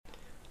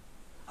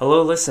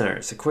Hello,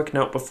 listeners. A quick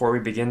note before we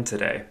begin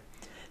today.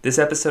 This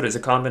episode is a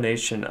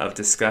combination of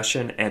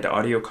discussion and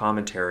audio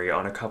commentary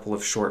on a couple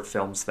of short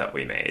films that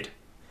we made.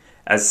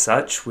 As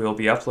such, we will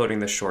be uploading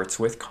the shorts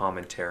with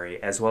commentary,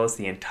 as well as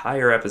the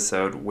entire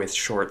episode with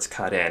shorts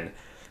cut in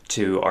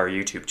to our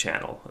YouTube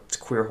channel. It's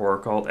Queer Horror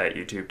Cult at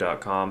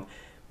youtube.com.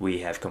 We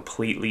have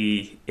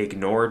completely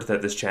ignored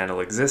that this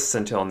channel exists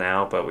until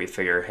now, but we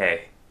figure,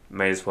 hey,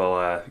 might as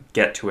well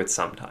get to it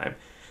sometime.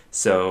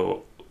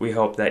 So we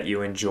hope that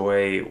you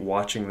enjoy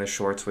watching the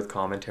shorts with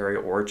commentary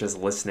or just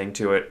listening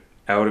to it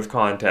out of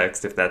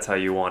context if that's how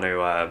you want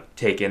to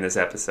take in this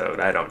episode.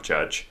 I don't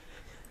judge.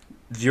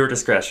 Viewer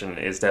discretion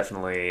is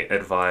definitely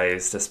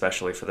advised,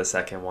 especially for the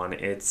second one.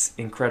 It's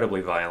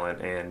incredibly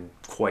violent and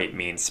quite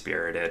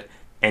mean-spirited,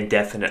 and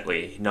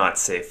definitely not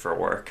safe for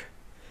work.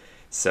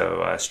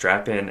 So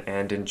strap in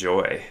and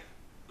enjoy.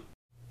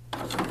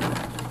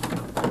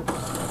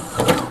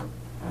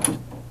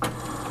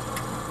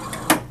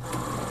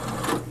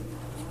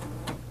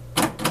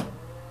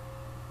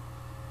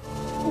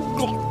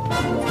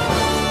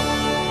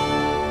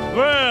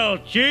 Well,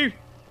 Chief,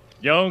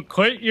 don't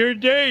quit your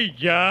day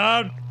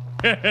job.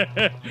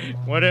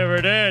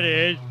 Whatever that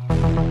is.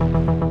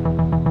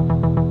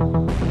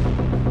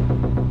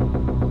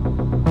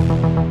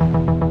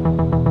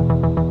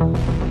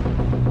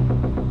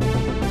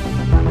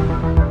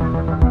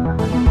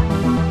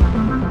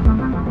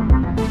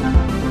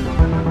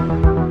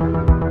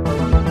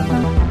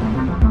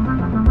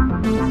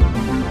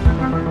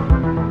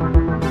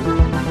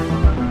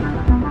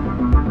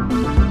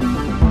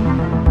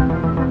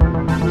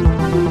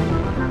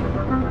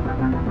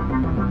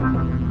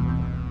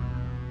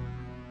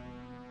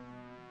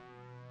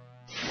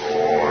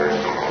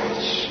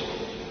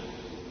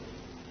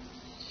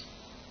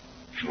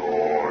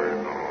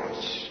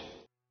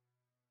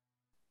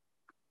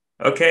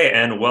 Okay,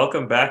 and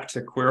welcome back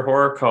to Queer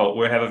Horror Cult.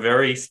 We have a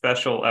very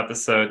special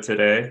episode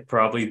today,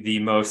 probably the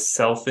most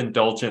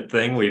self-indulgent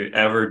thing we've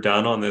ever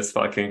done on this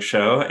fucking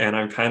show, and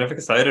I'm kind of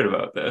excited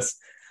about this.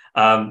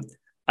 I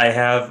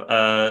have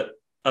a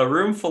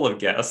room full of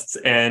guests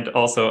and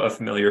also a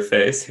familiar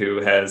face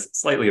who has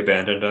slightly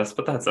abandoned us,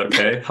 but that's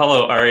okay.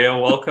 Hello, Arya.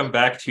 Welcome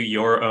back to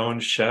your own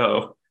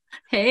show.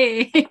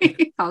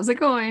 Hey, how's it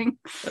going?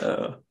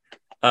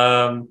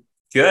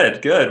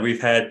 Good.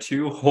 We've had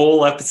 2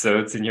 whole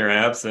episodes in your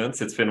absence.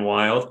 It's been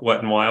wild. Wet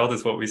and wild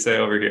is what we say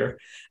over here.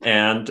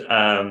 And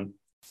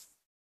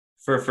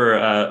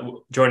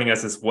for joining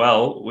us as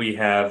well, we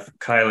have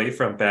Kylie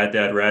from Bad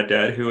Dad Rad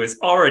Dad, who has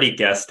already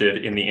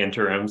guested in the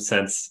interim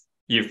since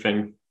you've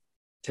been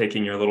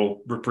taking your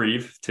little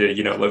reprieve to,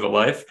 live a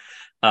life.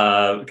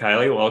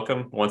 Kylie,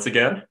 welcome once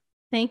again.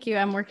 Thank you.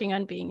 I'm working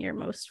on being your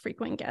most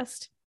frequent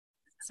guest.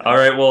 So. All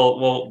right.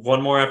 Well,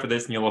 one more after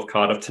this, and you'll have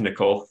caught up to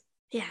Nicole.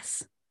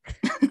 Yes.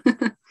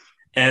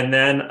 And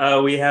then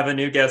we have a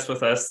new guest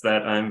with us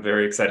that I'm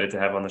very excited to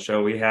have on the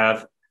show. We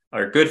have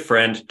our good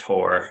friend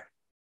Tor.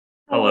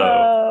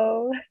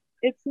 Hello.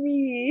 It's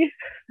me.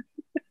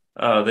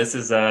 Oh, this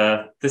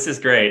is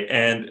great.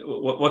 And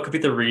what could be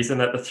the reason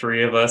that the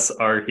 3 of us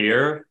are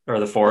here,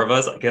 or the 4 of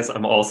us? I guess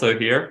I'm also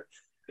here.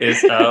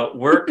 Is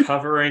we're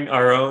covering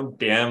our own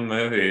damn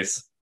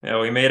movies.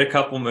 We made a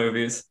couple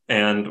movies,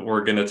 and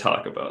we're gonna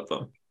talk about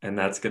them, and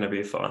that's gonna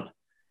be fun.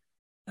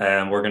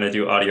 And we're gonna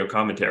do audio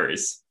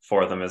commentaries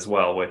for them as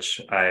well,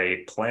 which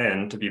I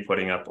plan to be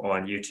putting up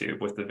on YouTube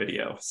with the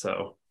video.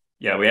 So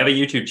yeah, we have a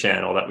YouTube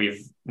channel that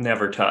we've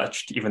never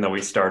touched, even though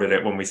we started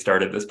it when we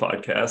started this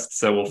podcast.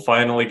 So we'll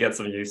finally get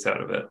some use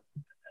out of it.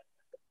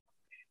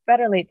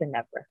 Better late than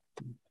never.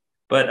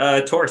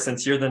 But Tor,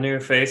 since you're the new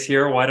face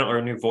here,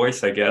 or new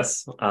voice, I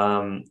guess,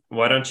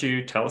 why don't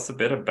you tell us a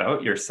bit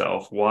about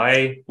yourself?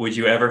 Why would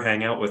you ever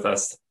hang out with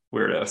us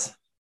weirdos?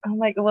 Oh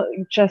my god, well,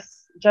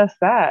 just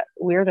that.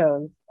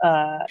 Weirdos.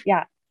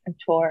 Yeah. I'm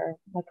Tor.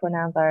 My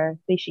pronouns are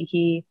they, she,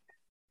 he.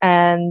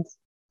 And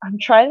I'm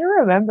trying to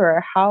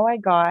remember how I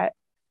got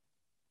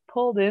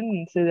pulled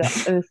into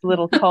this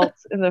little cult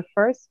in the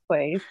first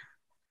place.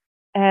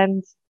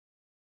 And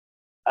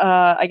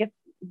I guess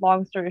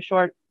long story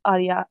short,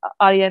 Adia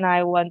and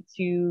I went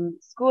to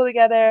school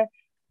together,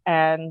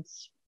 and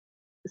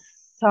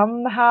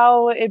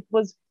somehow it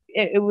was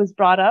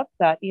brought up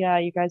that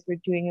you guys were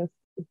doing this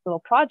little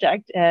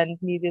project and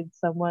needed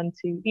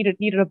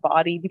a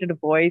body, needed a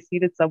voice,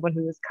 needed someone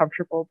who was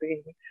comfortable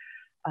being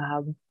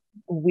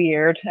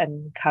weird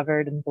and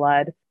covered in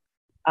blood,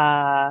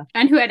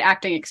 and who had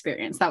acting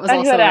experience. That was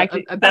also that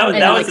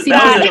was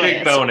a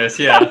big bonus.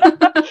 Yeah.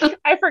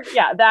 I forget.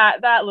 Yeah,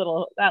 that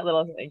little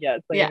thing. Yeah,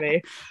 it's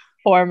like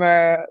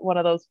one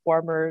of those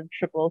former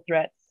triple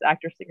threats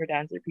actor, singer,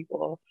 dancer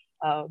people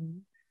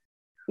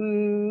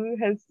who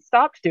has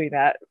stopped doing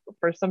that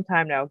for some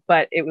time now,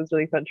 but it was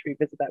really fun to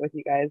revisit that with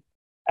you guys.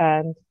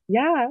 And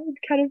yeah, it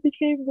kind of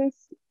became this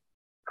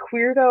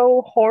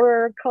queerdo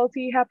horror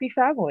culty happy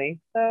family.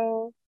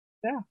 So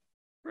yeah,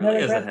 really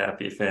is a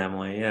happy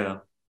family. Yeah.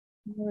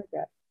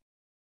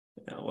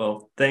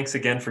 Well, thanks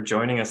again for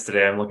joining us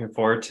today. I'm looking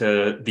forward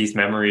to these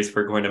memories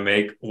we're going to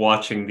make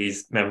watching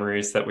these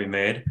memories that we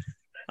made.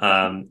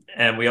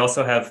 And we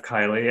also have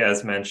Kylie,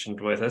 as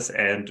mentioned, with us.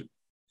 And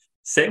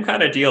same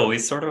kind of deal. We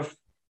sort of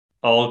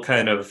all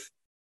kind of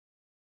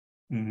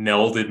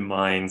melded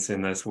minds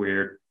in this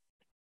weird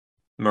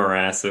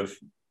morass of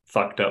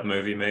fucked up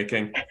movie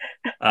making.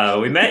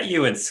 We met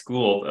you in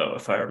school, though,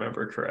 if I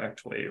remember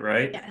correctly,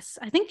 right? Yes.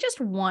 I think just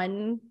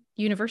one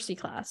university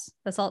class.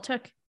 That's all it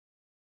took.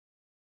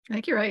 I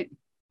think you're right.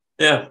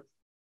 Yeah.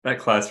 That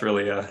class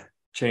really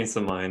changed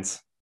some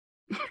minds.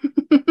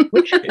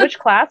 Which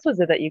class was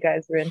it that you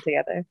guys were in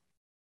together?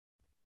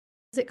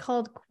 Is it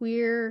called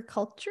Queer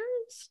Cultures?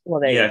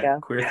 Well, there you go.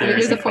 Queer It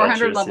was a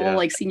 400 cultures, level,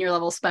 like senior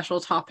level special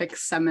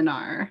topics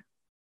seminar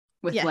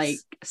with like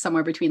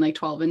somewhere between like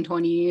 12 and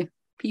 20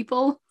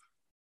 people.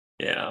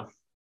 Yeah.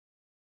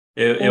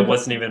 It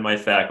wasn't even my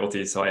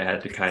faculty, so I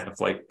had to kind of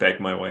like beg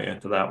my way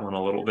into that one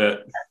a little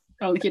bit.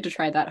 I don't think you have to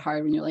try that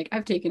hard when you're like,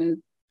 I've taken a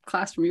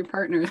class from your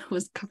partner that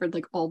was covered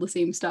like all the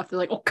same stuff. They're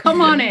like, oh,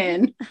 come on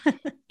in.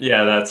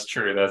 Yeah, that's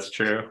true. That's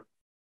true.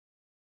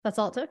 That's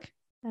all it took.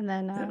 And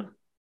then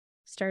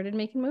started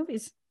making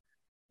movies.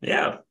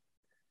 Yeah.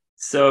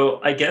 So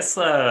I guess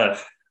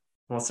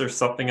unless there's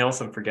something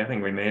else I'm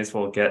forgetting, we may as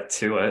well get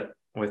to it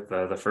with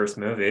the first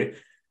movie.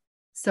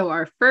 So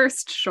our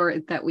first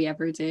short that we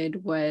ever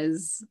did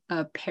was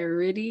a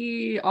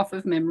parody off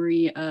of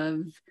memory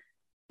of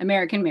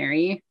American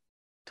Mary,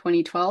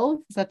 2012.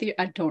 Is that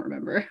I don't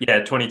remember. Yeah,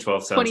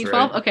 2012 sounds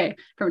 2012? right. Okay,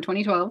 from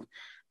 2012.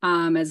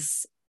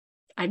 As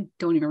I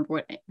don't even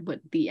remember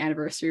what the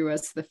anniversary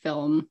was to the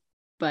film,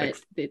 but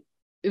it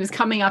was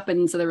coming up,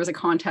 and so there was a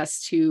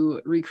contest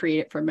to recreate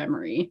it from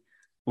memory.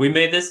 We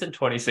made this in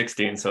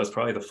 2016, so it's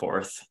probably the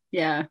 4th.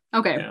 Yeah.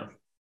 Okay. Yeah.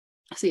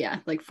 So yeah,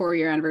 like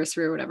 4-year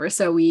anniversary or whatever.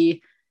 So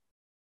we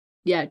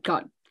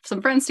got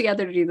some friends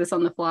together to do this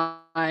on the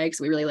fly because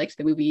we really liked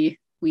the movie.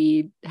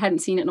 We hadn't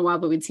seen it in a while,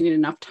 but we'd seen it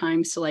enough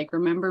times to like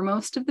remember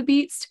most of the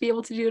beats to be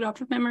able to do it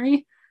off of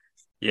memory.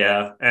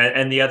 Yeah,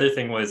 and the other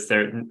thing was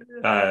there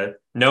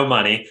no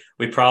money.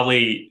 We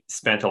probably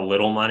spent a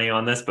little money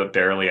on this, but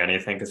barely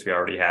anything because we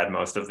already had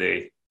most of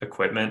the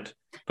equipment.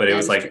 But it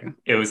was like true.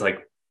 It was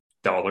like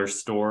dollar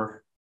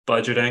store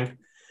budgeting.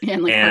 Yeah,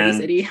 and like Party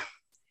City.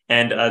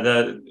 And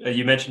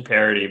you mentioned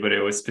parody, but it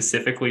was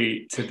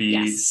specifically to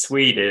be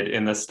sweeted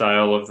in the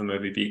style of the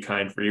movie Be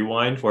Kind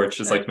Rewind, where it's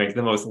just like make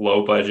the most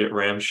low budget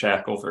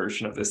ramshackle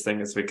version of this thing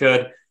as we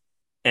could.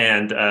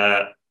 And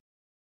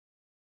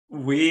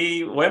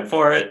we went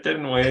for it,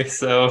 didn't we?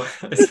 So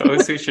I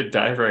suppose we should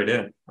dive right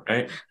in,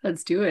 right?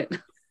 Let's do it.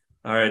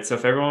 All right. So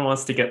if everyone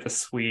wants to get the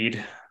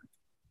Swede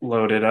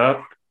loaded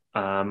up,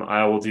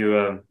 I will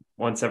do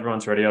once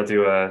everyone's ready, I'll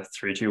do a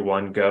 3, 2,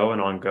 1, go.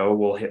 And on go,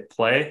 we'll hit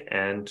play.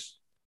 And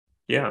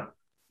yeah.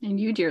 And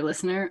you, dear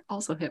listener,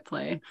 also hit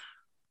play.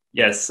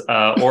 Yes.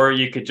 Or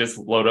you could just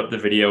load up the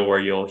video where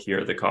you'll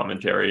hear the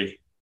commentary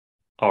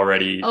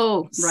already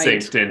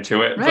synced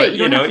into it. Right. But you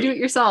don't have to do it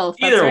yourself.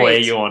 Either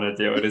way you want to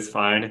do it is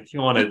fine. If you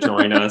want to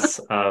join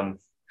us,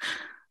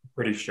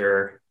 pretty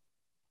sure.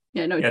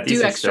 Yeah, no,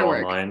 do extra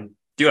work. Online.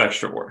 Do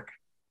extra work.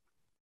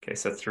 Okay,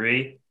 so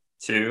 3,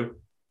 2,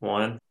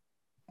 1.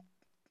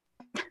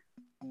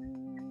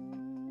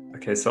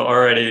 Okay, so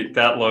already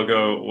that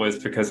logo was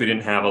because we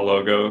didn't have a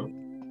logo,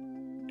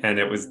 and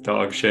it was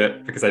dog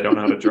shit because I don't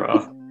know how to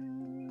draw.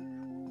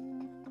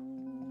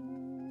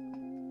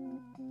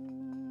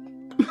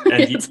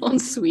 And it's on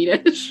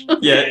Swedish.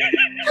 Yeah.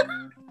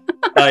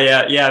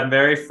 Yeah,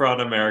 Mary from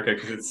America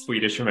because it's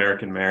Swedish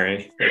American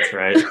Mary. That's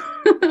right.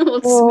 Well,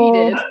 it's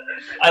Swedish.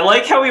 I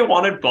like how we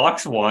wanted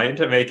box wine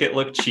to make it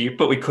look cheap,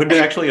 but we couldn't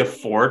actually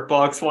afford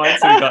box wine,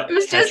 so we got it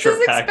was just as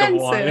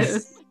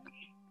expensive.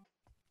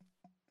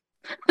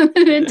 In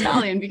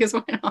Italian, because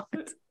why not?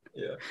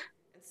 Yeah.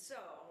 So,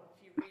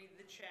 if you read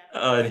the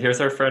chat, here's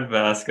our friend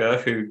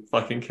Vasca, who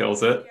fucking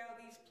kills it.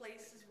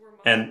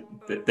 And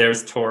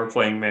there's Tor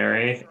playing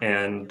Mary,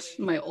 and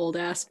my old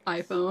ass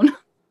iPhone.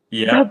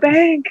 Yeah. The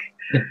bank.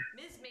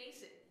 Ms.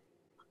 Mason,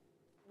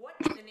 what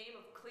in the name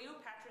of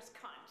Cleopatra's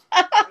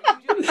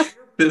cunt?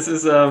 This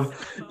is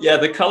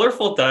the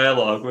colorful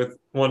dialogue with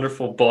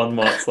wonderful bon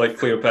mots like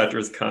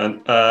Cleopatra's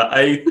cunt.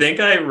 I think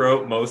I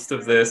wrote most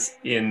of this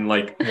in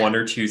like 1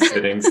 or 2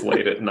 sittings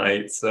late at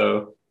night,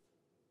 so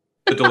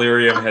the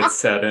delirium had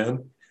set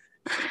in.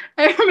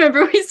 I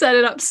remember we set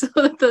it up so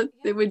that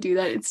they would do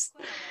that. It's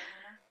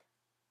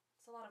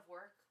a lot of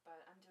work,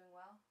 but I'm doing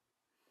well.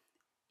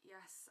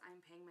 Yes,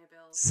 I'm paying my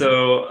bills.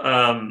 So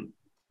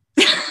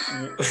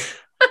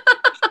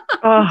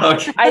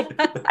okay.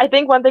 I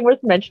think one thing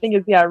worth mentioning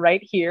is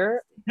right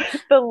here,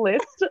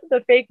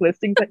 the fake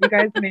listings that you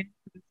guys made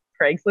for this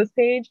Craigslist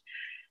page.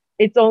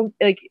 It's only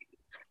like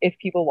if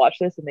people watch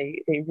this and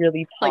they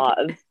really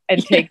pause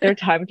and take their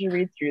time to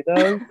read through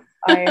those.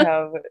 I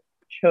have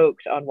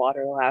choked on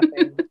water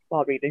laughing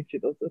while reading through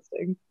those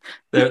listings.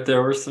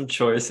 There were some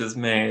choices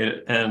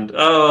made, and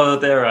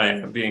there I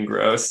am being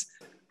gross.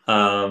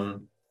 Mr.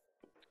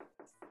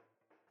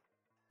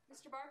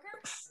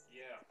 Barker?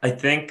 Yeah. I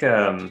think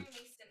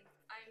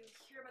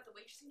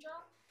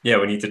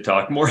job? we need to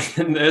talk more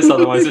than this,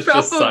 otherwise it's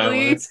just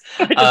silence.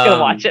 I'm just gonna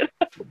watch it.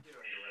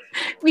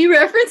 We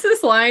reference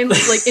this line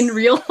like in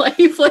real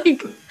life,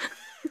 like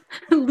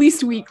at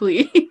least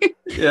weekly.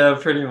 Yeah,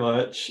 pretty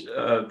much.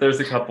 There's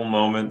a couple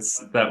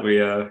moments that we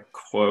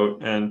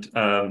quote, and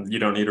 "You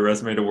don't need a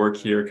resume to work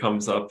here"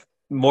 comes up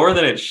more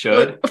than it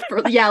should.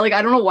 Yeah, like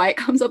I don't know why it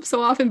comes up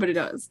so often, but it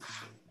does.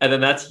 And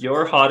then that's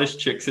your hottest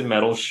chicks in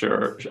metal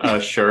shirt,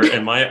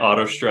 and my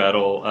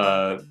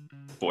Autostraddle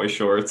boy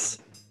shorts.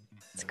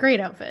 It's a great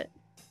outfit.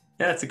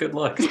 Yeah, it's a good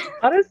look.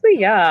 Honestly,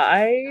 yeah,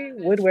 I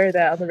would wear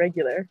that on the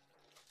regular.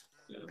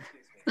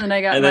 And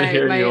I got And then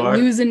here my you are.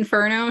 Lose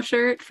Inferno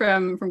shirt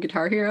from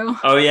Guitar Hero.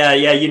 Oh yeah,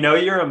 you know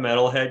you're a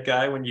metalhead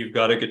guy when you've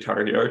got a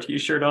Guitar Hero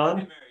t-shirt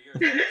on.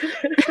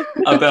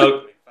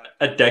 About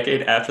a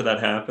decade after that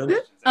happened.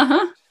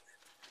 Uh-huh.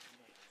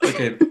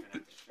 Okay.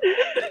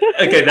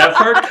 Okay, that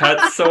part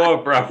cuts so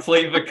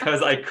abruptly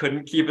because I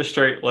couldn't keep a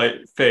straight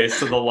face,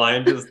 so the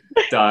line just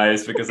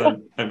dies because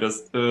I'm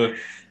just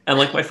and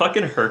like my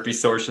fucking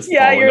herpes sore is just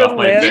falling your off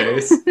my lip.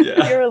 face.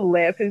 Yeah. Your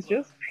lip is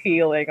just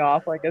peeling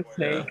off like a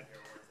snake.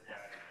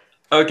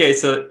 Okay,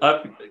 so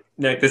up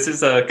next, this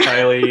is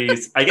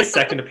Kylie's, I guess,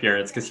 second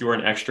appearance because you were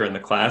an extra in the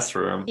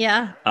classroom.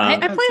 Yeah. I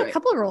That's play a right.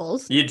 couple of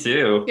roles. You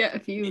do. Yeah,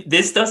 if you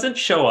This doesn't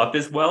show up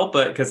as well,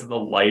 but because of the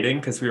lighting,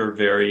 because we were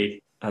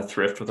very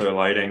thrift with our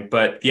lighting.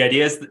 But the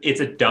idea is it's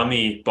a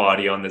dummy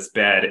body on this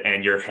bed,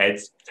 and your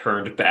head's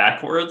turned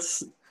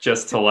backwards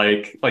just to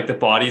like the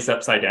body's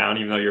upside down,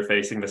 even though you're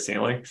facing the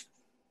ceiling.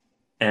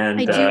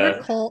 And I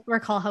do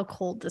recall how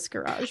cold this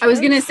garage I was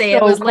gonna say it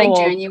So was like cold.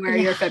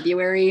 January or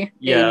February.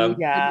 Yeah. in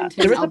Yeah,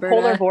 Edmonton, there was Alberta.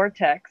 a polar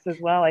vortex as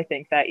well, I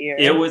think, that year.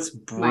 it was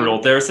brutal.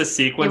 Wow. There's a Yeah,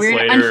 sequence we were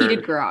in later. an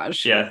unheated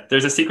garage. Yeah,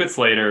 there's a sequence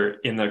later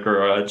in the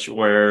garage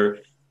where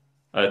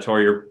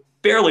Tori, you're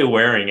barely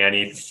wearing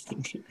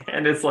anything,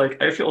 and it's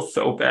like I feel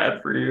so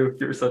bad for you.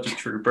 You're such a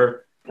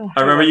trooper. Ugh,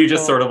 I remember you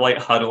just so- sort of like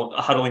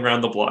huddling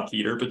around the block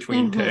heater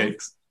between Mhm.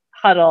 takes.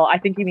 Huddle. I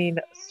think you mean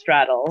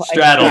straddle. I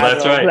Straddle,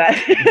 that's right.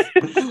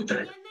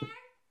 that.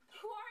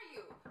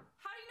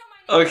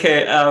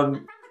 Okay,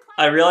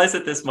 I realize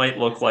that this might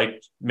look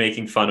like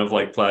making fun of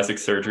like plastic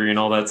surgery and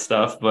all that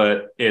stuff,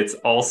 but it's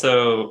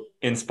also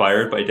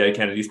inspired by Dead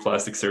Kennedy's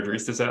plastic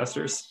surgeries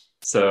disasters.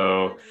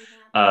 So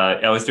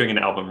I was doing an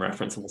album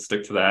reference and we'll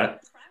stick to that.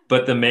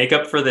 But the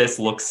makeup for this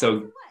looks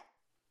so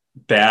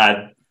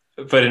bad,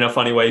 but in a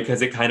funny way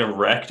because it kind of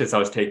wrecked as I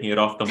was taking it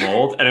off the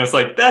mold. And it was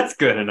like, that's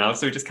good enough.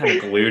 So we just kind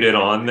of glued it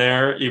on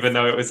there, even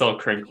though it was all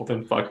crinkled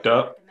and fucked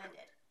up.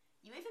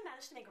 You even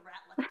managed to make a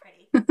rat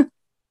look pretty.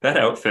 That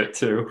outfit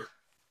too.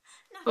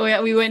 Oh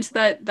yeah, we went to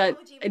that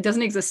it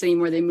doesn't exist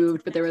anymore. They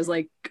moved, but there was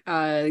like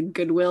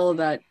Goodwill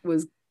that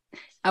was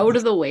out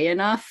of the way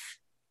enough.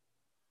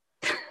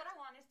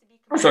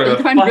 Sorry, You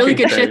the find really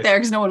fucking good shit face. there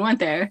because no one went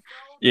there.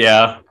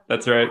 Yeah,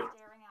 that's right.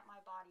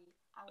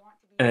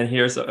 And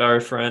here's our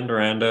friend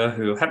Miranda,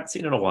 who haven't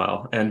seen in a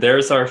while. And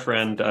there's our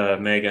friend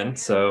Megan.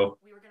 So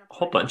a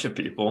whole bunch of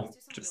people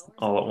just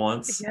all at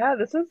once. Yeah,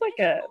 this is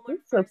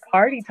a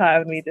party time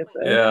when we did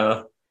this.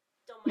 Yeah.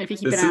 If you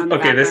keep This an eye is on the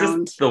okay. This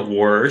background, is the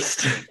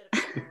worst.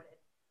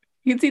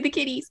 you can see the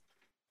kitties.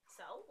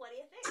 So, what do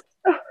you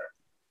think?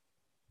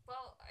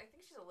 Well, I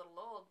think she's a little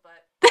old, but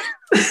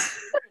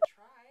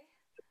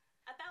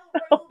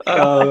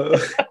About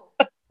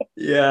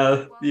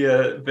Yeah,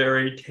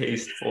 very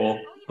tasteful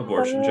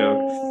abortion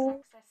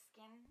joke.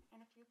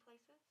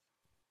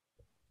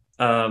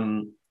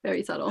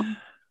 Very subtle.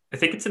 I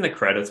think it's in the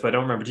credits, but I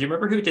don't remember. Do you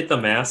remember who did the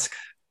mask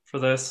for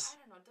this?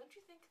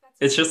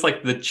 It's just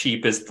like the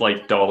cheapest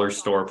like dollar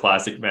store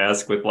plastic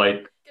mask with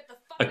like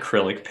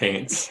acrylic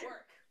paints.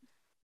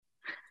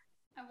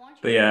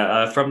 But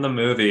yeah, from the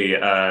movie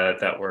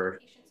that we're.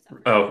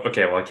 Oh,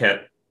 okay. Well,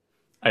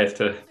 I have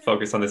to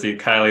focus on the scene.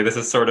 Kylie, this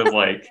is sort of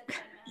like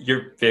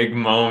your big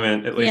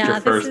moment, at least Yeah, your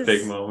this first is-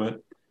 big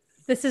moment.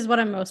 This is what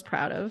I'm most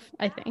proud of,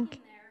 I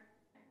think.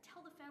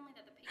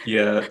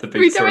 Yeah, the big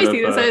Every time I sort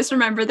see of. this, I just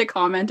remember the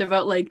comment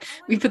about like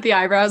we put the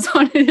eyebrows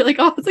on it. You're like,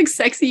 oh, it's like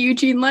sexy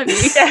Eugene Levy.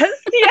 Yes,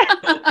 yeah.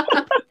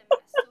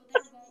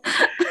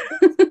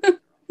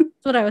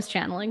 That's what I was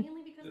channeling.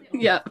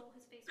 Yeah.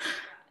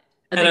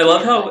 And I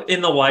love how in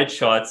the wide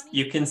shots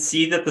you can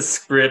see that the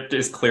script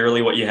is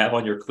clearly what you have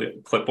on your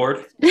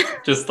clipboard,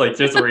 just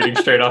reading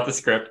straight off the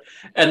script.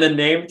 And the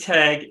name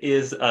tag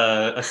is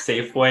a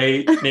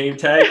Safeway name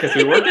tag because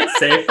we worked at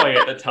Safeway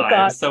at the time,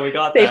 God. so we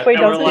got that. Safeway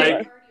And we're does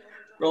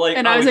like,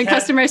 And oh, I was we in can't-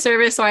 customer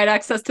service, so I had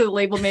access to the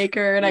label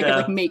maker and I could Yeah.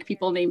 like make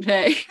people name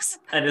tags.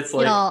 and it's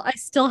like, Y'all, I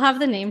still have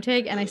the name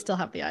tag and I still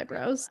have the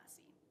eyebrows.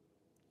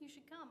 You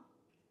should come.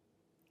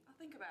 I'll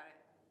think about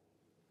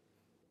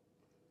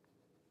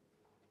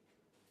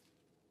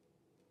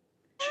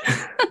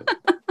it.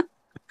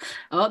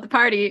 Oh, the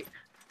party.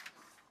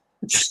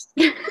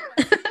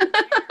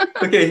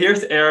 okay,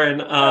 here's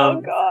Erin.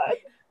 Oh god.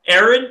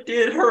 Erin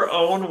did her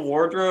own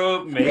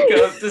wardrobe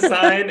makeup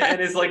design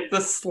and is like the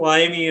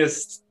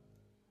slimiest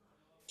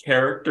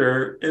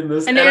character in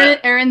this. And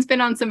Erin's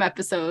been on some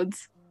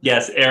episodes.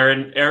 Yes,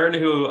 Erin,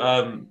 who,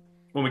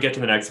 when we get to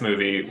the next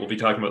movie, we'll be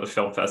talking about the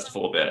film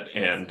festival a bit,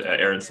 and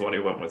Erin's the one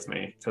who went with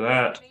me to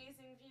that.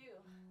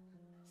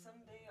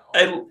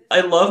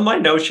 I love my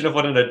notion of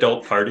what an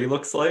adult party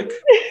looks like.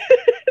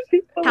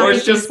 Or Happy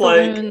it's just Feast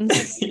like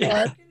balloons.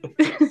 yeah.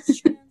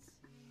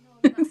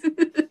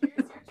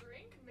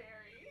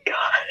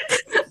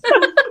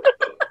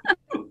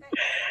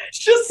 It's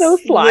just So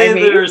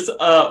slimy. slithers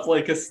up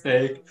like a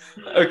snake.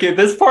 Okay,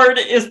 this part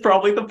is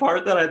probably the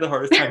part that I had the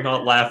hardest time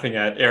not laughing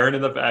at. Aaron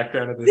in the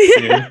background of this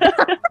scene.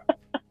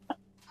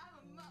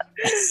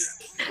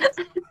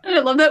 And I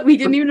love that we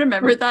didn't even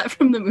remember that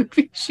from the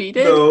movie she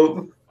did.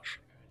 No.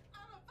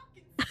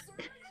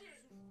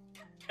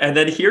 And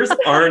then here's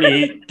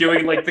Arnie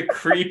doing like the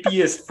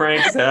creepiest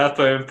Frank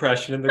Zappa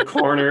impression in the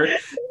corner.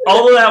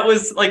 All of that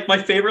was like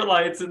my favorite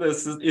lines in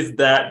this is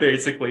that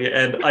basically,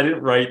 and I didn't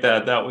write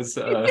that. That was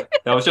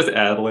just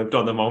ad-libbed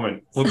on the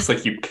moment. Looks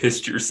like you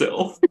pissed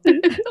yourself.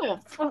 Oh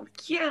fuck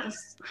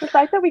yes. The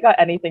fact that we got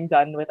anything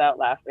done without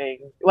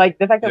laughing, like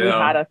the fact that we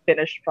Yeah. had a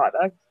finished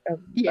product,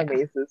 Yeah.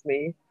 amazes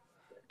me.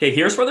 Okay,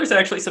 here's where there's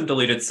actually some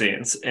deleted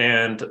scenes,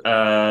 and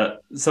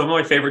some of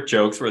my favorite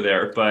jokes were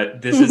there.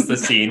 But this is the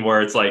scene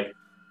where it's like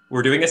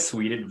we're doing a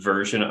sweeted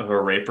version of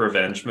a rape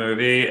revenge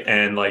movie,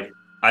 and like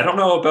I don't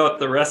know about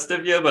the rest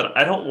of you, but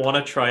I don't want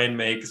to try and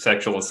make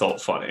sexual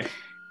assault funny.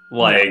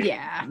 Like,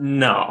 Yeah.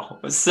 no.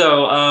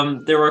 So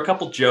there were a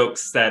couple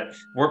jokes that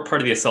weren't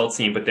part of the assault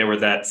scene, but they were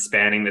that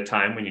spanning the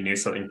time when you knew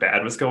something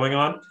bad was going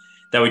on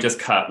that we just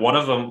cut. One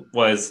of them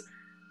was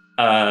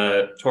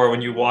Tor,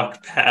 when you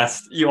walk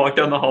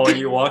down the hall and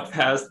you walk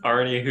past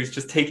Arnie, who's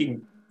just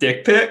taking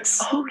dick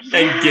pics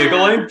and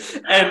giggling.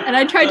 And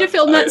I tried to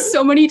film that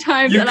so many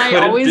times, You and I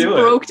couldn't always do it.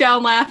 broke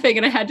down laughing,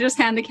 and I had to just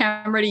hand the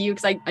camera to you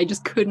because I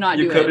just could not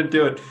You do couldn't it.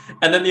 do it.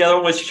 And then the other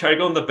one was she tried to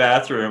go in the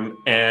bathroom,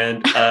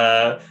 and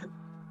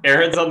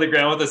Erin's on the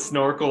ground with a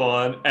snorkel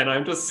on, and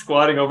I'm just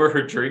squatting over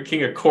her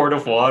drinking a quart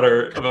of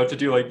water, about to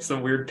do like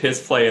some weird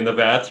piss play in the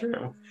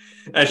bathroom.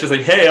 And she's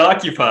like, "Hey,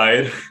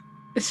 occupied."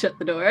 Shut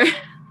the door.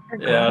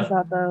 Forgot Yeah.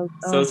 about those.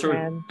 So Oh, those were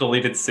man.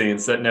 deleted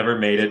scenes that never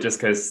made it just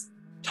because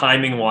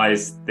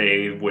timing-wise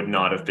they would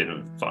not have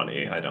been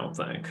funny, I don't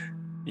think.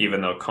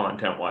 Even though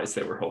content-wise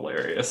they were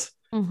hilarious.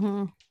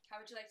 Mm-hmm. How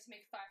would you like to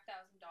make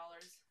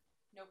 $5,000?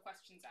 No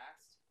questions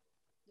asked.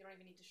 You don't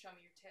even need to show me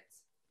your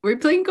tits. We're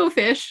playing Go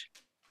Fish.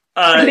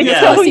 I think Yeah.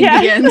 that's how the Oh, scene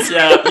yeah. begins.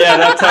 Yeah,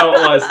 that's how it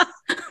was.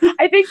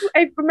 I think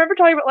I remember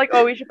talking about like,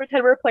 oh, we should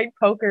pretend we're playing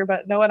poker,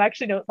 but no one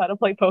actually knows how to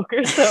play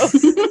poker. So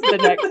the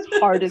next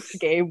hardest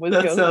game was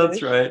That Go sounds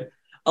Fish. right.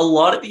 A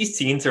lot of these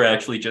scenes are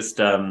actually just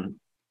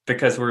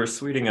because we're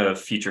shooting a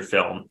feature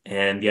film,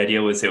 and the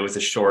idea was it was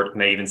a short, and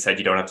they even said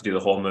you don't have to do the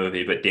whole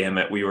movie, but damn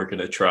it, we were going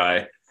to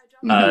try.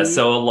 Mhm.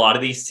 So a lot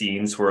of these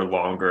scenes were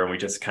longer, and we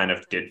just kind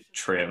of did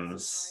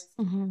trims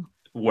Mm-hmm.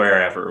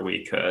 wherever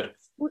we could.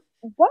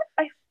 What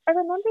I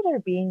remember there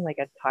being like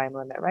a time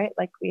limit, right?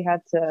 Like we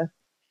had to.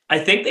 I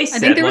think they I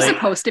said think there was like,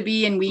 supposed to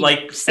be, and we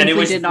and simply it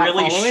was did not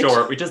really follow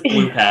short. it. We just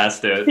blew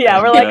past it.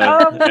 Yeah, we're like,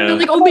 We were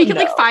like, oh, make it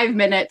like no. 5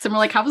 minutes, and we're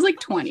like, how was like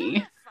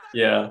 20?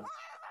 Yeah.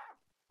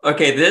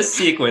 Okay, this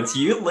sequence,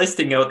 you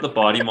listing out the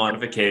body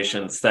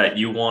modifications that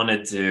you want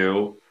to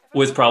do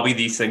was probably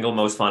the single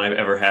most fun I've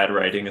ever had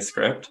writing a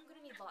script. I'm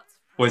gonna need lots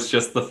of Was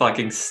just the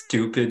fucking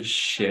stupid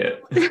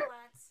shit.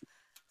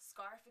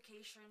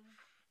 scarification,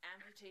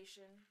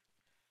 amputation,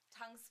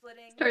 tongue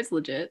splitting, Starts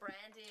legit.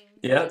 branding.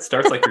 Yeah, it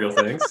starts like real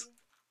things.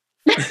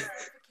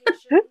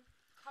 Scarification,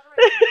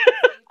 cauterization,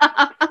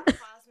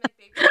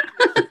 plasmic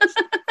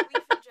vaporization,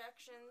 queef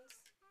injections,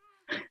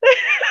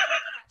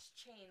 attach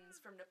chains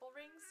from nipple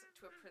rings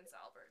to a Prince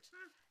Albert.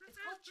 It's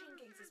called chain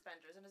gang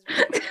suspenders and is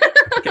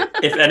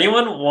really If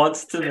anyone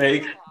wants to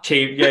make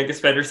chain gang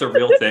suspenders a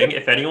real thing,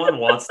 if anyone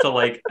wants to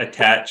like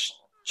attach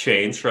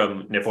chains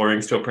from nipple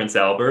rings to a Prince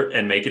Albert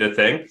and make it a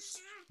thing,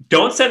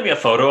 don't send me a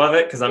photo of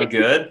it because I'm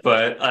good,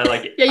 but I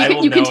like Yeah, I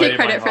will you can know it take in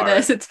my credit for heart.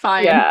 this. It's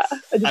fine. Yeah,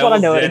 I just I want will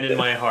to know then it. in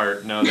my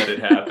heart know that it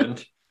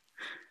happened.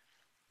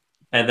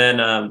 And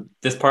then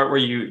this part where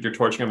you're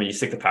torturing him and you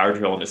stick the power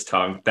drill in his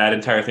tongue, that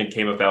entire thing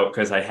came about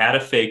because I had a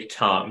fake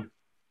tongue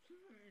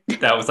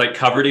that was like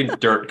covered in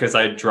dirt because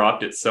I had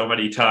dropped it so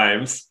many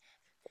times.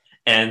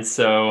 And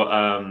so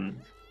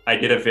I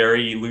did a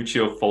very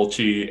Lucio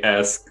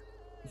Fulci-esque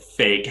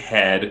fake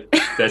head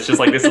that's just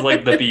like, this is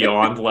like the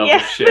beyond level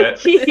Yeah, shit.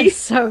 It's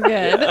so good.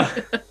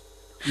 Yeah.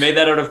 Made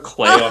that out of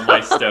clay on my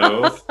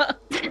stove.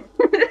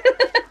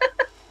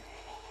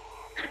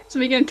 So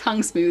making a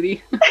tongue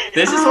smoothie.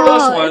 This is one of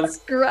those Oh, ones.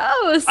 it's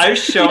gross. I've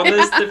shown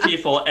this to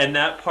people, and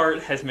that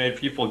part has made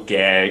people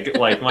gag.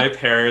 Like my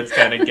parents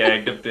kind of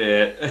gagged a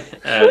bit at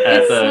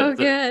It's the, so the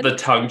good. the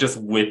tongue just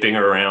whipping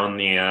around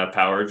the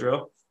power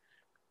drill.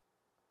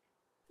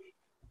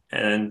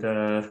 And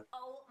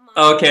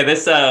okay,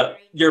 this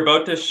you're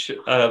about to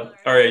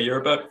all right, you're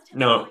about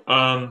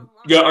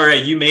yeah, all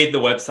right, you made the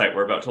website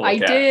we're about to look I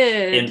at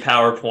did. in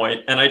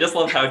PowerPoint, and I just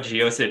love how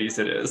GeoCities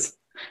it is.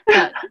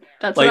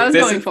 That's what I was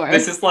going for.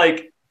 This is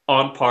like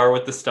on par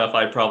with the stuff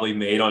I probably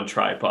made on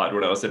tripod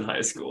when I was in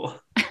high school.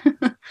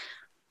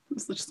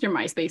 It's just your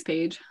MySpace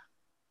page.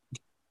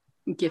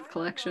 Gift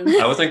collection.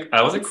 I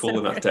wasn't cool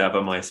enough to have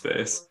a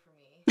MySpace.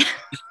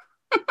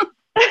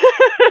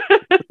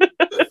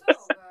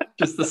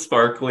 Just the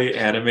sparkly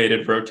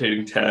animated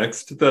rotating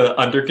text, the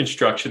under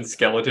construction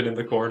skeleton in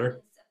the corner.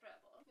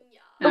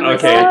 And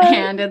Okay. there's a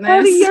hand in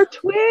Ellie, this. your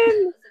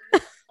twin.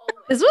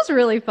 This was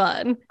really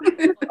fun.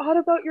 What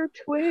about your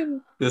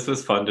twin? This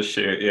was fun to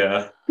shoot,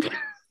 yeah.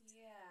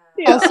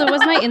 Yeah. Also,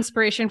 was my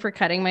inspiration for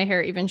cutting my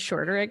hair even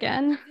shorter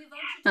again.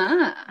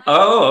 Ah,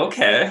 Oh,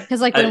 okay. Because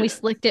like when I- we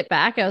slicked it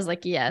back, I was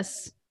like,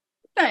 yes.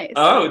 nice.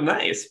 Oh,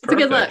 nice. It's a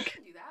good Perfect.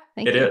 look.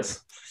 Thank It you. is.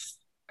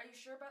 Are you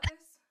sure about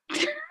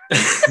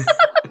this?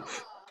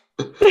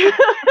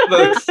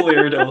 The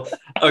clear devil.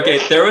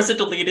 Okay, there was a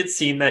deleted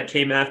scene that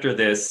came after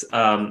this,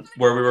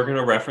 where we were going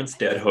to reference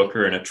Dead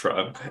Hooker in a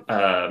trunk.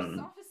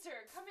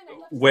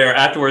 Where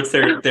afterwards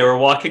they were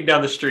walking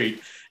down the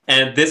street,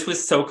 and this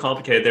was so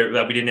complicated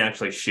that we didn't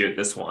actually shoot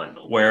this one.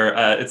 Where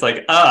it's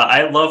like,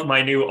 I love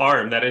my new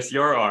arm. That is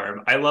your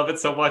arm. I love it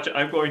so much.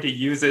 I'm going to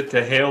use it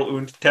to hail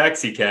und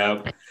taxi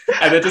cab,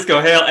 and then just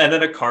go hail. And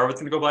then a car was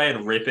going to go by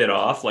and rip it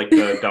off, like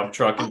the dump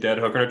truck and Dead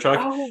Hooker in a truck.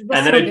 Oh, And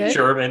then So in good.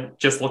 German,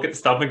 just look at the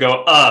stuff and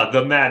go,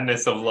 the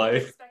madness of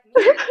life.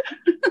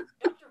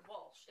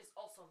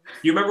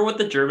 You remember what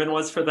the German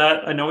was for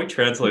that? I know we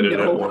translated it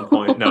No. at one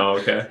point. No,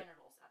 okay.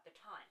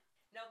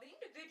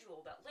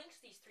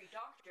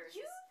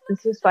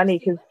 This was funny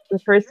because the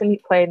person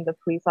playing the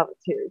police officer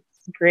is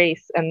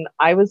Grace, and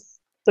I was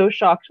so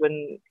shocked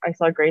when I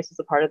saw Grace was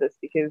a part of this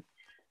because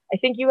I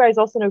think you guys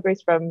also know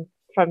Grace from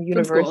school.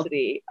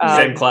 university.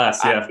 Same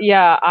class, yeah.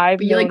 Yeah, I've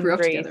But you like known grew up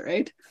Grace. together,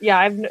 right?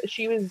 Yeah,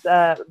 she was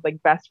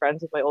like best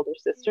friends with my older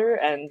sister,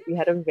 and we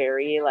had a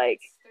very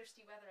like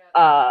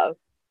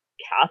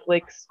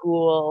Catholic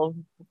school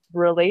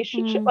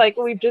relationship. Mm. Like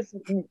we just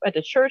went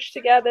to church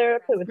together,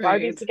 played with Barbies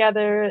Right.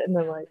 together, and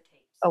then like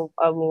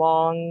a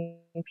long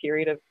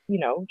period of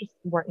just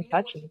weren't in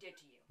touch. And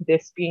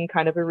this being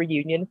kind of a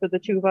reunion for the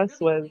two of us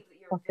was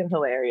fucking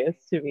hilarious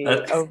to me.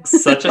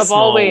 That's such a of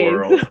all small ways.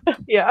 world.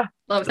 Yeah.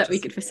 Love that we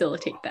could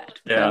facilitate that.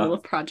 Yeah. Little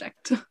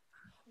project.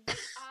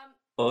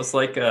 Well, it's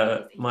like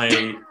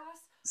my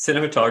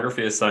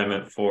cinematography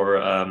assignment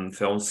for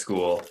film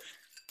school.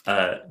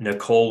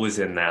 Nicole was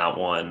in that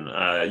one.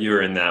 You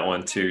were in that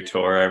one too,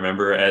 Tor. I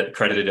remember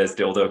credited as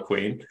Dildo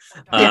Queen.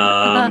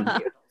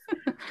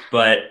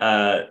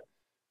 But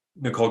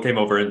Nicole came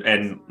over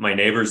and my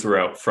neighbors were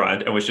out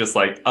front and was just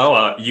like,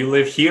 you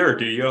live here,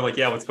 do you? I'm like,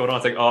 yeah, what's going on?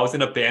 It's like, I was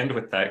in a band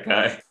with that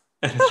guy.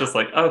 And it's just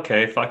like,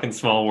 okay, fucking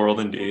small world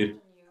indeed.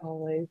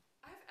 Always.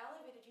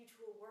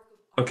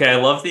 Okay, I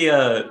love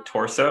the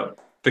torso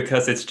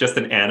because it's just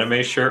an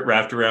anime shirt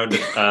wrapped around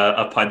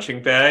a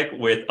punching bag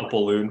with a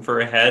balloon for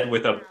a head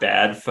with a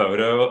bad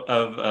photo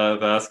of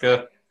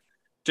Vasca.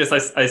 Just,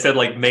 I said,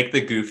 like, make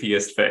the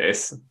goofiest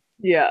face.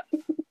 Yeah.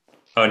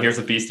 Oh, and here's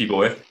a Beastie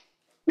Boy.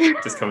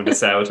 Just coming to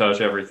sabotage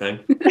everything.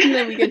 And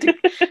then we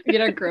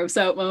get our gross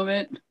out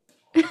moment.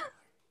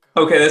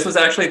 Okay, this was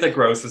actually the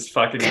grossest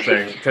fucking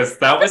thing because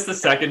that was the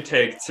second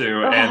take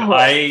too, and Oh.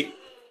 I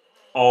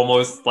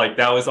almost that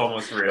was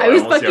almost real. I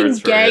was almost fucking yards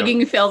for real.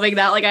 gagging filming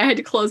that. Like I had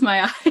to close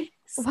my eyes.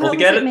 What Well, to was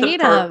get it at the made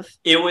part- of?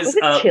 It was Was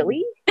it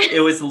chili? It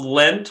was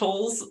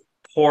lentils,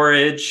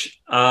 porridge,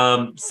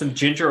 some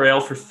ginger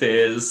ale for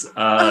fizz,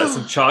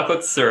 some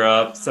chocolate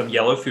syrup, some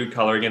yellow food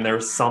coloring, and there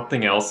was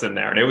something else in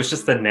there, and it was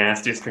just the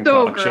nastiest So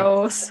concoction.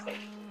 gross.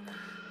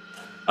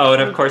 Oh,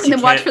 and of course And you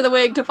then watch can't. for the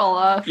wig to fall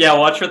off. Yeah,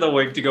 watch for the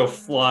wig to go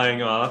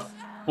flying off.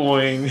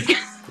 Boing.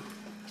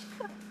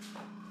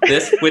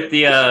 This with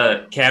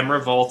the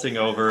camera vaulting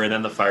over and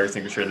then the fire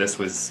extinguisher. This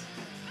was,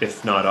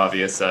 if not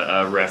obvious,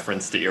 a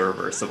reference to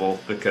Irreversible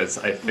because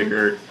I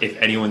figured if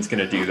anyone's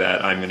gonna do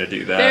that, I'm gonna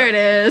do that. There it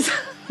is.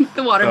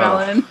 The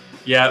watermelon.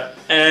 Yep.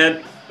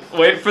 And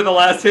wait for the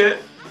last hit.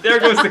 There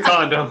goes the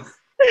condom.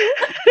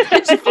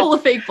 It's full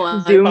of fake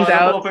blood. Zoomed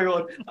out.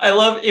 I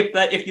love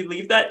if you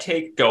leave that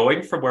take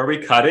going from where we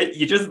cut it,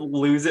 you just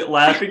lose it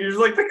laughing. You're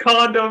just like the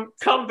condom,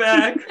 come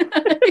back.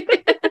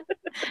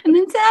 And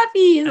then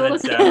Zappy is And a then little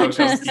Zappy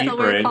goes deep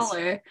silver brains.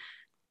 collar.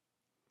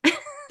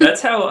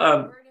 That's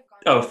how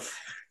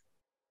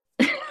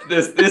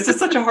this is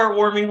such a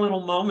heartwarming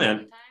little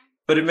moment.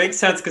 But it makes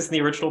sense because in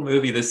the original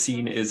movie, the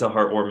scene is a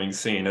heartwarming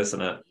scene,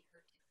 isn't it?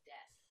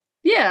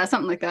 Yeah,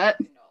 something like that.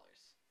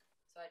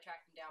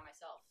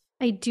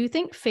 I do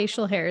think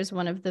facial hair is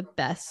one of the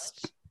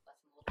best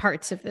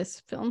parts of this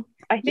film.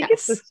 I think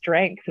it's the Yes.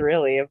 strength,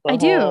 really, of the I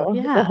do, whole,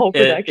 yeah. the whole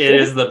It production.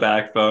 is the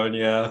backbone,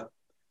 yeah.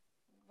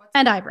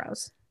 And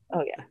eyebrows.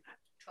 Oh yeah.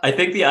 I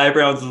think the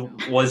eyebrows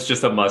was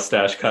just a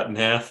mustache cut in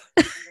half.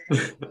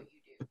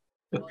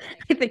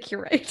 I think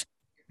you're right.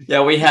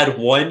 Yeah, we had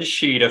one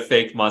sheet of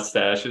fake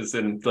mustaches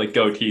and like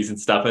goatees and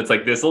stuff. And it's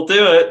like, this'll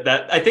do it.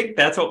 I think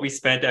that's what we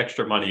spent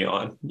extra money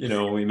on,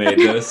 when we made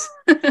this.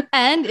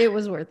 And it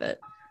was worth it.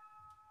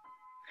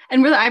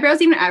 And were the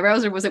eyebrows even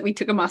eyebrows, or was it we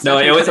took a mustache? No,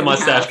 and it was cut a in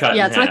mustache half? cut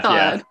Yeah, in that's what I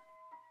half, thought.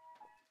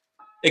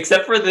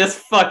 Except for this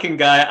fucking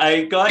guy.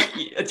 I got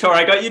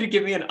you to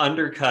give me an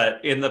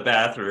undercut in the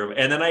bathroom,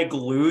 and then I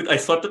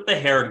swept up the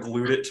hair and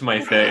glued it to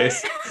my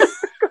face.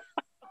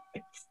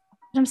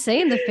 I'm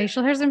saying the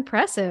facial hair is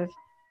impressive.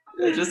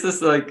 Just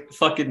this like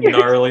fucking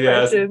gnarly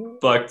ass Expression.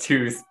 buck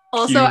tooth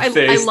Also, I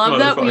cube-faced love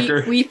that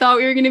motherfucker. we thought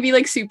we were gonna be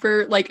like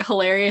super like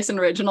hilarious and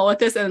original with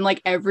this, and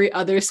like every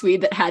other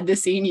Swede that had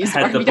this scene used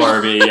Had the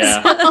Barbie Barbie, dolls.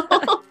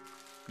 yeah.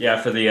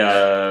 Yeah, for the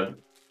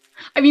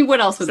I mean, what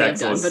else would they have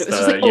done? sexless, But it was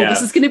just like, oh, yeah.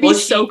 this is gonna be Well,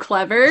 so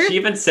clever. she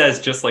even says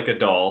just like a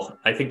doll.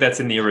 I think that's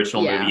in the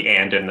original Yeah. movie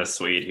and in the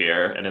Swede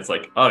here, and it's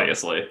like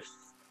obviously.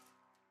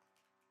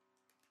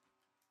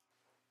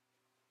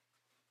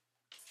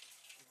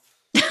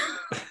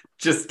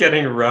 Just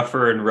getting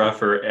rougher and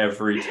rougher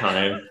every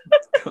time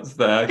it comes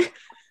back. Did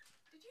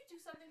you do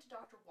something to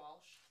Dr.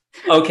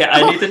 Walsh? Okay,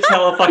 I need to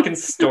tell a fucking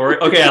story.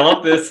 Okay, I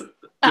love this.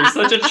 You're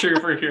such a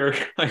trooper here.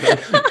 I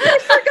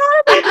forgot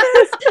about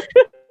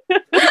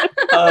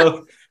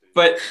this.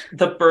 But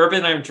the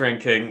bourbon I'm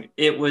drinking,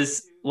 it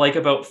was like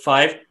about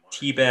 5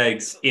 tea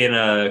bags in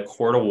a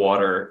quart of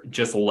water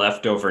just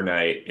left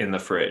overnight in the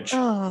fridge.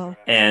 Oh,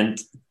 And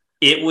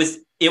it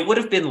would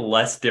have been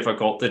less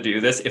difficult to do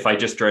this if I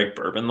just drank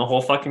bourbon the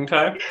whole fucking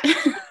time.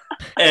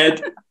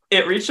 And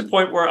it reached a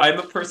point where I'm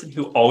a person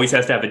who always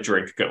has to have a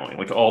drink going,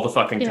 like all the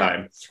fucking Yeah.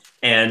 time.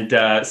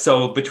 And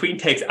so between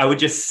takes, I would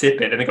just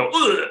sip it and then go,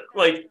 ugh,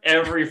 like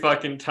every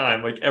fucking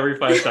time, like every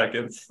 5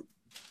 seconds.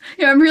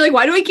 Yeah, I'm really like,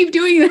 why do I keep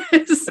doing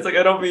this? It's like,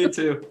 I don't mean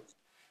to.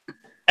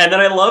 And then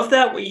I love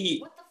that we,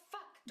 What the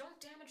fuck? Don't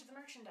damage the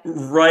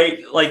merchandise. right,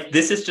 like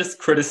this is just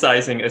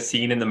criticizing a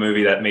scene in the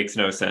movie that makes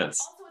no sense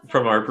Also, it's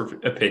from not- our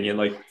opinion.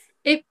 Like, I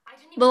didn't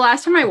The even-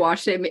 last time I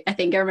watched it, I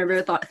think I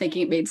remember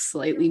thinking it made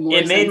slightly more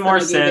It sense made more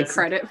than I gave sense. it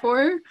credit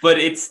for. but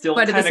it still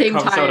But at kind the of same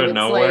comes out time, of it's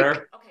nowhere.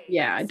 like- Okay,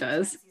 Yeah, he it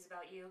does. fantasies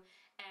about you,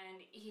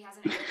 and he has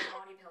an alien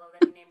body pillow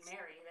that he named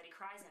Mary that he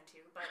cries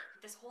into, but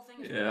this whole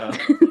thing is Yeah.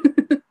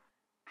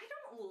 I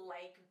don't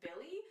like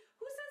Billy.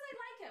 Who says I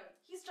like him?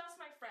 He's just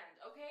my friend,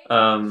 okay?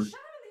 Um, Shut up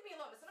and leave me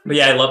alone. It's none of But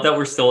your yeah, I love that we're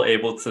business. still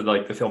able to,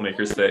 like, the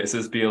filmmaker's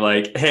faces be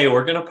like, hey,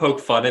 we're gonna poke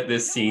fun at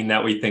this scene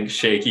that we think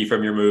shaky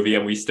from your movie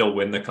and we still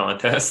win the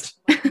contest.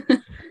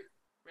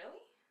 Really?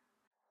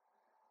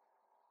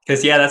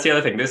 Because yeah, that's the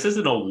other thing. This is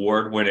an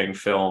award-winning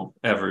film,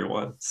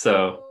 everyone.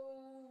 So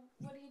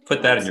What do you do?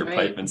 put that in That's your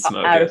right. pipe and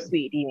smoke Our it.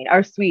 Swede, you mean?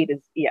 Our Swede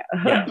is, yeah.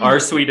 Yeah, Our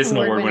Sweet is an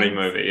Award-winning.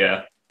 award-winning movie,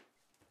 yeah.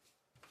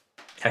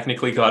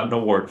 Technically got an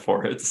award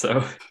for it,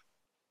 so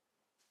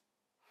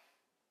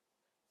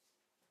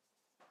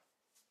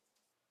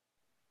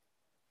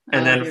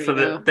And then here we for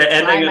go. the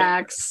ending,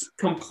 Climax.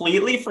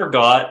 completely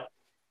forgot,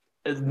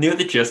 knew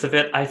the gist of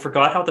it. I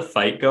forgot how the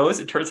fight goes.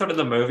 It turns out in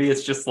the movie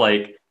it's just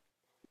like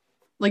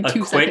Like a 2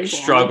 quick seconds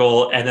long.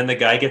 struggle, and then the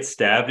guy gets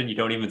stabbed and you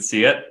don't even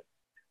see it.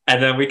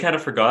 And then we kind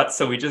of forgot,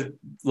 so we just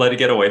let it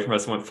get away from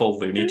us and went full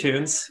Looney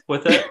Tunes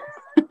with it.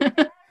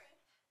 Beatrice,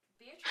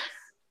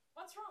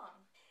 what's wrong?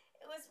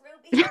 It was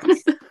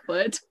Ruby's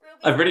Foot.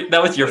 I've already,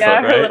 that was your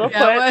Yeah, foot, her right? little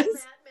Yeah, it foot.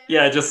 was.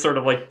 Yeah, just sort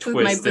of like With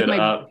my- twisted with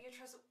my- up.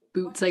 Beatrice,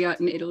 Boots I got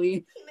in Italy.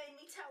 He made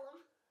me tell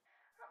him.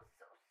 I'm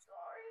so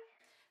sorry.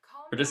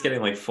 calm We're just down.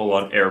 getting like full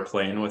on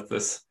airplane with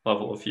this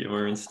level of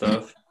humor and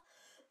stuff.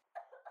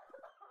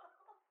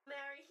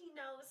 Mary, he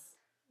knows.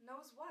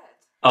 Knows what?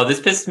 Oh, this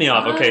pissed me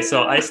off. Okay,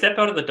 so I step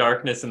out of the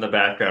darkness in the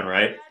background,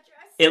 right? Address.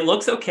 It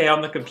looks okay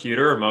on the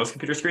computer or most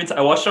computer screens.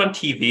 I watched it on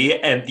TV,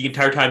 and the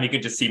entire time you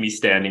could just see me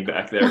standing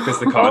back there because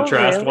the Oh,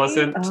 contrast really?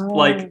 wasn't Oh.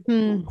 like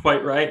Hmm.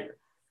 quite right. Hey,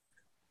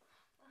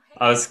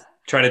 I was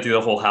trying to do the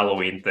whole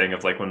Halloween thing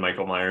of like when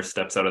Michael Myers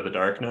steps out of the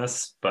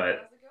darkness, but how's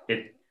it go?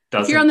 it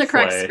doesn't. If you're on the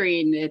correct play.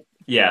 screen, it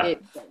Yeah.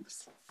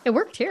 works. It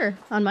worked here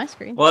on my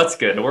screen. Well, that's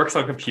good. It works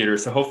on computer,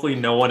 so hopefully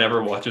no one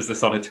ever watches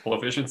this on a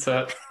television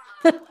set.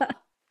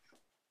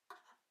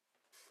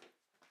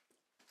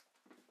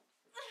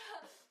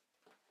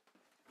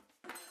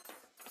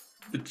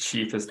 The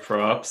cheapest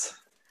props.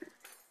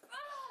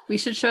 We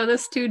should show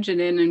this to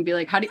Janine and be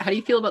like, how do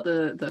you feel about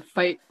the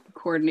fight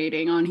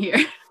coordinating on here?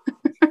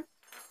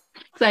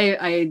 Because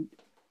I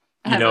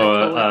have know,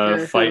 a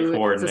coworker fight who is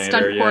coordinator, a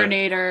stunt yeah.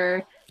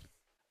 coordinator,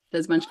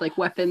 does a bunch of like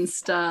weapons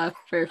stuff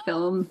for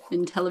film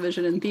and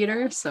television and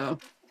theater. So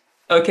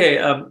Okay,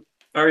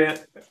 Aria,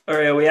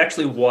 we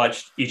actually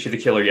watched Each of the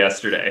Killer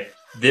yesterday.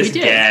 This We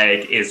did.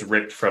 gag is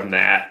ripped from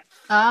that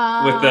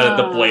with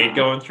the blade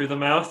going through the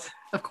mouth.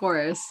 Of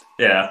course.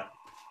 Yeah.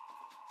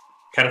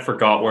 Kind of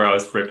forgot where I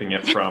was ripping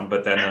it from,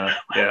 but then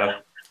yeah,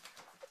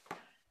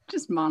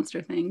 Just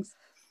monster things.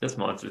 just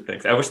monster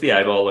things. I wish the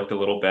eyeball looked a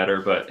little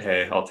better, but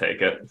hey, I'll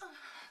take it.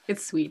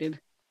 It's sweeted.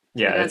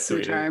 Yeah, That's it's the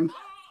sweet. charm.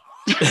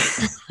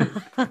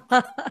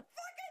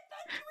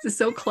 This is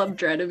so club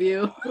dread of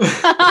you.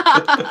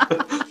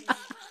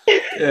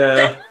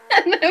 Yeah,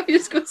 And then we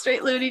just go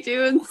straight Looney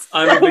Tunes.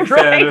 I'm a big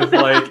fan Right. of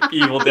like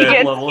Evil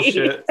Dead level TNT.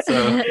 shit.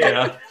 So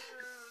yeah,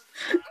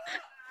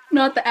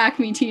 Not the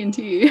Acme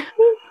TNT.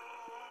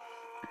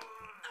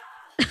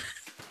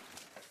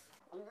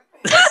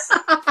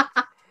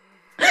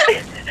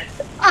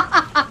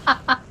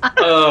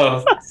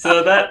 oh,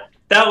 so that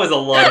was a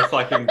lot of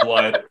fucking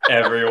blood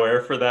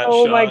everywhere for that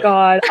Oh shot. my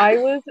god, I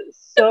was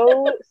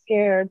so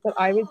scared that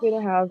I was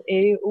gonna have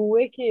a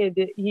wicked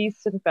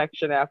yeast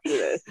infection after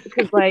this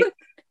because, like,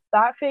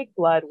 that fake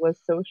blood was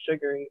so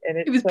sugary, and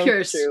It it's was so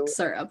pure true.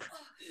 syrup.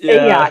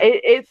 Yeah,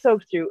 it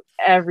soaks through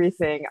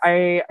everything.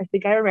 I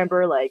think I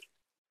remember like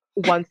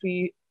once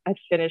we had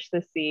finished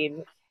the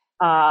scene,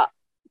 I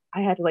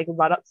had to like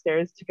run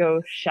upstairs to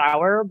go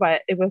shower,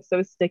 but it was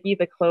so sticky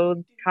the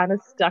clothes kind of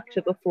stuck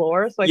to the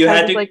floor. So I You kind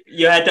had of to like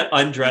you had to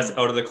undress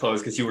out of the clothes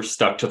because you were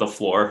stuck to the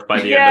floor by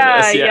the end yeah,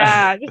 of this.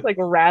 yeah, just like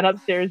ran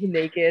upstairs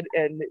naked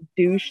and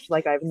douched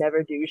like I've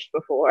never douched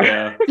before.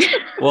 Yeah.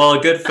 Well,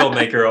 a good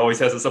filmmaker always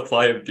has a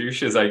supply of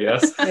douches, I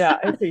guess. Yeah,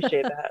 I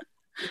appreciate that.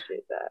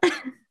 Appreciate that.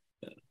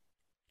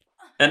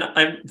 And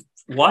I'm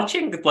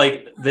watching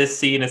like this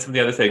scene and some of the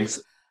other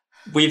things.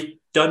 We've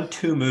done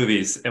 2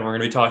 movies and we're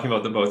going to be talking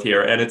about them both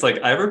here. And it's like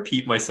I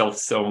repeat myself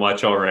so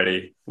much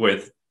already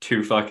with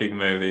 2 fucking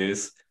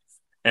movies.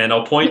 And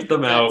I'll point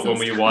them out when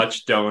we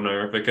watch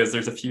Donor because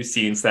there's a few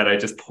scenes that I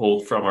just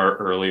pulled from our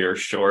earlier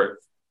short.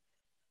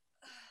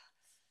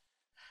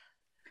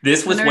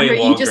 This was way longer.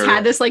 You just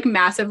had this like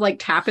massive like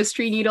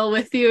tapestry needle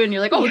with you, and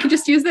you're like, "Oh, we can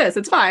just use this.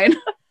 It's fine."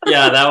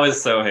 Yeah, that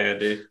was so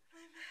handy.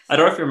 I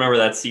don't know if you remember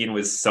that scene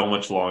was so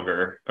much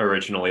longer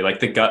originally.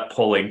 Like the gut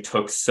pulling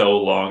took so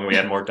long. We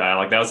had more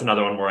dialogue. That was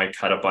another one where I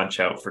cut a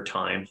bunch out for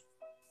time.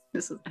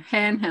 This is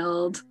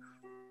handheld.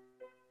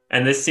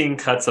 And this scene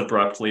cuts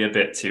abruptly a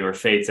bit too, or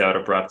fades out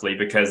abruptly,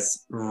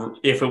 because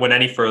if it went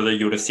any further,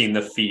 you would have seen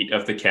the feet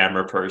of the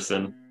camera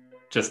person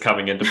just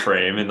coming into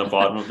frame in the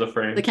bottom of the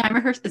frame. The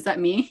camera person, is that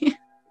me?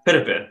 Could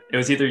have been. It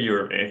was either you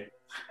or me.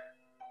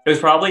 It was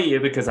probably you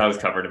because I was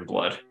covered in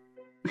blood.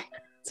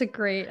 It's a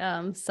great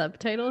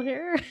subtitle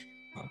here.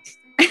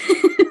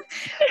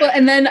 Well,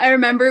 and then I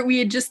remember we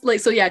had just like,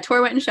 so yeah,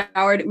 Tor went and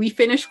showered. We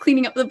finished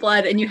cleaning up the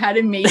blood, and you had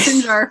a mason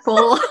jar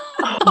full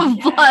of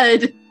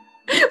blood.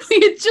 We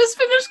had just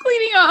finished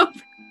cleaning up.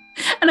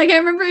 And I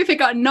can't remember if it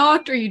got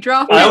knocked or you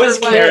dropped it. I was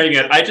carrying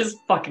it. I just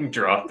fucking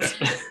dropped it.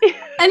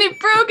 And it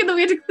broke, and then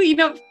we had to clean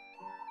up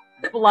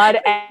blood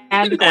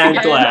and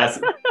glass.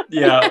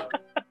 Yeah.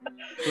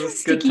 It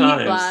was good sticky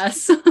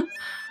times. glass.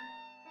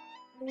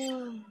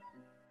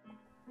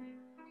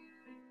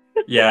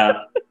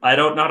 Yeah, I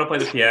don't know how to play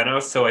the piano,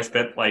 so I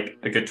spent like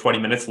a good 20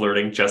 minutes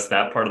learning just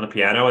that part on the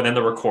piano, and then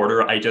the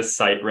recorder I just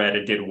sight read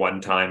and did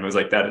one time. I was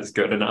like, that is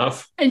good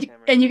enough. And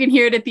you can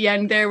hear it at the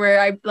end there where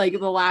I like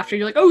the laughter.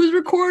 You're like, "Oh, it was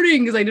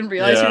recording," because I didn't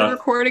realize you were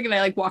recording, and I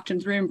like walked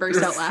into the room,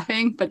 burst out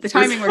laughing. But the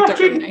timing worked out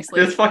really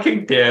nicely. This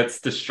fucking dance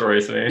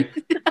destroys me.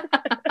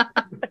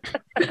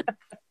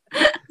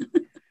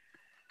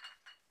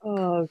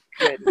 Oh,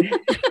 good.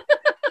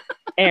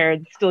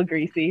 Aaron's still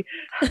greasy.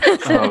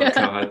 Oh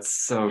god,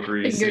 so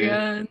greasy. Finger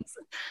guns.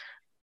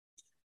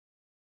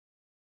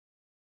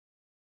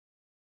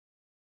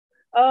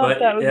 Oh, But,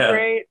 that was yeah.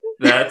 great.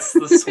 That's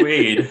the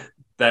Swede.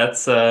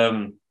 That's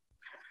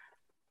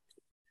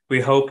we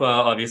hope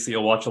obviously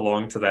you'll watch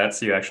along to that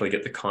so you actually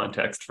get the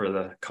context for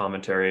the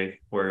commentary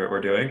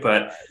we're doing.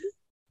 But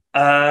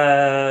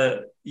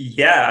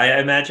yeah, I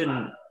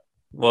imagine.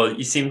 Well,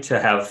 you seem to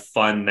have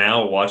fun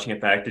now watching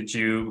it back.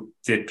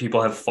 Did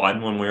people have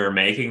fun when we were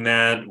making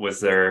that?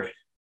 Was there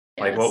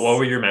like what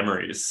were your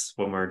memories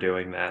when we were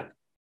doing that?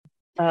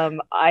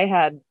 I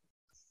had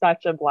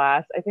such a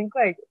blast. I think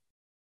like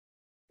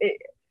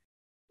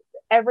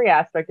every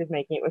aspect of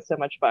making it was so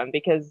much fun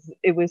because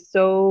it was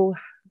so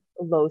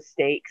low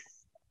stakes.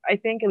 I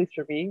think, at least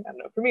for me, I don't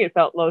know, for me it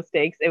felt low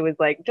stakes. It was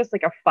like just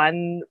like a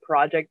fun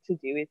project to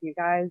do with you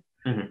guys.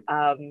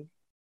 Mm-hmm.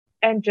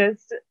 And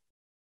just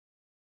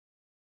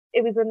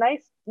it was a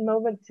nice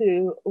moment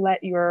to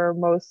let your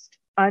most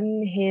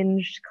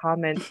unhinged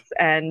comments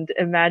and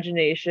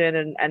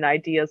imagination and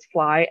ideas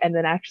fly, and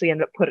then actually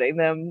end up putting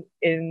them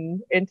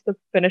into the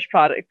finished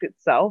product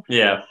itself.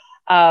 Yeah.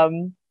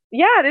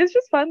 Yeah, it was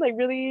just fun. Like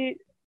really,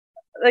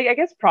 like I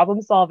guess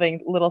problem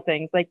solving little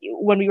things. Like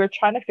when we were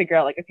trying to figure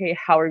out, like, okay,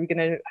 how are we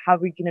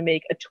gonna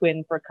make a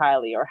twin for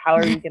Kylie, or how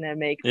are we gonna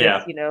make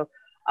this, you know,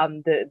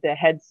 the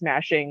head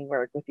smashing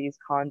work with these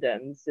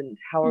condoms, and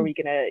how are we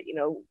gonna, you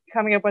know,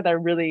 coming up with our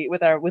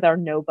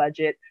no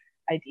budget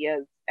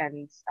ideas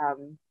and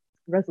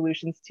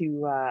resolutions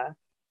to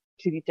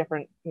the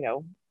different, you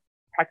know,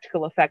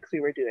 practical effects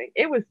we were doing.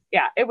 It was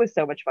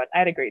so much fun. I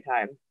had a great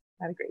time.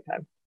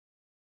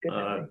 Good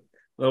memory.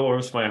 That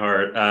warms my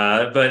heart.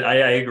 But I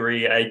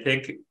agree. I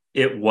think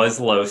it was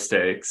low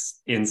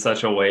stakes in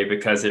such a way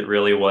because it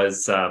really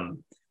was.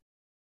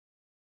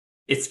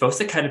 It's supposed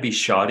to kind of be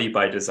shoddy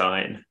by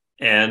design.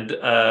 And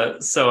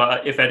so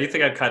if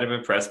anything, I'm kind of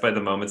impressed by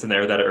the moments in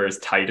there that are as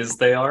tight as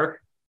they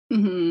are,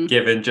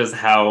 given just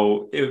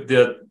how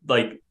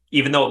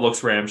even though it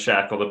looks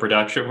ramshackle, the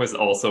production was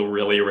also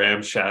really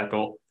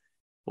ramshackle.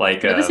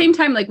 Like at the same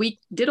time, like we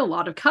did a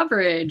lot of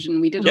coverage,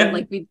 and we did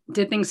we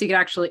did things so you could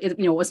actually,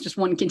 you know, it was just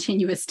one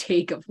continuous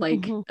take of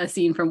like a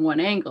scene from one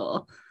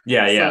angle.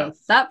 So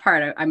that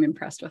part I'm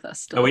impressed with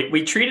us still.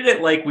 We treated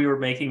it like we were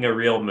making a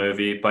real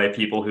movie by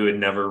people who had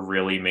never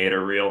really made a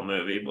real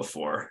movie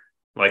before.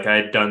 Like I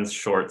had done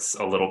shorts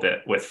a little bit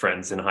with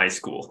friends in high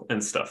school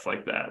and stuff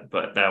like that,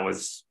 but that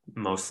was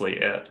mostly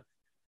it.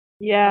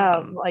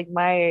 Yeah, like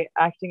my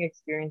acting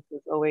experience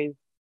was always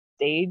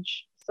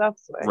stage. stuff.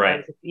 So I Right.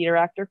 was a theater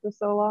actor for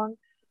so long.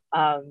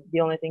 The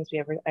only things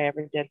I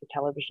ever did for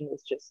television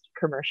was just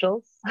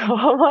commercials. So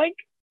I'm like,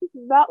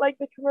 not like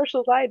the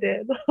commercials I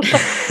did.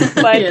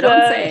 But You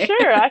don't say.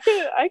 sure, I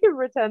can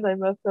pretend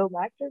I'm a film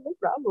actor, no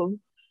problem.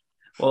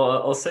 Well,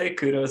 I'll say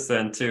kudos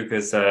then too,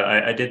 because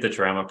I did the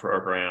drama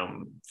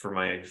program for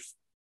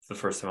the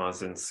first time I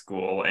was in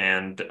school,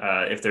 and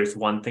if there's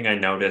one thing I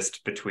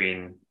noticed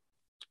between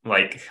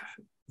like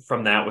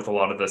from that with a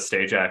lot of the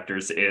stage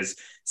actors is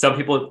some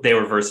people they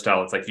were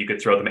versatile. It's like you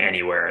could throw them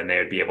anywhere and they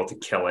would be able to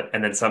kill it,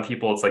 and then some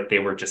people it's like they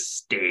were just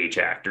stage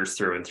actors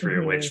through and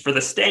through, which for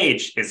the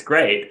stage is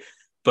great,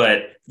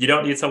 but you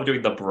don't need someone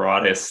doing the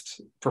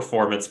broadest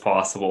performance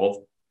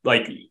possible.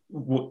 Like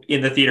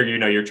in the theater,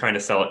 you're trying to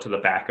sell it to the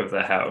back of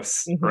the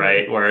house,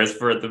 right? Whereas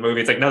for the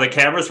movie, it's like, no, the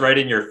camera's right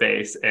in your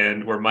face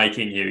and we're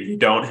miking you. You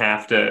don't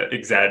have to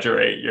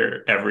exaggerate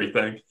your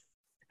everything.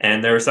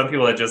 And there were some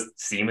people that just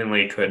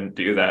seemingly couldn't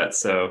do that.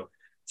 So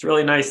it's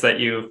really nice that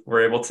you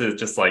were able to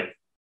just like,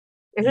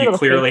 you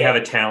clearly have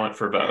a talent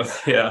for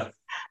both. Yeah.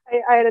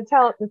 I had a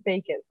talent to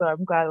fake it, so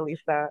I'm glad at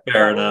least that.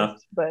 Fair enough.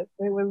 But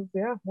it was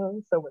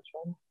so much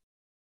fun.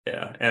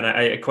 Yeah, and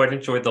I quite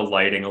enjoyed the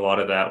lighting. A lot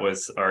of that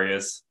was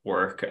Arya's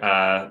work.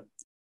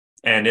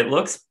 And it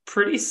looks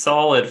pretty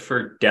solid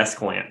for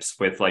desk lamps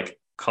with like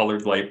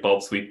colored light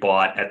bulbs we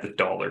bought at the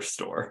dollar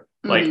store.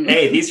 Like,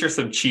 hey, these are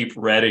some cheap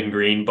red and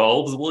green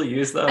bulbs. We'll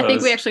use those. I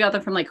think we actually got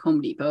them from like Home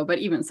Depot, but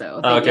even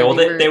so.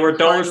 They were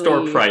dollar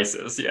store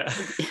prices. Yeah.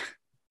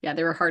 Yeah,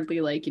 they were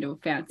hardly like,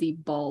 fancy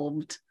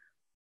bulbed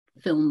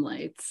film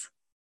lights.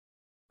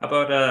 How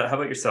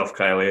about yourself,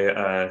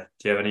 Kylie?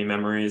 Do you have any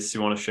memories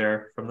you want to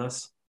share from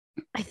this?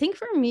 I think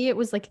for me, it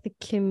was like the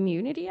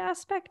community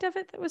aspect of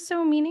it that was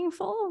so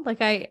meaningful. Like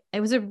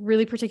it was a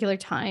really particular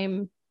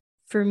time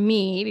for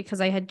me because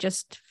I had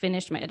just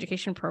finished my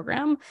education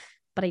program,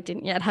 but I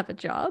didn't yet have a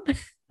job.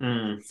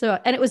 So,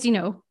 and it was,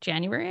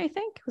 January, I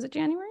think. Was it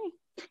January?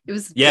 It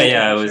was.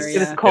 Yeah, it was. It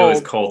was cold. It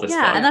was cold as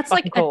fuck. And that's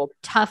like cold. A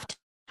tough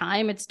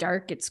time. It's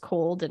dark, it's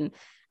cold. And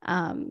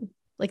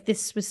like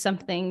this was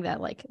something that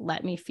like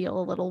let me feel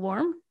a little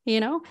warm,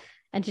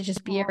 and to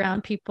just be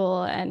around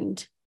people.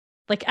 And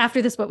like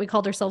after this, what we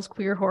called ourselves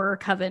Queer Horror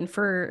Coven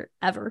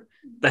forever.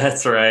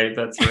 That's right.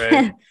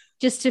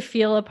 Just to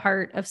feel a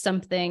part of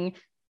something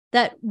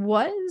that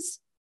was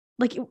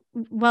like,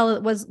 while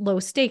it was low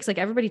stakes, like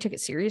everybody took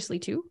it seriously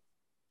too,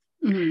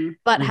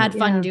 but had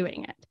fun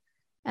doing it.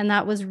 And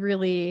that was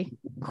really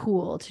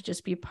cool to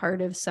just be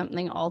part of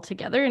something all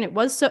together. And it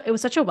was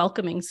such a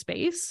welcoming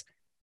space.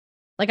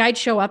 Like I'd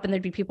show up and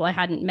there'd be people I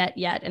hadn't met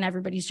yet, and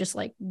everybody's just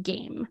like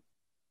game,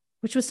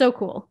 which was so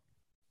cool.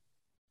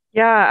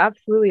 Yeah,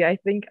 absolutely. I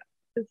think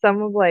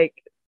some of like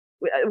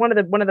one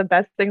of the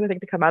best things I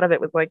think to come out of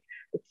it was like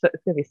it's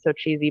gonna be so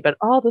cheesy, but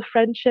all the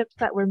friendships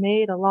that were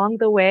made along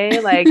the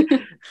way, like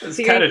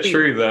it's kind of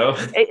true though.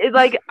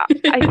 Like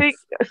I think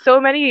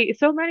so many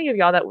of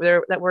y'all that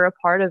were a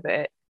part of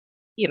it,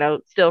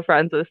 still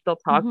friends with, still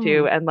talk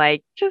to, and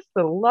like just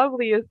the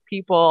loveliest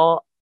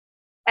people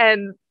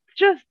and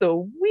just the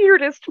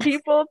weirdest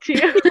people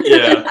too.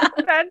 Yeah.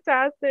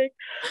 Fantastic.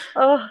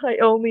 Oh, I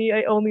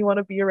only want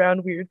to be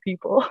around weird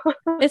people.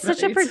 It's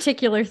such a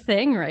particular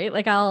thing, right?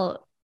 Like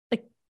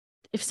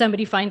if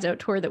somebody finds out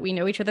Tor that we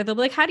know each other, they'll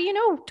be like, how do you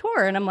know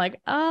Tor? And I'm like,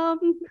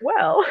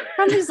 well,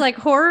 from these like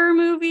horror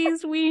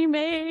movies we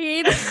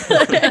made.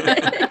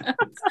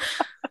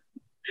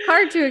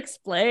 Hard to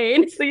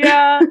explain. So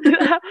yeah.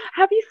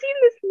 Have you seen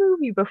this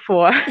movie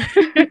before?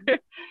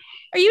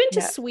 Are you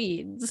into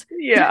Swedes?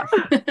 Yeah.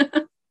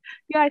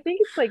 Yeah, I think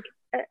it's like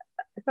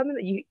something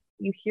that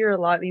you hear a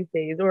lot these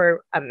days,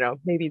 or I don't know,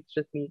 maybe it's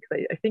just me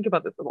because I think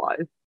about this a lot,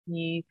 is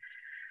the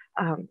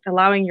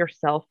allowing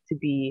yourself to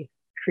be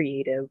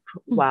creative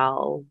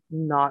while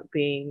not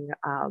being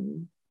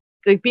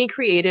like being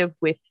creative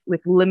with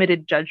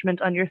limited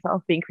judgment on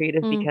yourself, being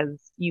creative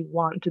because you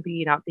want to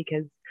be, not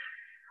because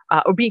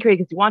or being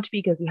creative because you want to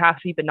be because you have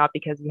to be, but not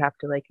because you have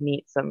to like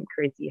meet some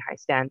crazy high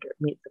standard,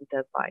 meet some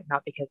deadline,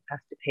 not because it has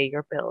to pay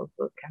your bills,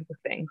 those kinds of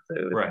things.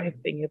 So nice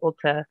being able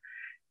to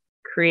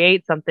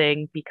create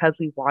something because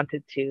we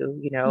wanted to,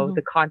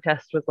 the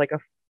contest was like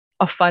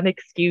a fun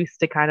excuse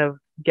to kind of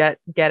get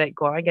it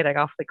going, get it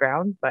off the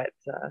ground. But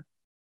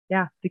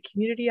yeah, the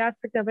community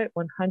aspect of it,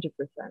 100%.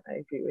 I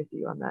agree with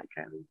you on that,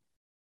 Kylie.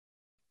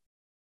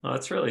 Well,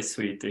 that's really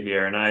sweet to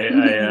hear. And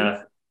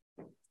I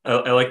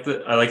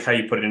like how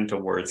you put it into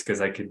words,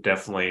 because I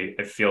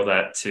feel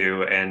that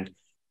too. And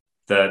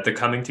the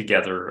coming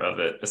together of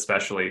it,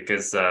 especially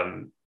because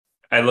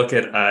I look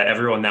at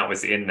everyone that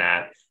was in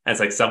that as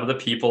like some of the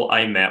people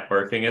I met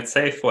working at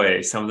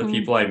Safeway, some of the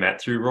people I met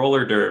through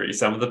roller derby,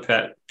 some of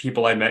the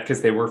people I met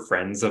because they were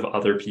friends of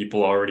other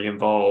people already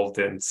involved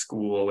in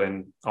school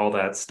and all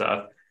that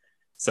stuff.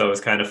 So it was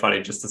kind of funny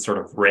just to sort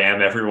of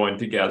ram everyone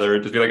together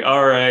and just be like,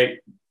 all right,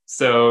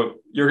 so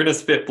you're going to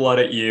spit blood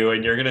at you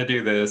and you're going to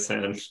do this.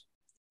 And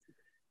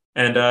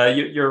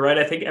you're right.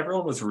 I think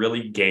everyone was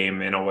really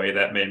game in a way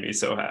that made me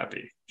so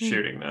happy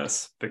shooting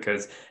this,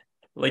 because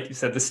like you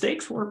said, the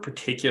stakes weren't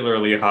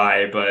particularly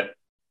high, but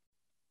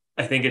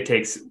I think it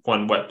takes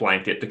one wet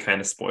blanket to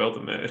kind of spoil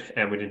the mood,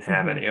 and we didn't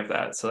have any of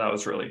that, so that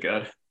was really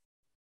good.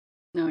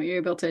 No, you're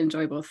able to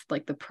enjoy both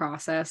like the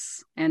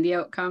process and the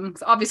outcome.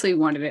 'Cause obviously, we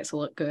wanted it to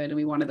look good, and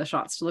we wanted the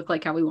shots to look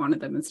like how we wanted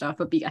them and stuff.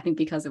 But I think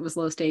because it was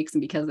low stakes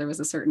and because there was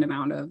a certain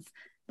amount of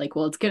like,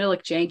 well, it's gonna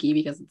look janky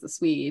because it's a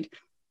Swede,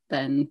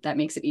 then that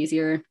makes it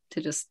easier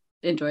to just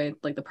enjoy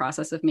like the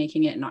process of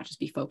making it and not just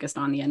be focused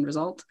on the end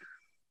result.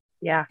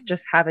 Yeah,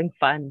 just having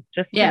fun.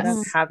 Just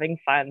having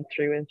fun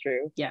through and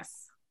through.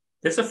 Yes.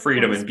 There's a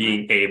freedom in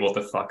being able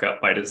to fuck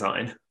up by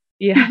design.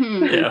 Yeah.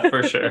 Yeah,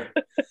 for sure.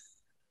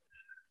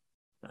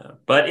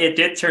 But it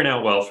did turn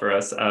out well for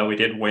us. We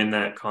did win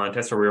that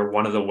contest, or we were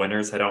one of the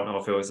winners. I don't know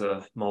if it was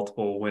a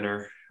multiple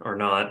winner or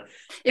not.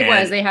 It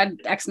was. They had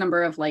X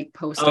number of like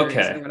posters.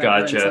 Okay, or whatever,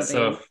 gotcha.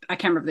 So I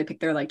can't remember if they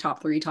picked their like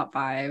top 3, top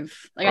 5.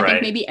 Like I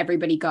think maybe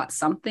everybody got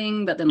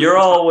something, but then you're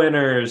all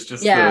winners.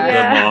 Just the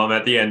mom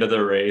at the end of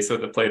the race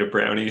with a plate of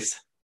brownies.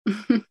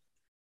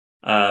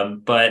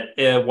 But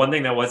one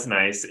thing that was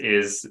nice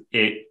is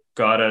it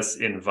got us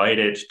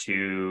invited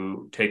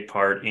to take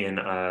part in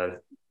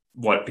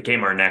what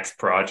became our next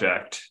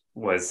project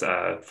was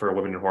for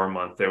Women in Horror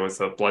Month. There was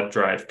a blood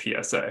drive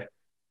PSA.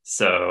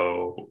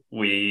 So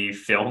we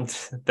filmed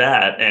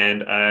that,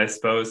 and I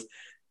suppose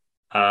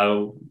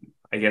I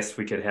guess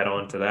we could head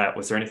on to that.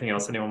 Was there anything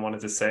else anyone wanted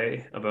to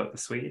say about the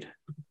Swede?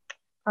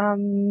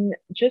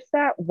 Just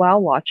that while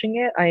watching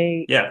it,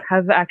 I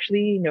have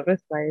actually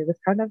noticed I was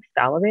kind of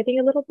salivating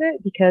a little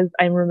bit because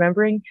I'm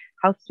remembering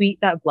how sweet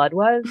that blood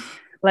was.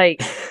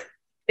 Like,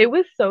 it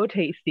was so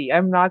tasty.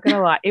 I'm not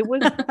gonna lie. It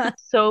was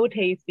so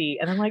tasty.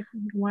 And I'm like,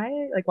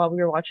 why? Like, while we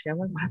were watching, I'm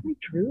like, why am I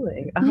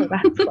drooling? Oh,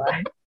 that's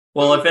why.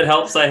 Well, if it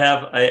helps, I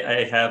have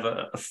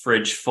a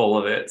fridge full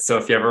of it. So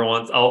if you ever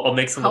want, I'll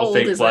make some little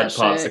fake blood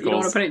popsicles. You don't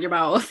want to put it in your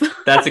mouth.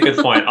 That's a good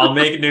point. I'll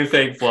make new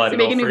fake blood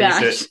and I'll freeze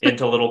batch. it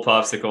into little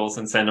popsicles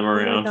and send them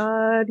around. Oh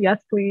my God, yes,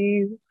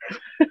 please.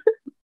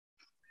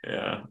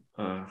 Yeah.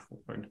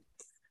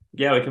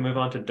 Yeah, we can move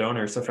on to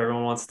donors. So if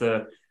everyone wants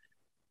to,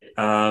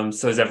 so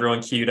is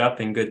everyone queued up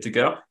and good to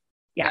go?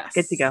 Yeah,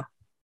 good to go.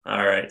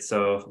 All right,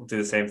 so we'll do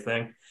the same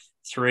thing.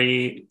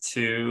 3,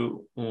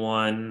 2,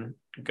 1,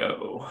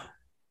 go.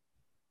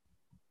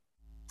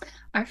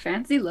 Our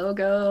fancy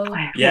logo.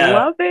 I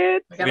love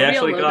it. We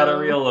actually got a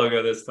real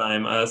logo this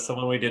time.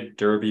 Someone we did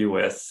Derby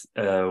with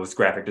was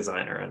graphic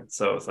designer, and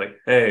so it's like,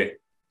 hey,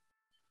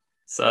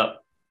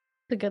 sup.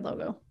 The good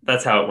logo.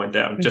 That's how it went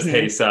down. Just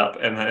hey, sup,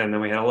 and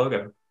then we had a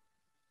logo.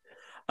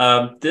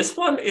 This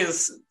one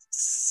is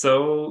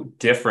so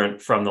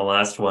different from the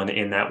last one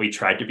in that we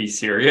tried to be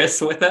serious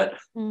with it.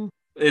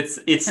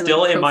 It's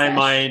still in my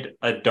mind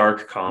a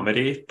dark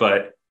comedy,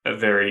 but a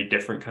very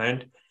different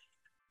kind.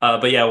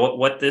 But yeah,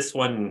 what this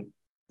one,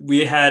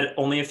 we had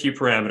only a few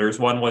parameters.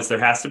 One was there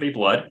has to be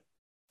blood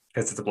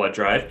because it's a blood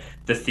drive.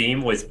 The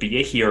theme was be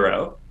a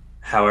hero,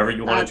 however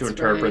you wanted to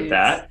interpret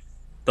that.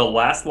 The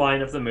last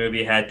line of the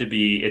movie had to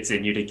be "It's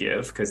in you to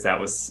give" because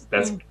that's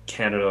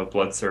Canada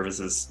Blood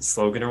Services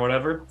slogan or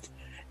whatever.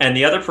 And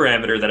the other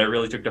parameter that I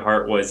really took to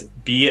heart was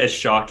be as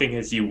shocking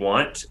as you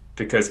want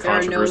because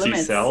controversy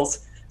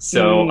sells.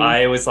 So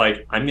I was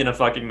like, I'm gonna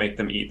fucking make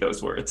them eat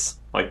those words.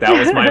 Like that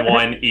was my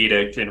one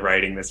edict in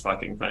writing this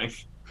fucking thing,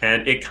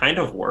 and it kind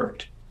of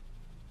worked.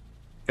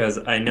 Because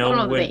I don't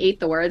know they ate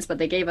the words, but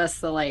they gave us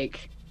the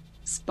like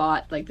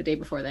spot like the day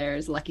before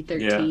theirs, lucky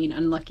 13,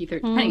 unlucky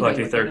 13.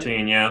 Lucky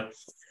 13, yeah.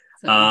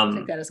 So I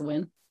think that is a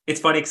win. It's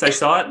funny because I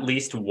saw at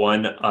least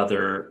one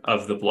other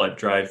of the blood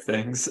drive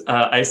things.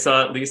 I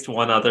saw at least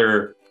one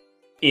other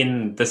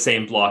in the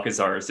same block as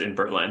ours in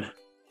Berlin.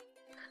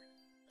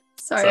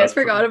 Sorry, I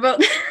forgot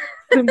about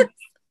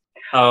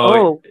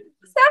Oh,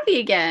 Sappy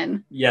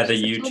again. Yeah, the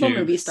YouTube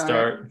movie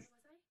star.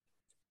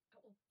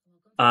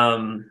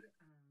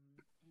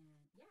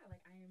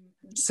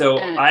 So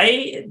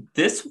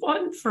this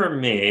one for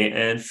me,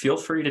 and feel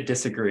free to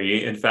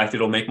disagree. In fact,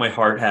 it'll make my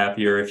heart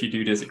happier if you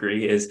do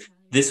disagree, is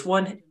this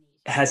one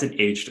hasn't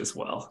aged as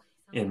well,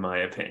 in my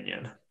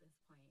opinion.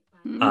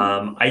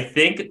 I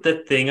think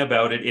the thing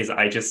about it is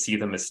I just see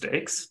the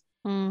mistakes.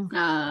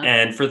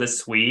 And for the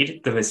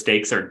Swede, the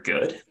mistakes are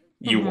good.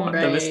 You want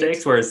the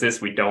mistakes, whereas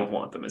this, we don't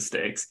want the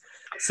mistakes.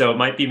 So it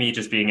might be me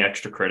just being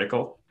extra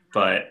critical,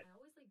 but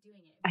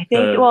I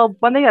think,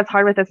 one thing that's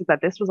hard with this is that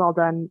this was all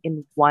done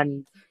in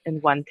one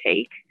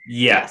take.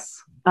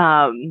 Yes.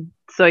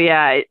 So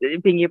yeah,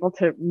 being able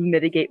to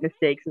mitigate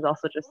mistakes is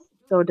also just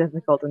so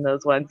difficult in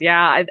those ones.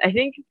 Yeah, I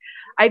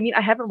mean,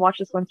 I haven't watched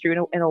this one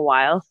through in a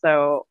while,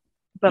 so,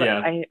 but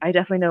I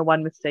definitely know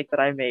one mistake that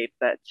I made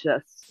that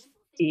just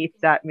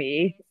eats at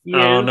me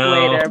years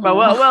later. But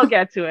we'll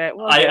get to it.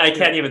 I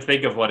can't even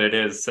think of what it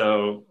is,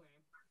 so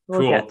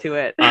we'll get to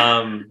it.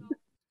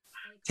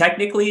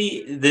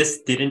 Technically,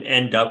 this didn't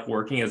end up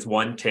working as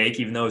one take,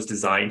 even though it was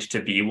designed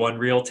to be one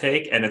real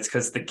take, and it's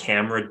because the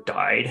camera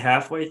died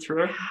halfway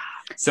through.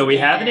 So we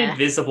have an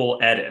invisible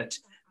edit,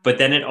 but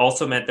then it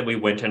also meant that we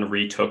went and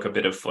retook a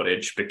bit of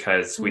footage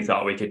because we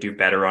thought we could do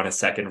better on a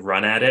second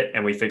run at it,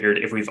 and we figured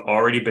if we've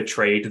already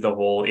betrayed the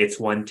whole it's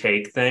one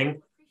take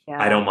thing,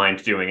 I don't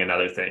mind doing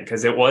another thing,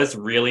 because it was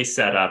really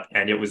set up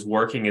and it was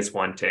working as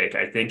one take.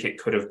 I think it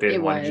could have been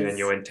It one was.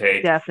 genuine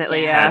take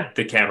Definitely, had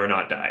the camera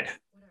not died.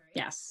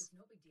 Yes.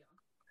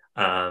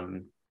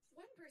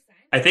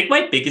 I think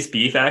my biggest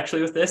beef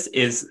actually with this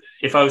is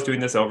if I was doing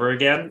this over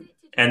again,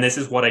 and this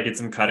is what I did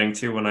some cutting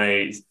to when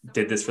I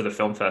did this for the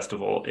film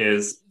festival,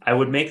 is I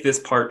would make this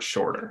part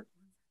shorter.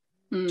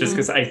 Just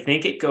because I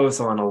think it goes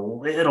on a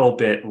little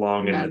bit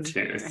long in the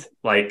tooth.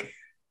 Like,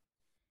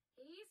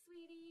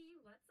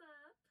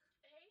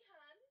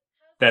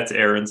 that's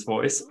Aaron's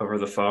voice over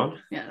the phone.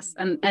 Yes,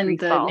 and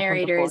the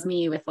narrator is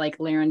me with like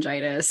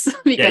laryngitis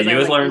because you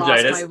I as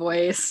laryngitis. lost my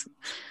voice.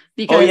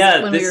 Because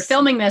when we were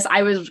filming this,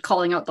 I was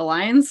calling out the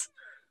lines.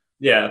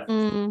 Yeah.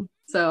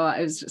 So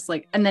I was just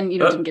like, and then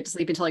didn't get to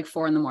sleep until like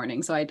 4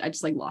 a.m. So I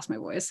just like lost my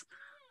voice.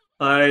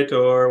 Hi,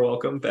 Dor.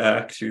 Welcome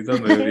back to the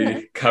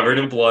movie. Covered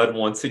in blood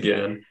once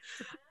again.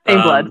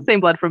 Same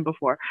blood from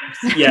before.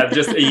 Yeah,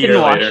 just a year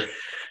later.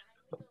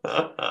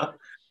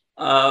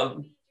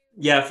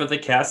 Yeah, for the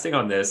casting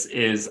on this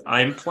is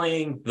I'm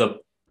playing the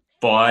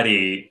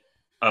body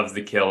of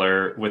the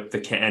killer with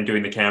and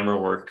doing the camera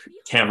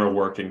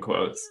work in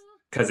quotes,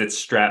 because it's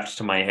strapped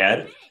to my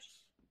head.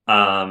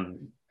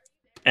 And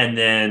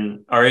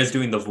then Arya's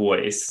doing the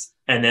voice.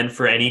 And then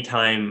for any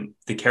time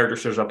the character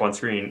shows up on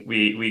screen,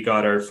 we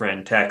got our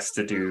friend Tex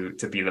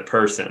to be the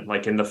person,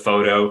 like in the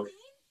photo,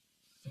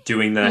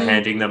 doing the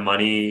handing the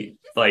money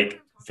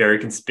like very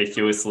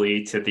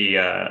conspicuously to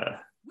the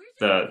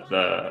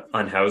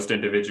unhoused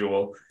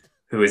individual,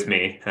 who is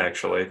me,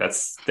 actually.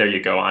 There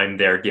you go. I'm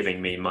there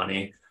giving me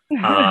money.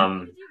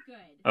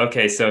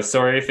 Okay, so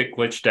sorry if it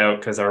glitched out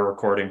because our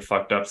recording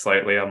fucked up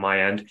slightly on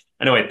my end.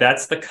 Anyway,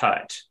 that's the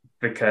cut,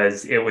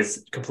 because it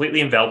was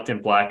completely enveloped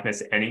in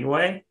blackness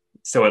anyway,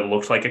 so it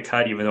looked like a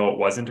cut even though it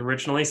wasn't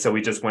originally. So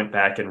we just went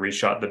back and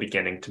reshot the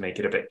beginning to make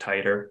it a bit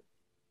tighter.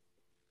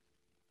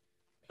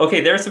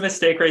 Okay, there's a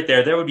mistake right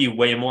there. There would be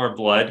way more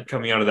blood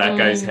coming out of that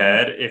guy's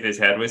head if his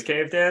head was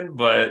caved in,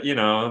 but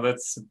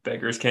that's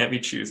beggars can't be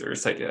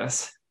choosers, I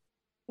guess.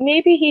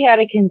 Maybe he had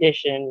a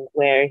condition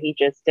where he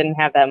just didn't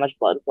have that much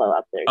blood flow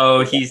up there.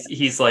 Oh,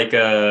 he's like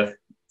a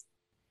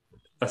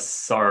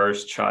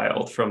SARS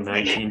child from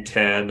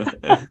 1910.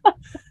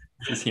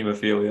 His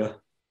hemophilia.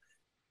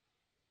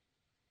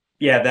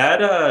 Yeah,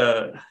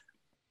 that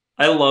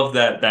I love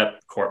that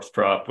corpse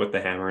prop with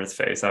the hammer in his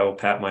face. I will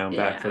pat my own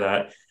back for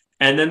that.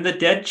 And then the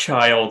dead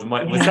child,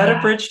 was that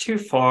a bridge too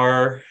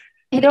far?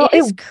 It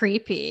is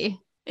creepy.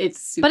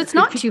 It's but it's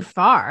not too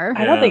far.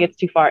 I don't think it's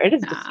too far. It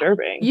is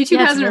disturbing. YouTube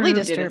hasn't really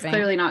removed disturbing. It's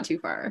clearly not too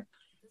far.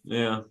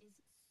 Yeah.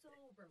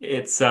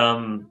 It's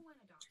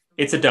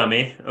a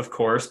dummy, of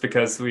course,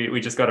 because we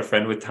just got a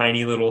friend with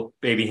tiny little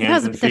baby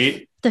hands and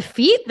feet. The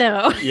feet,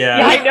 though.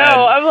 Yeah, I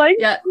know. I'm like,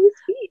 whose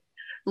feet?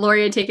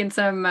 Laurie had taken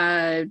some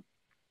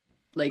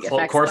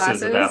effects courses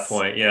classes at that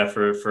point,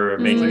 for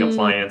making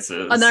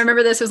appliances. And I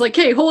remember this was like,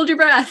 "Hey, hold your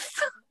breath."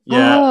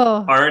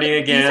 Yeah,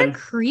 Arnie again. These are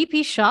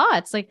creepy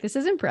shots. Like, this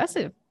is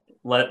impressive.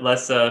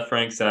 Less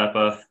Frank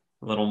Zappa,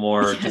 a little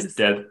more just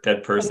dead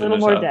person. A little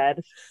more dead.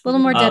 A little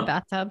more dead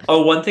bathtub.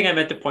 Oh, one thing I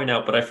meant to point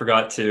out, but I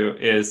forgot to,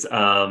 is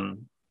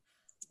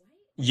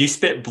you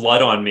spit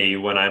blood on me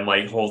when I'm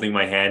like holding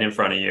my hand in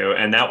front of you,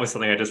 and that was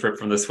something I just ripped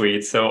from the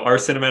suite. So our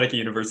cinematic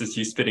universe is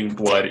you spitting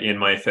blood in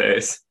my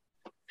face.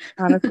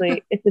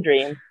 Honestly, it's a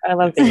dream. I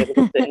love being able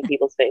to spit in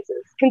people's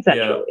faces,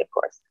 consensually, of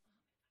course.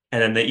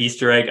 And then the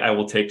Easter egg I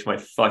will take to my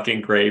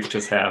fucking grave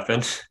just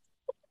happened.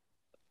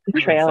 The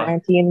trail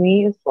auntie in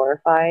me is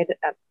horrified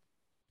at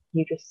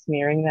you just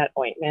smearing that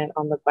ointment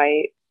on the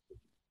bite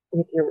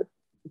with your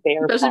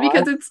bare Especially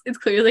paws. because it's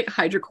clearly like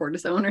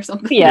hydrocortisone or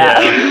something. Yeah.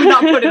 You would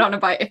not put it on a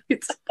bite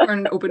or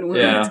an open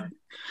wound. Yeah.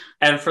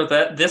 And for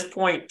this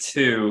point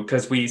too,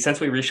 because since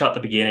we reshot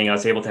the beginning, I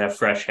was able to have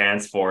fresh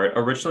hands for it.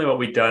 Originally what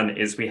we'd done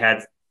is we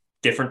had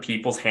different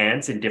people's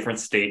hands in different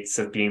states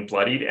of being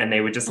bloodied, and they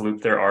would just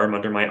loop their arm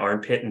under my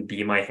armpit and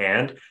be my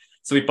hand.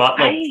 So we bought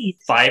like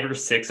 5 or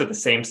 6 of the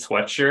same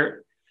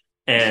sweatshirt.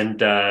 And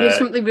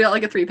we got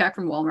like a 3-pack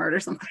from Walmart or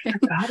something. I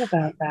forgot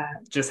about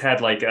that. Just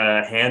had like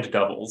hand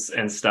doubles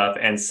and stuff,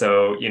 and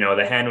so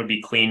the hand would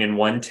be clean in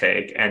one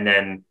take, and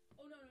then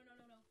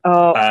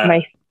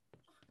my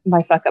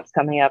fuck up's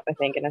coming up, I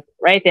think, and it's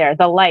right there.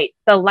 The light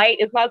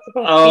is not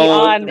supposed to be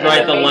on.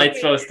 Right, the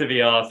light's supposed to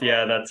be off.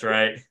 Yeah, that's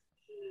right.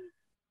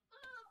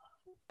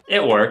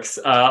 It works.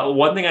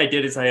 One thing I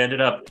did is I ended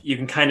up, you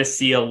can kind of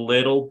see a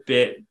little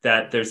bit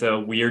that there's a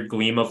weird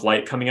gleam of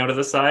light coming out of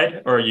the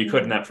side, or you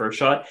could in that first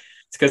shot.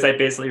 It's because I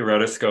basically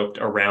rotoscoped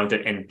around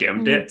it and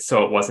dimmed it,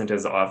 so it wasn't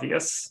as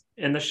obvious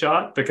in the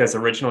shot, because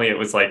originally it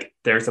was like,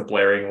 there's a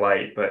blaring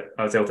light, but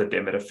I was able to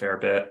dim it a fair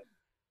bit.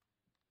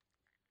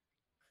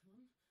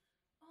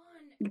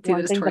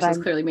 Dude, this torso is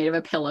clearly made of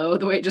a pillow,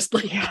 the way it just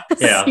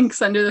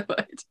sinks under the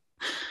foot.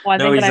 One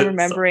thing that I'm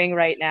remembering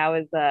right now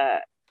is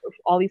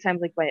all these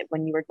times, like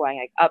when you were going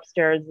like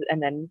upstairs,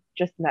 and then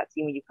just in that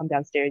scene when you come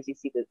downstairs, you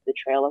see the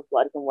trail of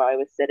blood from where I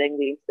was sitting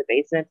leading to the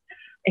basement.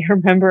 I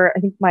remember, I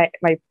think my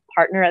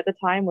partner at the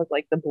time was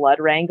like the blood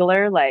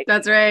wrangler. Like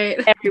That's right.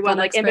 everyone Blood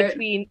like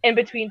expert. in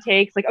between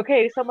takes, like,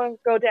 okay, someone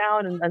go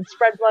down and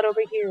spread blood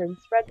over here and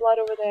spread blood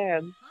over there.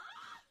 And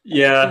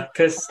Yeah,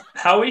 because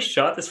how we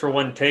shot this for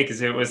one take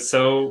is it was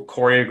so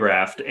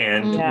choreographed,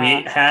 and Yeah.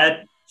 we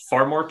had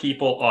far more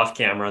people off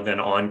camera than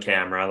on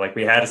camera. Like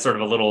we had a sort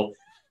of a little,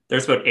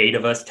 there's about 8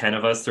 of us, 10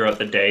 of us throughout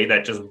the day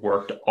that just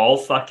worked all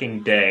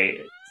fucking day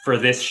for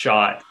this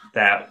shot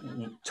that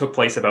took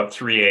place about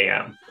 3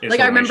 a.m. Like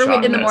I remember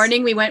in the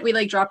morning we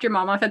like dropped your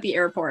mom off at the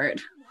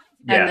airport.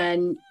 Yeah. And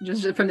then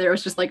just from there it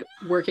was just like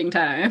working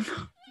time.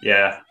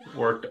 Yeah,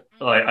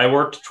 I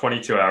worked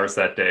 22 hours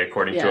that day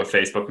according to a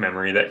Facebook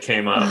memory that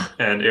came up,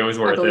 and it was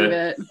worth I believe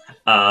it. it.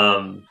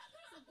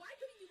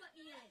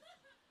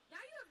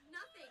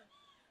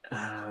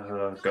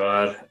 Oh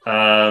god.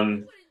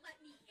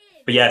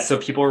 But yeah, so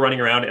people were running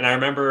around, and I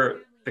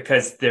remember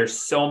because there's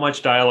so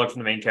much dialogue from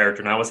the main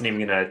character, and I wasn't even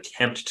going to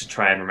attempt to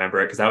try and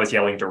remember it because I was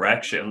yelling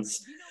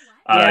directions.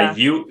 Yeah.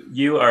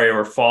 You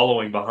were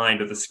following behind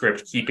with the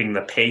script, keeping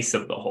the pace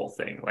of the whole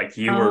thing. Like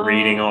you were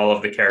reading all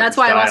of the characters. That's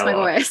why I lost my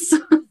voice.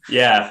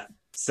 Yeah,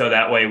 so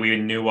that way we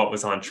knew what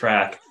was on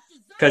track.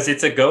 Because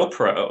it's a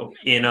GoPro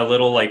in a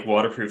little like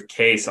waterproof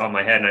case on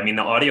my head, and I mean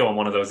the audio on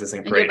one of those isn't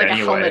And great you have like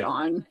anyway. a helmet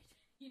on.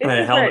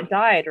 this is where it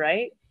died,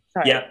 right?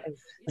 Sorry.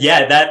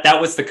 Yeah,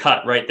 that was the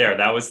cut right there.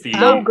 That was the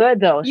So good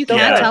though. You so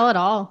can't good. tell at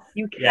all.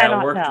 You yeah, it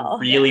cannot worked tell.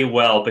 really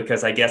well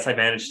because I guess I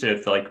managed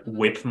to like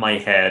whip my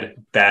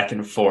head back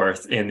and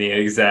forth in the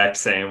exact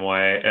same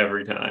way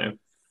every time.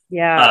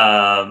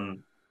 Yeah.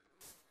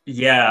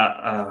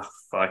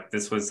 Fuck,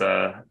 this was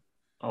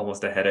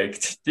almost a headache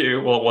to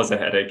do. Well, it was a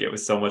headache. It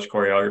was so much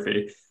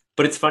choreography.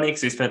 But it's funny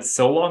because we spent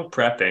so long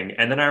prepping,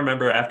 and then I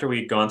remember after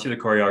we'd gone through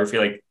the choreography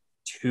like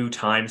 2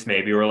 times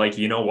maybe, we're like,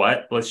 you know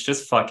what? Let's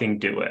just fucking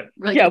do it.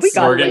 Like, Yeah, we it's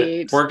got so it.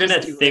 late. We're gonna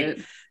Just do think-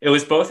 it. It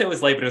was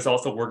late, but it was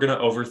also we're gonna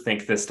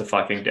overthink this to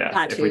fucking death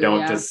That if we too,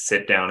 don't yeah. just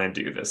sit down and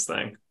do this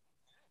thing.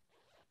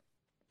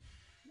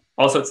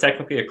 Also, it's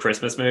technically a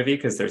Christmas movie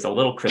because there's a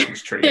little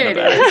Christmas tree in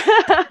the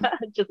It back.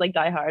 Just like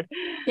Die Hard.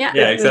 Yeah.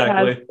 Yeah,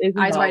 exactly.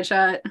 Eyes wide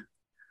shut.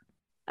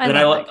 And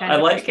love that kind I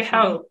of like Christmas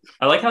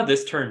how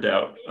this turned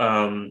out.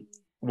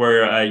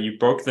 Where you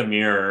broke the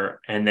mirror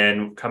and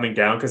then coming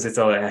down because it's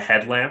a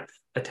headlamp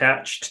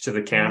attached to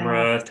the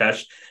camera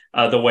attached.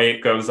 The way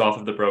it goes off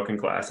of the broken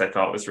glass, I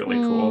thought was really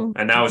cool,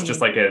 and that was just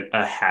like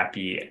a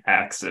happy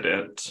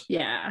accident.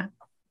 Yeah.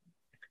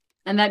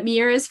 And that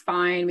mirror is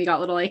fine. We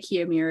got little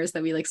IKEA mirrors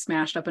that we like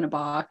smashed up in a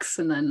box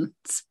and then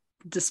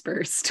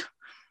dispersed.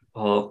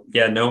 Well,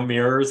 yeah, no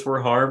mirrors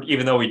were harmed,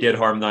 even though we did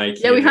harm the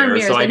IKEA Yeah, we harmed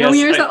mirrors, so but I no guess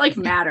mirrors that like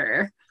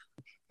matter.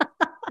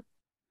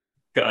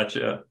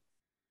 Gotcha.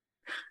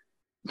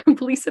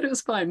 Police said it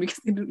was fine because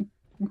there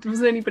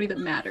wasn't anybody that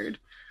mattered.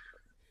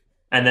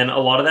 And then a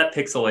lot of that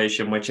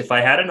pixelation, which if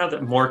I had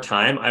more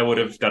time, I would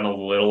have done a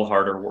little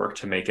harder work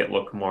to make it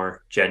look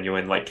more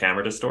genuine, like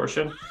camera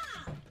distortion.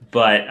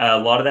 But a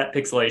lot of that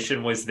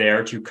pixelation was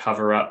there to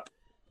cover up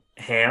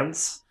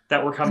hands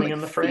that were coming Like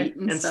in the frame feet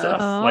and and stuff.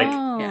 stuff. Like,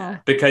 Yeah,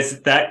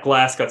 because that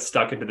glass got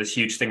stuck into this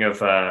huge thing of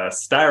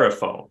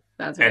styrofoam.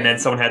 that's right. And then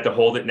someone had to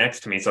hold it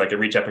next to me so I could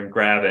reach up and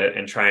grab it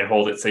and try and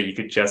hold it so you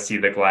could just see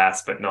the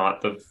glass, but not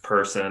the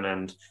person.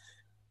 And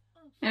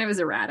it was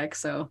erratic,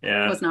 so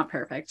Yeah. it was not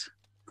perfect.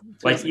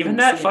 like even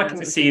that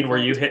fucking scene where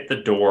you hit the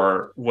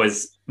door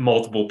was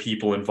multiple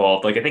people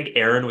involved. Like I think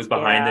Erin was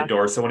behind Yeah. the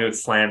door, so when it would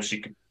slam,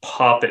 she could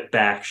pop it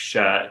back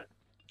shut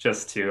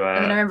just to.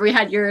 And then I remember we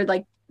had your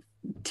like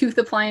tooth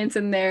appliance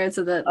in there,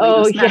 so that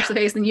Oh, you smash yeah. the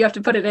face, and you have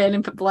to put it in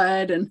and put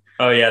blood and.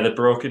 Oh yeah, the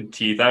broken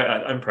teeth.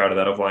 I'm proud of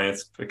that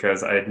appliance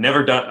because I'd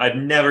never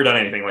done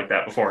anything like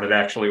that before, and it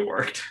actually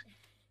worked.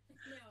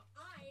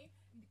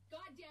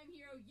 Goddamn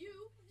hero, you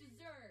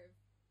deserve.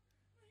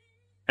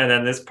 And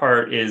then this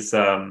part is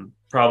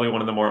probably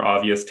one of the more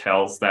obvious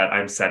tells that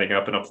I'm setting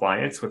up an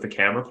appliance with the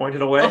camera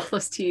pointed away. Oh,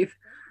 those teeth.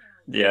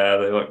 Yeah,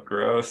 they look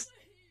gross.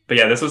 But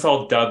yeah, this was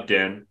all dubbed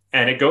in.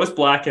 And it goes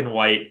black and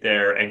white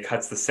there and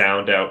cuts the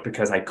sound out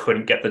because I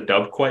couldn't get the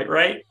dub quite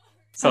right.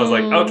 So I was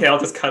like, okay, I'll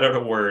just cut out a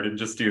word and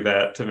just do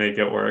that to make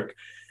it work.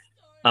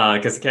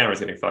 Because the camera's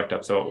getting fucked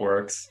up, so it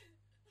works.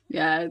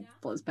 Yeah, it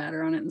blows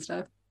batter on it and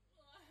stuff.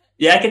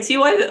 Yeah, I can see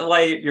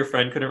why your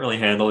friend couldn't really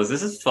handle this.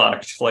 This is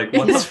fucked. Like,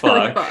 what the It's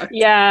really fuck? fucked.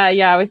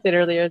 Yeah, I said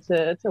earlier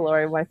to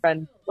Lori, one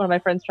of my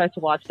friends tried to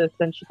watch this,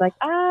 and she's like,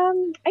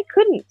 I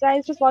couldn't. I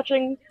was just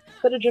watching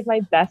footage of my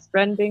best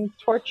friend being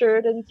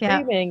tortured and Yeah.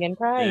 screaming and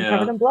crying, Yeah.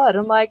 covered in blood.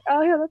 I'm like,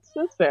 oh yeah,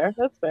 that's fair.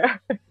 That's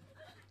fair.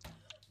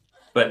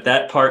 But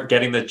that part,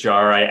 getting the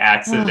jar, I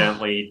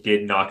accidentally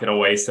did knock it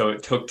away, so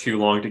it took too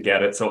long to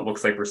get it, so it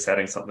looks like we're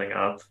setting something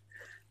up.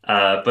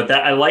 But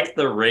that I liked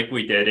the rig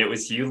we did. It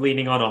was you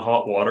leaning on a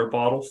hot water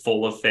bottle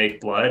full of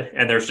fake blood,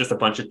 and there's just a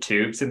bunch of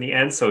tubes in the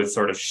end, so it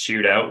sort of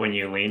shoot out when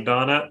you leaned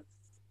on it.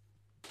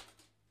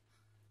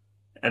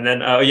 And then,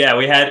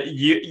 we had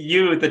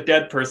you, the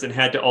dead person,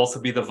 had to also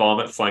be the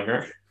vomit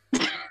flinger.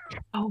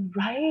 Oh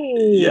right.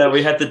 Yeah,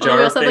 we had the Oh, jar.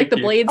 we of also have like fake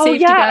the blade Oh, safety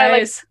yeah, I,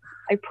 like, guys.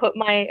 I put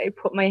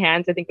my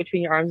hands, I think,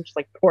 between your arms, just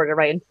like poured it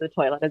right into the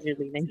toilet as you're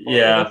leaning forward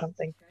Yeah. or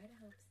something.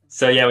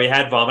 So yeah, we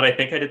had vomit. I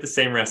think I did the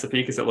same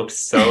recipe because it looked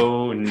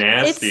so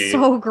nasty. It's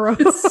so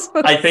gross.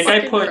 I think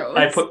I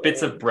Fucking put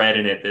bits of bread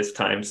in it this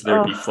time so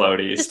there'd be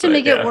floaties. Just to but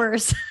make yeah. it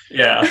worse.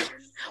 Yeah.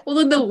 Well,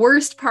 then the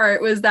worst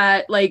part was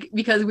that, like,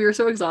 because we were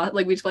so exhausted,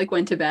 like, we just, like,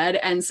 went to bed,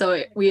 and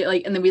so we,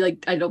 like, and then we,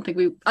 like, I don't think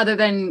we, other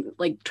than,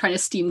 like, trying to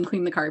steam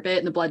clean the carpet,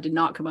 and the blood did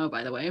not come out,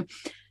 by the way.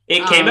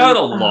 It came out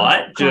a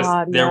lot, just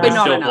God, there yeah. was But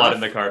not still enough. blood in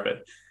the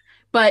carpet.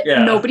 But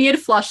Yeah. nobody had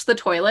flushed the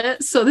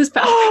toilet, so this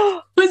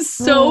bathroom was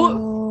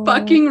so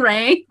fucking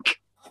rank.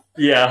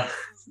 Yeah.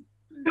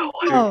 No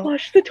one Oh.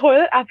 flushed the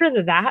toilet after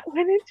that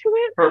went into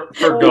it.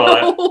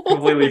 Forgot. No.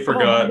 Completely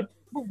forgot. God.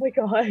 Oh my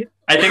god.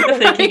 I think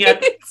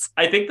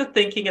the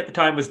thinking at the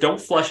time was don't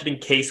flush it in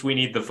case we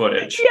need the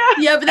footage. Yeah.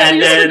 Yeah, but then And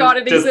we just then forgot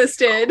it just-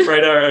 existed.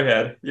 Right out our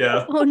head.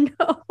 Yeah. Oh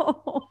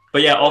no.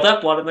 But yeah, all that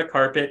blood on the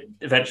carpet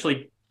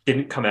eventually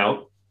didn't come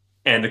out,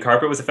 and the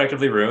carpet was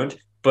effectively ruined.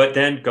 But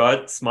then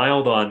God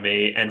smiled on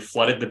me and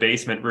flooded the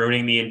basement,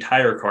 ruining the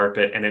entire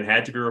carpet, and it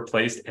had to be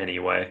replaced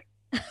anyway.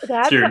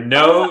 That's Through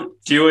no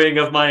doing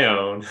of my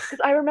own. Because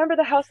I remember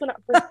the house went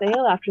up for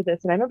sale after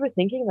this, and I remember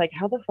thinking, like,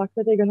 how the fuck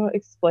are they going to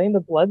explain the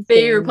blood They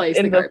stains replaced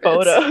in the the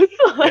carpets.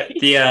 photos? Like,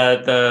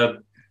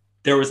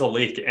 There was a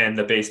leak and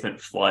the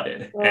basement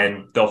flooded, Oh.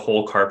 and the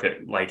whole carpet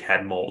like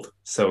had mold,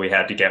 so we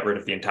had to get rid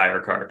of the entire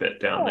carpet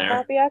down oh, there.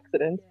 happy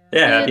accident. Yeah,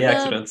 Did happy the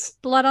accidents.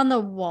 Blood on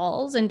the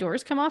walls and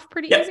doors come off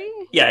pretty Yeah. easy?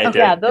 Yeah, it Okay. did.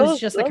 Yeah, It was those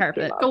just the those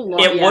carpet. came off. A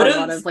lot, It yeah, a would've-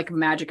 lot of, like,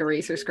 magic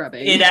eraser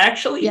scrubbing. It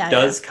actually Yeah,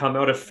 does come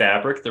out of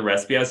fabric, the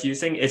recipe I was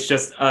using. It's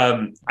just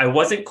I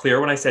wasn't clear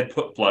when I said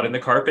put blood in the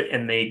carpet,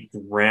 and they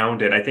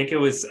ground it. I think it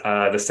was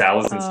the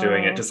Salazans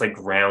doing it, Oh. just like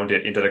ground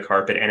it into the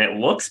carpet, and it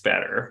looks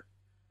better,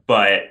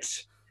 but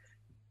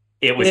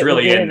it was It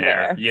really was in in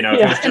there. there. You know, if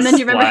it Yeah. was just And then do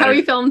you remember how we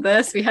splattered. filmed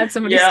this? We had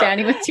somebody Yeah.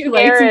 standing with two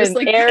lights and just,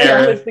 like, Aaron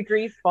Yeah. was the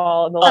grease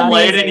ball in the A last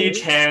light in scene.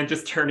 each hand,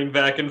 just turning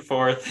back and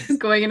forth.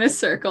 going in a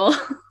circle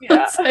Yeah.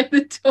 outside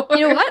the door.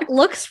 You know what?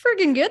 Looks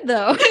friggin' good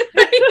though.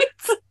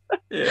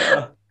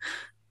 Yeah.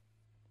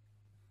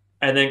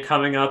 And then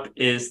coming up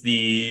is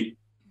the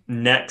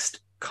next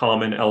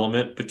common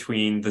element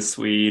between the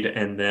Swede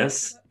and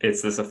this.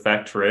 It's this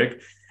effect rig.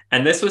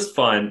 And this was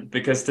fun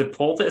because to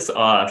pull this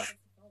off,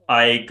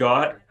 I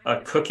got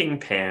a cooking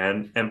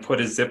pan and put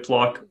a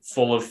Ziploc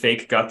full of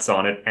fake guts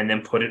on it and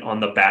then put it on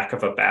the back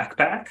of a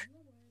backpack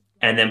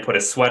and then put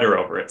a sweater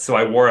over it. So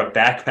I wore a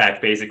backpack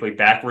basically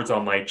backwards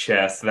on my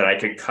chest that I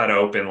could cut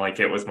open like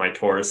it was my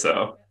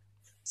torso.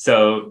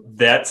 So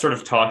that sort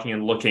of talking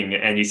and looking,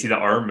 and you see the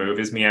arm move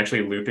is me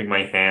actually looping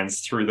my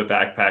hands through the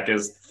backpack.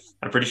 Is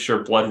I'm pretty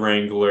sure Blood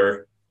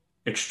Wrangler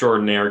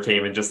extraordinaire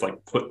came and just like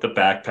put the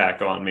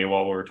backpack on me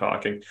while we were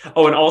talking.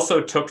 Oh, and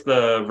also took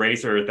the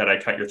razor that I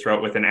cut your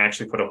throat with and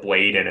actually put a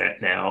blade in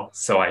it now,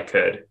 so I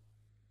could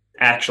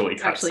actually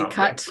cut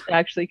something.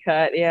 Actually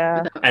cut,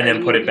 yeah. without And then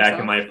hurting put it back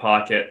yourself. in my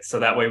pocket, so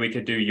that way we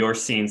could do your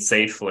scene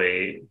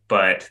safely.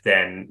 But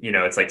then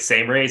it's like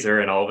same razor,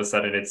 and all of a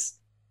sudden it's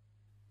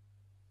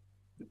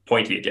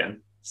pointy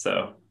again.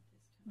 So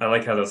I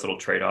like how those little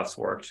trade-offs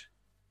worked.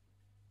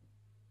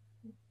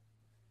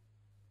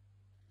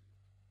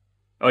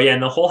 Oh yeah,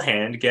 and the whole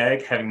hand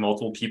gag, having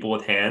multiple people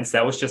with hands,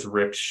 that was just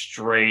ripped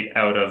straight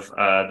out of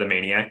the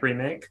Maniac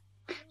remake.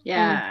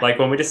 Yeah. Like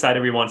when we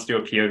decided we wanted to do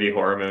a POV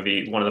horror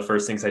movie, one of the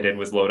first things I did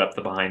was load up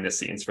the behind the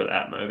scenes for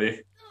that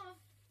movie.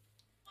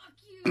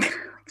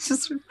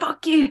 Just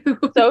fuck you.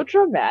 So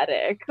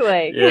dramatic.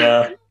 Like,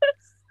 Yeah.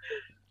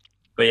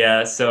 But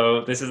yeah,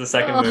 so this is the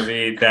second Ugh.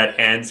 movie that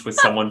ends with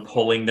someone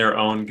pulling their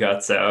own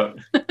guts out.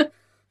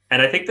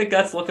 And I think the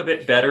guts look a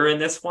bit better in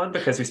this one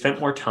because we spent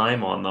more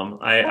time on them.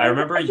 I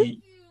remember...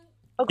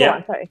 oh, go Yeah.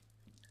 on, sorry.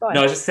 Go on.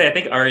 No, I was just saying, I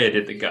think Arya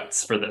did the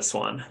guts for this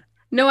one.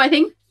 No, I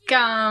think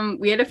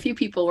we had a few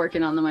people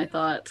working on them, I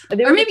thought. I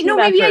think Or it was maybe a no,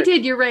 team maybe I effort.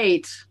 did. You're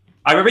right.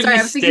 I remember Sorry, I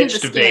you was thinking of the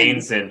stitched skin.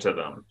 veins into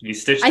them. You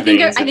stitched I think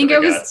veins I into think the I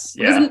was guts.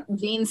 Yeah. wasn't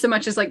vein so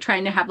much as like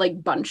trying to have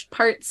like bunched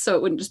parts, so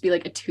it wouldn't just be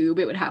like a tube.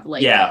 It would have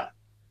like Yeah.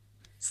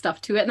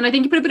 stuff to it. And then I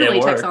think you put a bit of It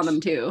latex worked. on them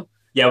too.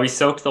 Yeah, we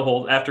soaked the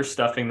whole after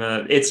stuffing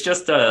the. It's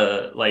just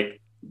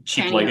like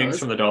cheap leggings Pantyhose.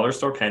 from the dollar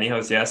store,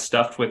 pantyhose. Yeah,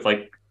 stuffed with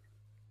like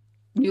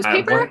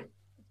Newspaper?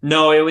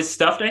 No, it was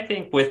stuffed. I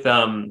think with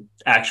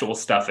actual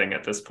stuffing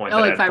at this point Oh,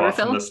 that like I bought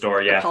fiberfill? from the store.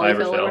 Or Yeah, polyfill or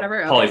fiberfill,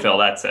 whatever? Okay. polyfill.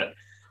 That's it.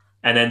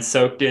 And then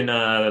soaked in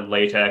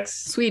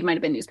latex. Swede might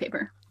have been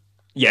newspaper.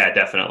 Yeah,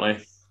 definitely.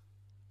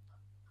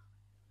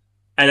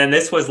 And then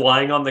this was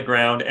lying on the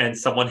ground, and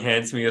someone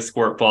hands me a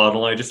squirt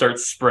bottle. And I just start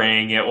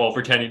spraying it while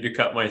pretending to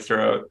cut my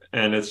throat,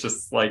 and it's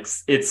just like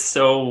it's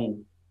so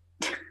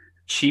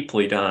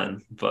cheaply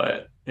done,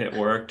 but it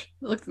worked.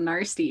 It looked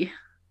nasty.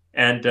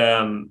 And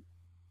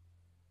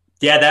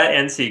yeah, that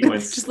end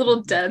sequence, It's just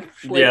little dead.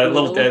 yeah, a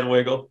little dead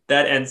wiggle.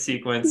 That end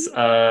sequence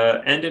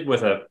ended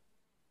with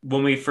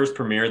when we first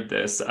premiered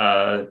this.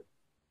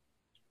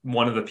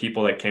 One of the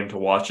people that came to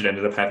watch it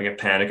ended up having a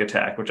panic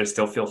attack, which I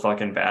still feel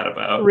fucking bad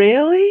about.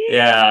 Really?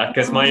 Yeah,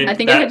 because I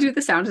think I had to do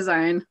the sound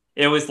design.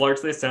 it was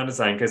largely a sound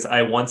design because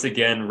I once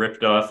again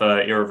ripped off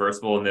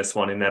Irreversible in this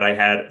one, in that I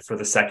had for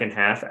the second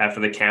half after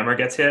the camera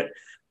gets hit,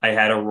 I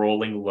had a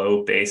rolling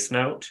low bass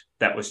note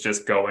that was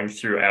just going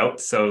throughout.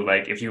 So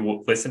like if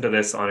you listen to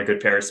this on a good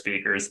pair of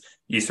speakers,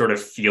 you sort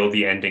of feel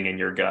the ending in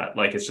your gut.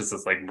 Like it's just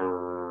this like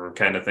brrr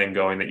kind of thing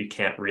going that you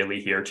can't really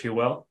hear too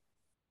well.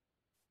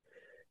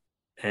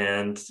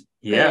 And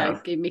yeah,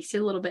 it makes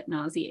you a little bit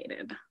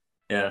nauseated.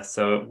 Yeah,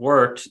 so it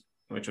worked,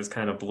 which was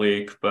kind of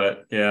bleak,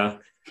 but yeah.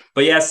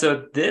 But yeah,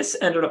 so this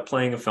ended up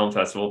playing a film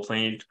festival,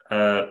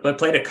 I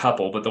played a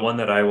couple, but the one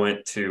that I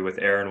went to with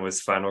Aaron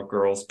was Final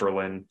Girls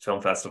Berlin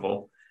Film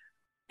Festival.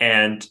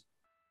 And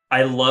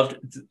I loved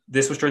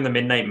this was during the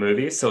midnight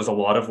movie, so it was a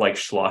lot of like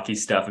schlocky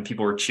stuff and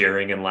people were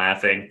cheering and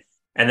laughing.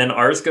 And then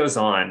ours goes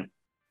on,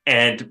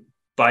 and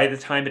by the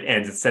time it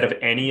ends, instead of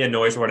any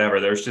noise or whatever,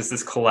 there's just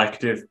this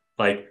collective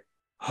like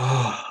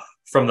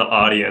from the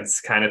audience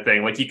kind of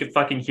thing. Like you could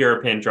fucking hear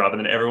a pin drop, and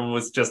then everyone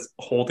was just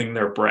holding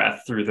their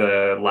breath through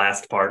the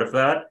last part of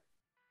that.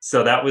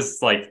 So that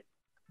was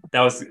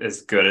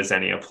as good as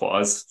any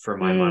applause for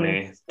my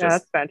money. Yeah,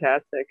 that's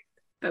fantastic.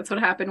 That's what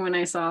happened when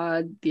I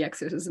saw The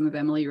Exorcism of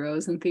Emily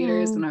Rose in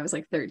theaters when I was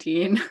like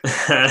 13. It was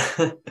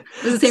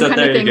the same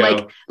kind of thing,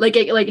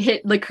 like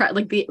hit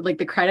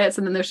the credits,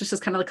 and then there's just this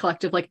kind of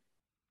collective like.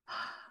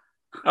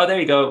 Oh,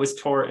 there you go. It was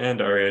Tor and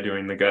Arya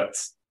doing the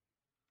guts.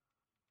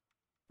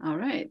 All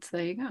right, so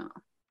there you go.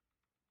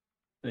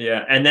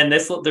 Yeah, and then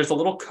there's a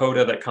little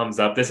coda that comes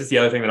up. This is the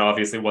other thing that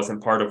obviously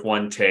wasn't part of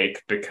one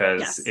take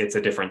because it's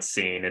a different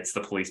scene. It's the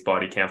police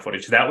body cam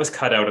footage. That was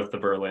cut out of the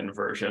Berlin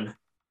version.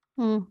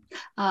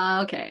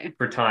 Okay.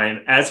 For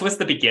time, as was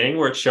the beginning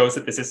where it shows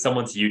that this is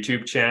someone's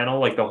YouTube channel.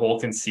 Like the whole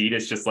conceit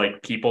is just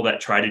like people that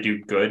try to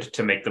do good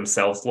to make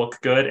themselves look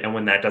good. And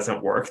when that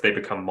doesn't work, they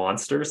become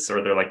monsters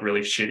or they're like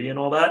really shitty and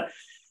all that.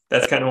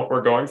 That's kind of what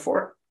we're going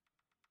for.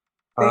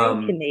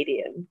 Very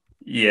Canadian.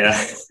 Yeah.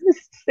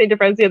 Same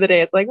difference the other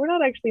day. It's like, we're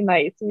not actually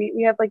nice.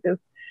 We have like this,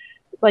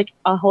 like,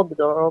 I'll hold the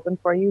door open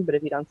for you, but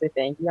if you don't say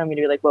thank you, I'm going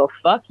to be like, well,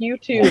 fuck you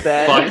too,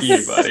 then. Fuck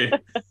you, buddy.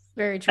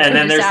 Very true. And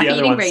then there's the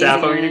other one,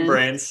 Sappho eating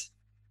brains.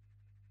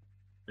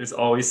 There's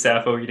always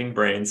Sappho eating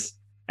brains.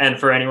 And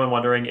for anyone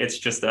wondering, it's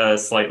just a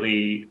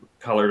slightly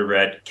colored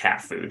red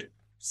cat food.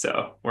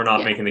 So we're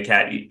not making the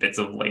cat eat bits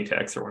of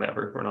latex or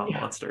whatever. We're not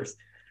monsters.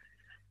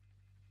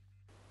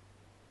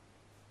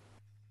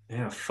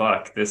 Yeah,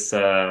 fuck. This,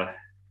 Yeah,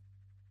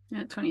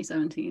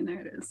 2017.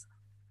 There it is.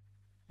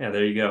 Yeah,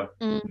 there you go.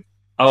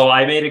 Oh,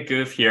 I made a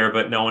goof here,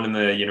 but no one in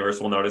the universe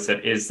will notice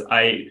it. Is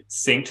I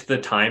synced the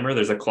timer.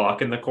 There's a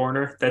clock in the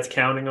corner that's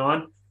counting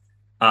on.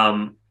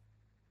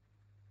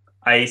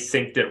 I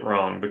synced it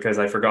wrong because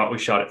I forgot we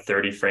shot at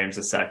 30 frames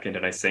a second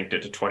and I synced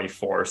it to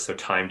 24, so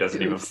time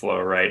doesn't even flow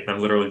right. And I'm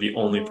literally the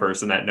only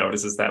person that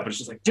notices that, but it's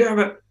just like, damn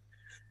it.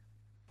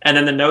 And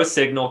then the no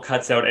signal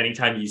cuts out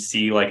anytime you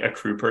see like a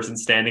crew person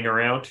standing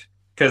around,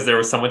 because there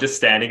was someone just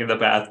standing in the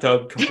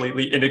bathtub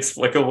completely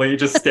inexplicably,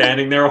 just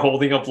standing there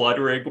holding a blood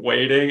rig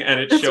waiting, and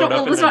it showed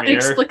up in the mirror.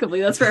 Inexplicably,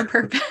 that's for a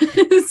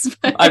purpose.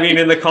 I mean,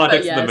 in the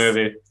context of the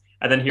movie.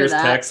 And then here's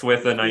Tex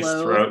with a nice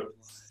throat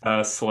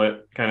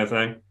slit kind of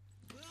thing.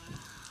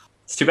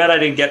 It's too bad I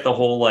didn't get the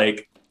whole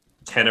like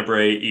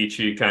Tenebrae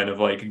Ichi kind of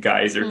like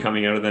geyser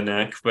coming out of the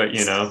neck, but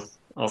you know,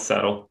 I'll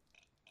settle.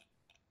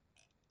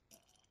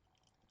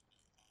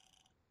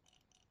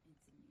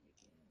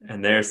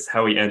 And there's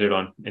how we ended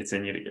on It's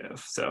in You to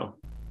Give. So,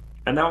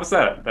 and that was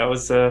that. That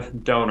was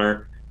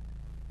Donor.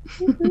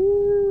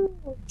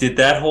 Did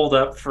that hold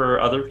up for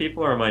other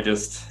people, or am I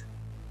just?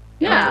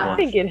 Yeah, I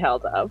think it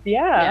held up.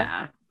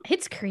 Yeah.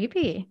 It's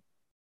creepy.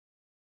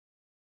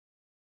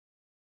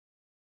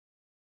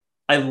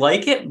 I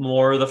like it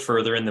more the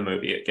further in the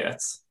movie it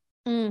gets.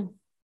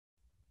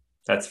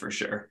 That's for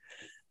sure.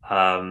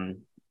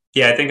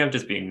 Yeah, I think I'm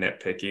just being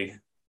nitpicky.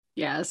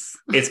 Yes.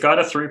 It's got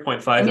a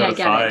 3.5 out of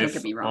 5 don't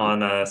get me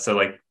wrong. on so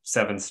like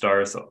 7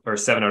 stars or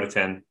 7 out of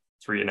 10,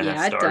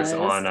 3.5 stars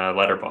on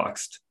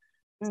Letterboxd.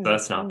 So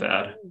that's not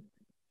bad.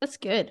 That's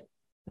good.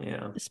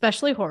 Yeah.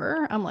 Especially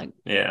horror. I'm like,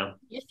 yeah.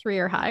 You're 3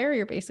 or higher,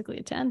 you're basically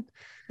a 10.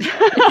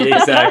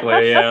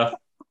 Exactly, yeah.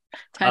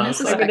 10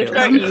 is I'm gonna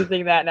start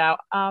using that now.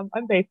 I'm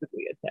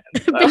basically a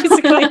 10. So.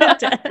 Basically a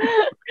 10.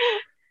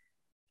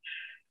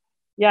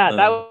 Yeah,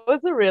 that was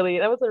a really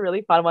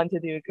fun one to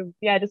do, because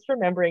just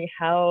remembering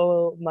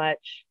how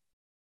much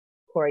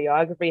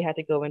choreography had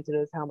to go into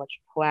this, how much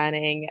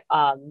planning,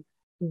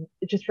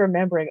 just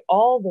remembering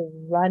all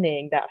the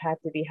running that had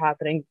to be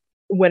happening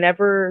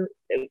whenever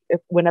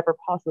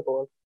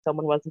possible. If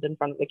someone wasn't in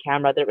front of the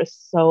camera, there was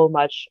so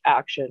much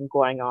action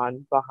going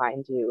on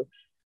behind you,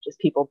 just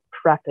people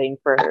prepping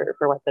for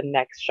what the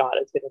next shot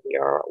is going to be,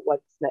 or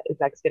what's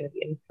next going to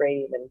be in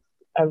frame, and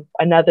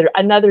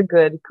another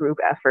good group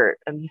effort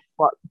and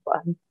lots of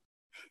fun.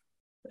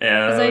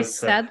 Yeah, because I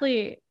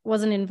sadly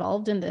wasn't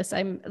involved in this.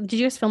 Did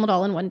you guys film it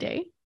all in one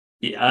day?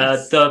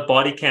 Yeah, the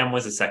body cam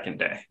was a second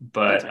day,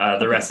 but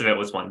the rest of it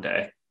was one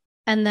day.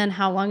 And then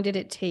how long did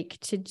it take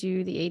to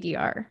do the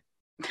ADR?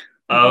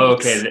 Oh,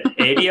 okay, the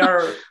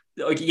ADR.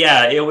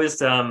 Yeah, it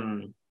was.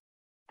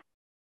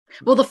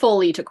 Well, the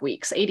Foley took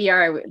weeks.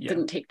 ADR Yeah.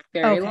 didn't take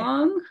very Okay.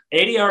 long.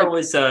 ADR Like-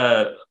 was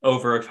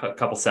over a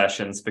couple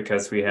sessions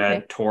because we had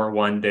Okay. Tor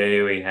one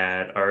day, we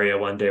had Arya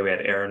one day, we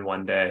had Aaron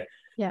one day.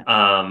 Yeah.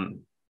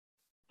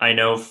 I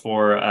know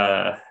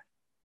for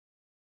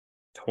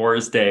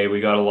Tor's day, we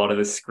got a lot of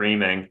the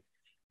screaming.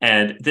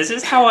 And this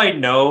is how I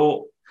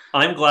know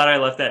I'm glad I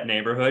left that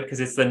neighborhood, because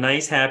it's the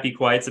nice, happy,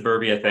 quiet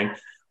suburbia thing.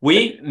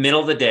 We,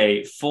 middle of the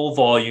day, full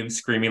volume,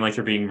 screaming like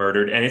you're being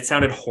murdered, and it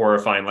sounded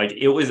horrifying. Like,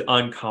 it was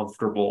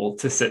uncomfortable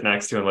to sit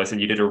next to and listen.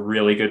 You did a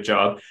really good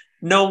job.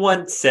 No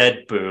one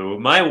said boo.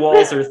 My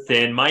walls are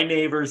thin. My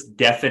neighbors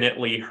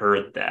definitely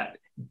heard that.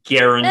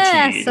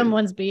 Guaranteed.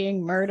 Someone's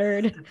being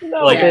murdered.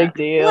 No Like, big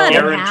deal. Let it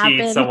Guaranteed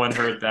happen. someone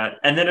heard that.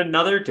 And then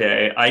another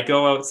day, I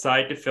go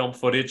outside to film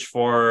footage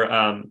for,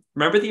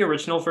 remember the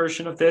original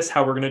version of this?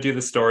 How we're going to do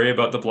the story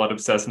about the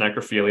blood-obsessed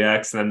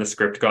necrophiliacs, and then the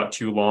script got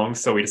too long,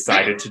 so we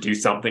decided to do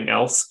something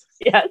else.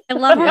 Yes. I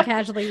love how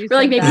casually you We're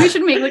like, said maybe that. we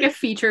should make like a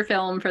feature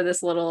film for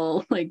this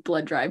little like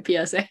blood drive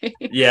PSA.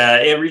 Yeah,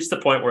 it reached the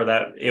point where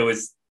that it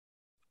was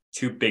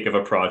too big of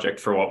a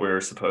project for what we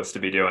were supposed to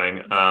be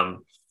doing.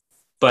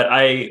 But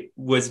I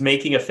was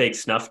making a fake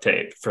snuff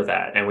tape for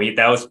that, and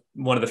that was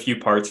one of the few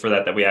parts for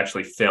that we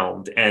actually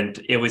filmed, and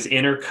it was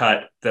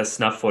intercut, the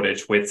snuff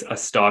footage, with a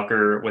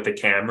stalker with a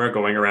camera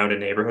going around a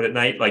neighborhood at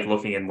night, like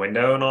looking in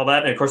window and all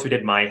that. And of course we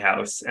did my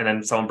house, and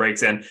then someone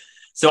breaks in.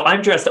 So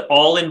I'm dressed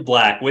all in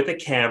black with a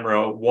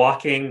camera,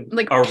 walking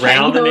Like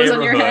around the pantyhose neighborhood,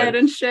 on your head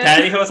and shit.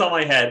 pantyhose on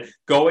my head,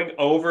 going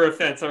over a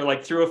fence, or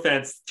like through a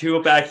fence to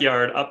a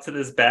backyard, up to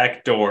this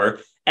back door.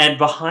 And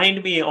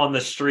behind me on the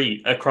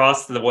street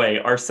across the way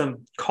are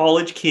some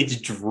college kids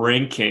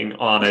drinking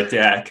on a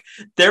deck.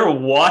 They're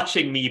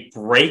watching me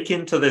break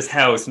into this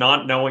house,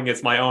 not knowing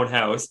it's my own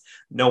house.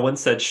 No one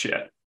said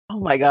shit.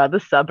 Oh my god, the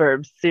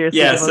suburbs. Seriously,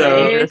 Yeah, the most so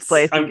dangerous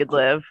place I'm- you could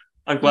live.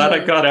 I'm glad I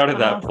got out of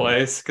that Awful.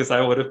 place, because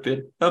I would have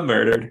been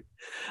murdered.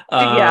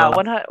 Yeah, Um,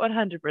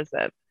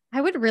 100%.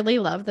 I would really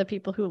love the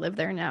people who live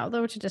there now,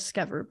 though, to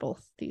discover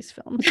both these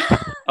films.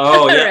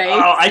 Oh yeah. Right.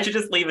 Oh, I should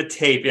just leave a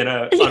tape in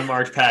a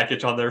unmarked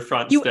package on their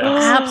front You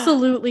steps.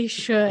 absolutely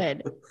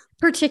should,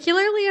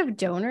 particularly of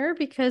Donor,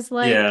 because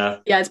like Yeah.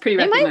 Yeah, it's pretty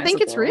they might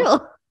think it's recognizable.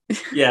 real.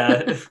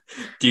 Yeah.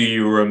 Do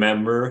you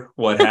remember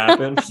what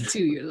happened?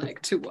 Do you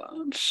like to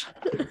watch?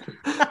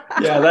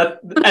 Yeah, that,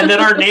 and then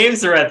our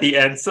names are at the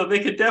end, so they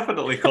could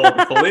definitely call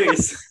the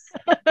police.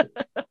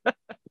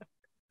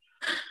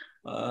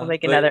 We'll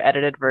make But- another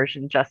edited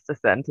version just to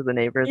send to the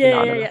neighbors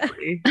Yeah, yeah,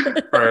 anonymously.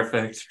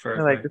 Perfect.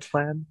 I like this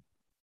plan.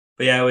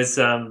 But yeah, it was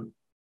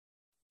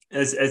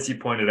as you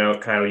pointed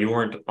out, Kyle, you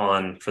weren't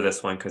on for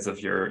this one because of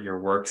your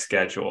work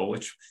schedule,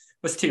 which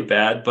was too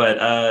bad.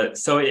 But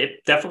so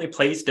it definitely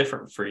plays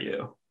different for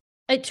you.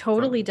 It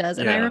totally does.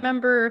 And I Yeah.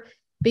 remember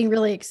being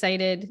really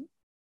excited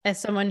as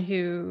someone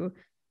who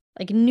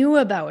like knew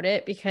about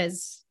it,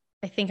 because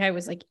I think I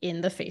was like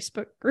in the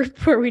Facebook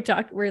group where we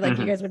talked, where like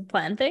you Mhm. guys would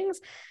plan things.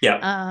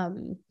 Yeah.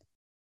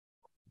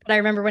 But I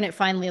remember when it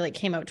finally like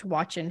came out to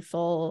watch in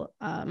full,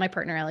 my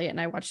partner Elliot and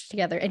I watched it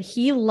together, and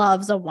he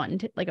loves a one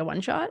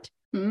shot.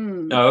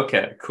 Mm. Oh,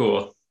 okay.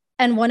 Cool.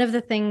 And one of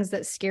the things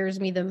that scares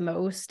me the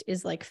most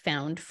is like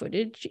found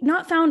footage,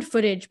 not found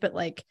footage, but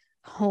like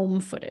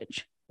home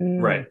footage.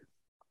 Mm. Right.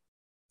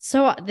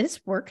 So this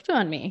worked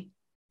on me.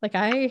 Like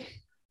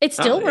it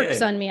still Oh,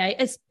 works yeah. on me.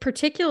 It's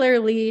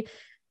particularly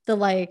the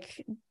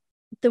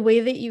way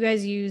that you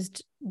guys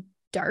used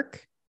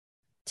dark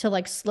to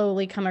like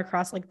slowly come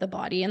across like the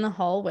body in the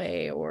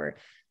hallway, or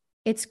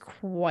it's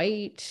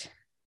quite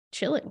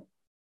chilling.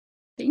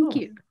 Thank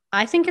you.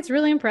 I think it's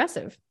really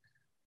impressive.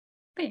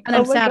 Thanks. And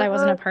I'm Oh my sad I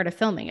wasn't a God. part of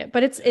filming it,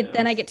 but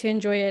then I get to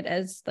enjoy it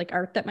as like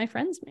art that my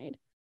friends made.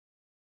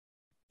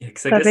 Yeah,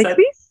 'cause I That guess makes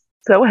me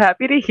so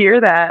happy to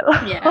hear that.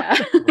 Yeah.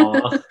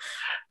 Aw.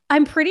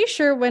 I'm pretty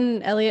sure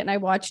when Elliot and I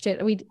watched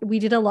it, we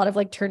did a lot of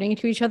like turning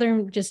to each other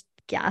and just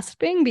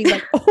gasping, being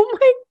like, "Oh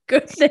my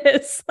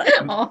goodness!" Like,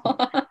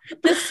 Aw.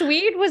 the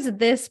Swede was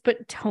this,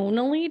 but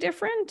tonally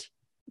different,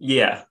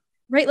 Yeah.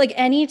 right? Like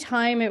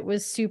anytime it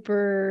was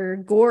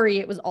super gory,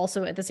 it was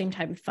also at the same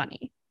time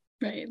funny.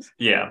 Right.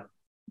 Yeah.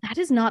 That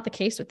is not the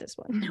case with this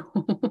one.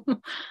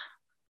 No.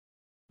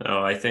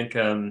 No, I think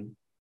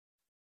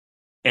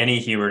any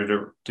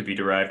humor to be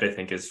derived, I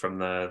think, is from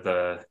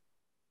the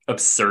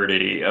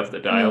absurdity of the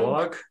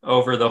dialogue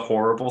over the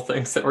horrible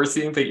things that we're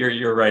seeing. But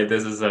you're right.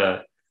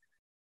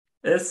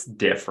 It's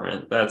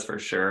different, that's for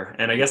sure.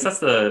 And I guess that's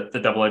the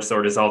double-edged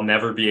sword, is I'll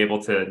never be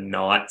able to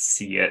not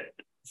see it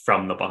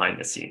from the behind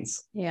the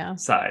scenes Yeah.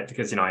 side,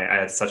 because I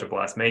had such a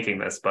blast making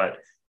this, but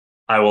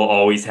I will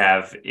always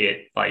have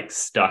it like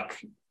stuck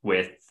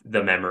with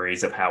the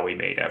memories of how we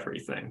made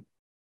everything.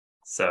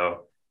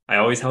 So I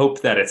always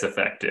hope that it's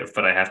effective,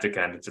 but I have to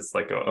kind of just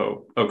like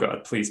go, oh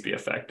God, please be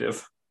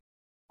effective.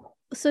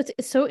 So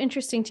it's so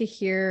interesting to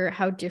hear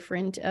how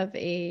different of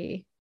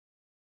a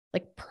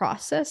like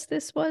process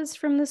this was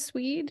from the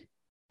Swede,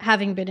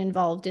 having been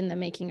involved in the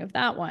making of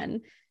that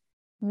one.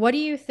 What do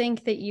you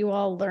think that you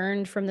all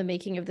learned from the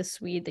making of the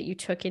Swede that you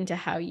took into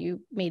how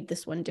you made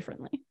this one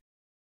differently?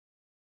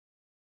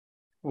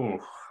 Ooh.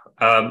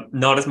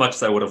 Not as much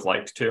as I would have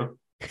liked to.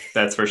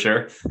 That's for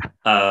sure.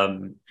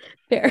 Fair.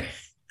 Well,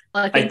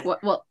 I think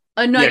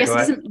I- no, Yeah, I guess go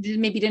it ahead.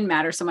 maybe didn't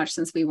matter so much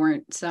since we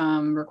weren't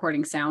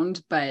recording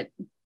sound, but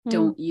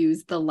don't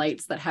use the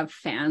lights that have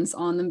fans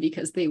on them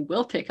because they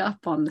will pick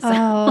up on the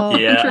sound. Oh,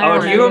 Yeah. I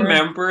Oh, do you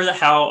remember. remember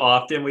how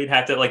often we'd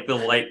have to like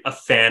a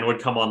fan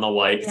would come on the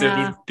light? 'Cause there'd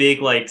Yeah. be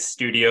big like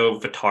studio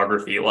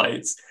photography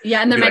lights.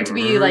 Yeah, and they're It'd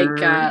be meant to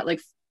be "Rrrr."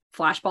 like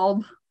flash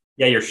bulb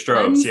Yeah, your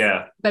strobes, ones,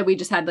 yeah. but we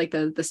just had like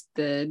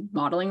the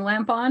modeling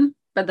lamp on,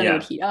 but then it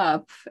would Yeah. heat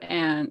up,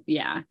 and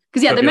because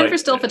So they're it'd be meant for like-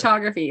 still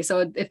photography.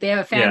 So if they have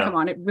a fan Yeah. come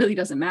on, it really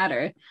doesn't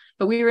matter.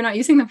 But we were not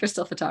using them for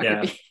still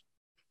photography.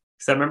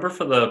 Because I remember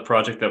for the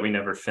project that we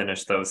never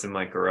finished, that was in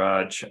my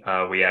garage,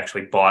 we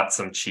actually bought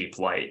some cheap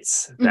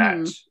lights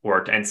that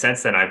worked. And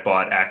since then, I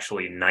bought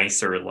actually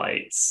nicer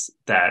lights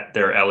that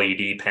they're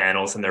LED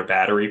panels and they're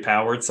battery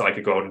powered. So I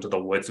could go out into the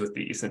woods with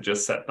these and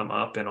just set them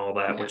up and all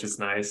that, which is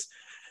nice.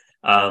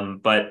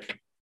 But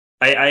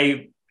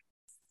I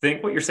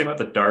think what you're saying about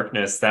the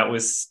darkness, that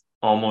was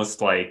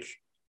almost like,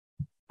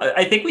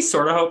 I think we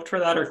sort of hoped for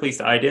that, or at least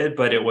I did,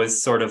 but it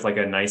was sort of like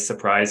a nice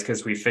surprise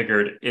because we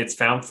figured it's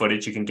found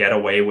footage. You can get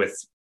away with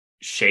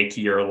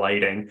shakier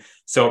lighting.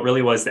 So it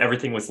really was,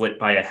 everything was lit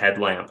by a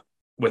headlamp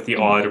with the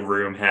odd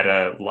room had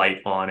a light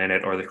on in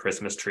it or the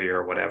Christmas tree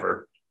or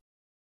whatever.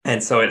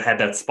 And so it had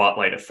that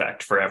spotlight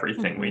effect for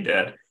everything we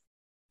did.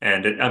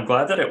 And I'm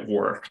glad that it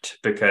worked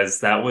because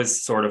that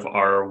was sort of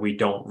we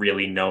don't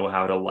really know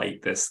how to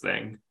light this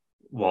thing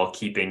while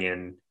keeping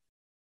in,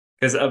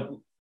 because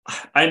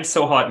I'm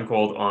so hot and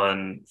cold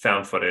on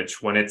found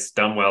footage. When it's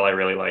done well, I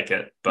really like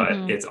it, but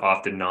it's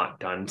often not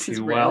done It's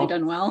too rarely well.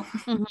 done well.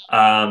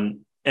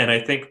 And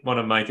I think one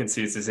of my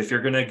conceits is if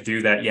you're going to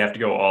do that, you have to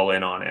go all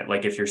in on it.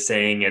 Like if you're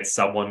saying it's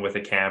someone with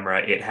a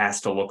camera, it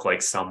has to look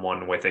like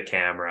someone with a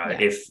camera.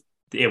 Yeah. If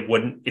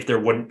there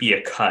wouldn't be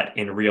a cut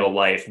in real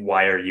life,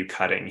 why are you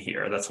cutting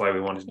here? That's why we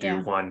wanted to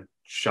do one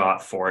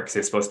shot for it, because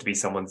it's supposed to be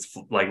someone's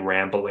like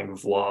rambling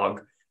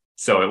vlog.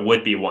 So it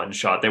would be one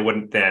shot. They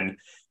wouldn't then.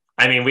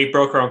 I mean, we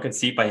broke our own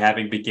conceit by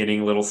having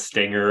beginning little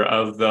stinger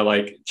of the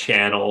like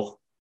channel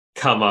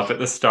come up at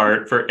the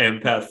start for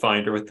Empath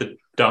Finder with the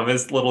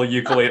dumbest little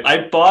ukulele.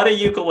 I bought a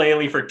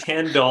ukulele for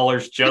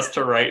 $10 just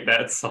to write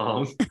that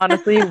song.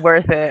 Honestly,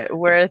 worth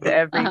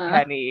every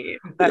penny.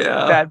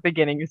 That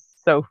beginning is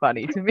so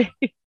funny to me.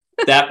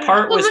 That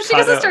part was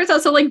especially because it starts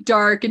out so like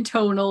dark and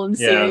tonal and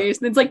serious,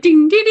 and it's like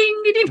ding ding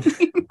ding ding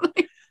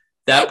ding.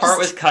 That part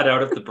was cut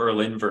out of the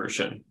Berlin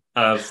version.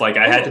 Of like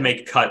I had to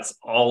make cuts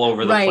all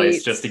over the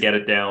place just to get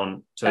it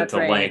down to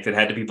length. It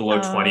had to be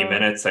below 20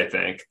 minutes, I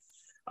think.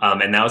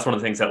 And that was one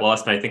of the things that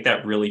lost, and I think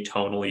that really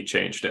tonally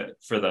changed it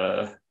for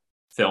the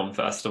film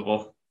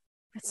festival.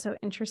 That's so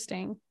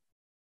interesting.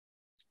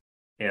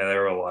 Yeah,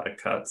 there were a lot of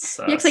cuts.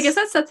 Yeah, because I guess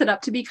that sets it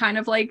up to be kind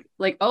of like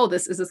oh,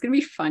 is this gonna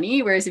be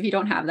funny? Whereas if you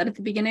don't have that at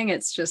the beginning,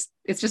 it's just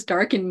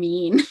dark and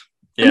mean.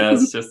 Yeah,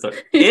 it's just I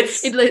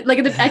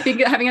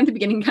think having it at the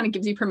beginning kind of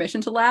gives you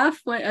permission to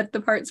laugh at the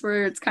parts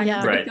where it's kind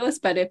of ridiculous,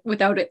 but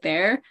without it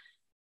there,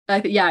 I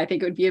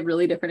think it would be a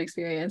really different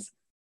experience.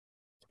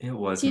 It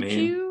was. Did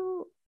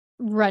you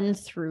run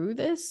through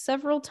this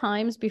several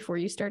times before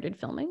you started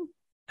filming?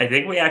 I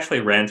think we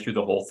actually ran through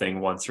the whole thing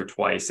once or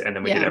twice, and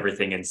then we did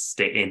everything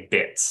in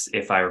bits,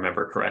 if I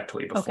remember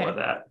correctly, before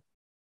that.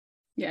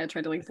 Yeah, I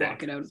tried to like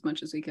block it out as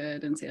much as we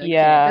could and say like,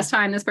 this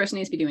time this person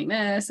needs to be doing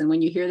this, and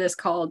when you hear this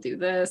call, do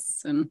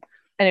this, and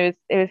it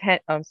was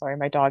I'm sorry,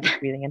 my dog is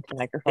breathing into the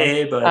microphone.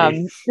 Hey,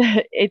 buddy.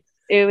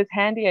 It was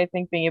handy, I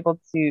think, being able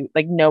to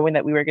like knowing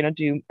that we were going to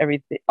do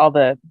everything, all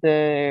the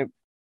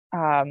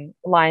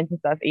lines and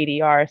stuff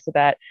ADR, so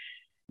that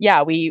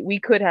we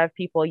could have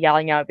people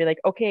yelling out, be like,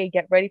 okay,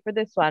 get ready for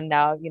this one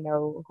now,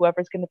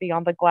 whoever's going to be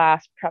on the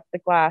glass, prep the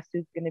glass,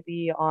 who's going to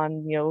be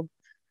on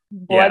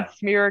blood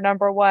smear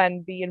number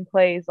 1, be in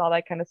place, all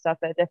that kind of stuff.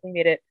 That definitely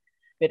made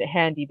it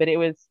handy, but it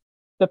was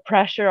the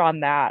pressure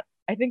on that.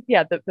 I think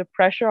the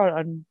pressure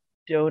on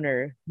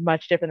Donor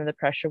much different than the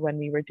pressure when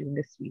we were doing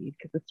the Swede,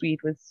 because the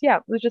Swede was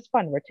it was just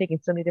fun. We're taking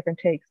so many different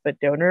takes, but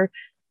Donor,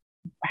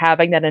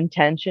 having that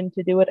intention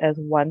to do it as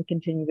one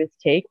continuous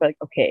take, but like,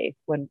 okay,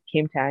 when it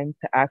came time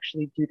to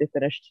actually do the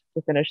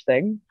finished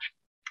thing,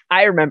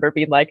 I remember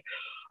being like,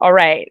 all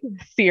right,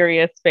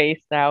 serious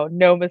face now,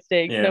 no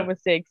mistakes.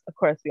 Of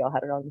course we all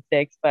had our own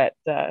mistakes, but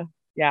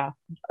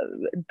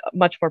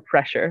much more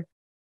pressure.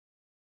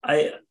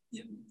 I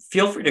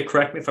feel free to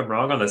correct me if I'm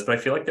wrong on this, but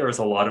I feel like there was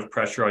a lot of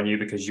pressure on you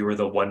because you were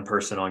the one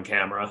person on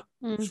camera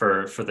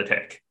for the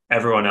take.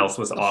 Everyone else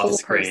was off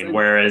screen,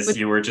 whereas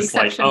you were just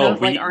like,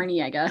 like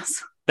Arnie, I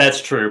guess.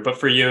 That's true, but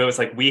for you, it was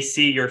like, we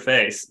see your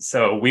face,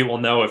 so we will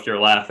know if you're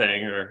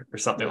laughing or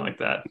something like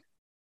that.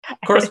 Of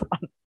course,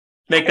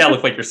 make that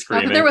look like you're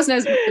screaming. But there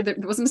wasn't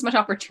as much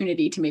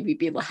opportunity to maybe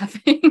be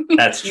laughing.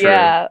 That's true.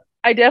 Yeah,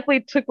 I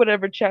definitely took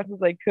whatever chances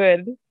I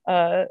could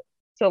to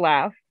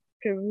laugh,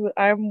 because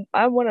I'm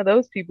one of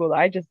those people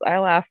that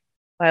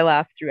I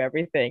laugh through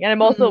everything, and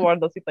I'm also one of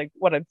those people like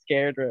when I'm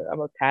scared or I'm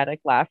a panic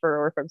laugher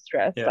or if I'm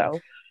stressed. So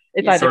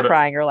it's Yeah. either Sort of-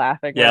 crying or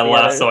laughing. Yeah, or the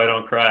laugh other. so I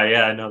don't cry.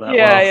 Yeah, I know that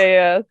Yeah, well.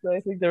 yeah. So I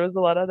think there was a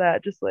lot of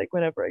that, just like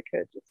whenever I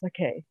could, just like,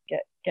 hey,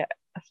 get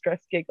a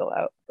stress giggle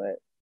out. But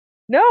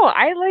no,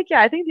 I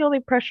think the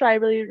only pressure I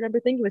really remember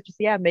thinking was just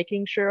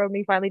making sure when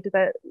we finally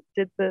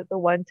did the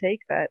one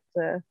take that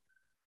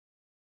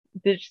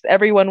just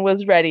everyone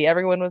was ready,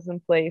 everyone was in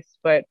place.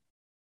 But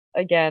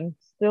again,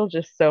 still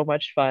just so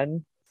much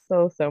fun,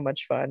 so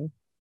much fun.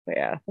 But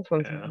yeah, this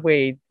one's Yeah.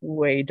 way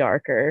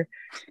darker.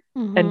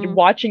 Mhm. And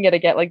watching it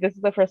again, like this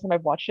is the first time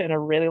I've watched it in a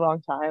really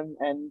long time,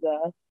 and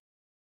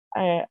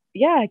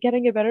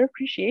getting a better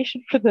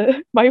appreciation for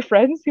my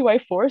friends who I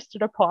forced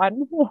it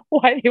upon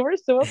why they were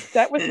so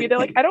upset with me. They're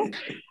like, I don't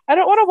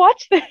want to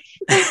watch this.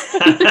 It's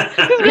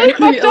really You're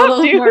fucked a little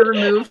up, dude. more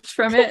removed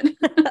from it. And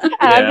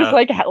I'm Yeah. just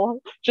like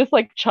just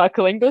like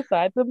chuckling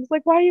beside them. It's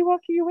like, why are you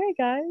walking away,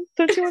 guys?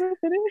 Don't you want to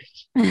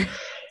finish?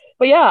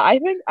 But yeah, I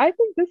think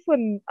this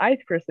one, I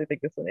personally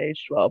think this one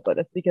aged well, but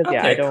it's because I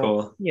Okay, don't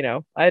cool.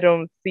 I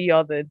don't see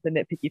all the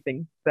nitpicky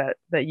things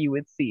that you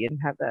would see and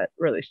have that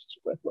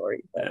relationship with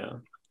Laurie. But Yeah.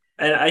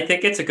 And I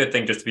think it's a good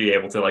thing just to be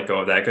able to let go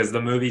of that, because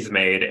the movie's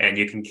made and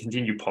you can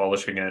continue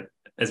polishing it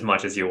as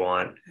much as you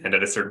want. And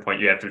at a certain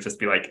point, you have to just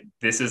be like,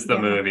 this is the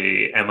Yeah.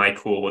 movie. Am I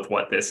cool with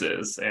what this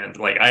is? And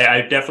like,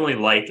 I definitely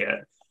like it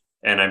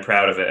and I'm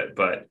proud of it.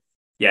 But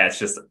yeah, it's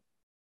just,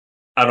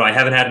 I don't know. I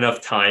haven't had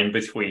enough time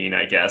between,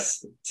 I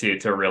guess, to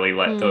really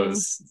let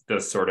those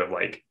sort of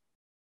like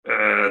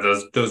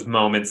those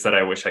moments that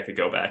I wish I could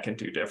go back and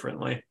do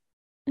differently.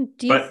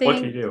 Do you But what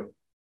can you think do?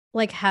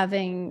 like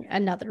having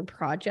another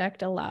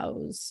project would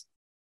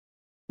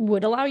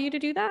allow you to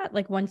do that?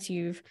 Like once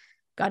you've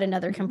got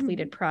another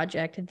completed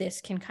project, this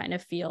can kind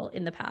of feel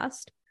in the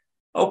past?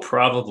 Oh,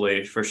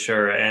 probably, for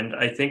sure. And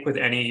I think with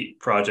any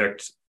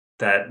project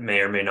that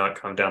may or may not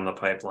come down the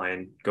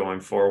pipeline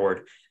going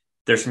forward,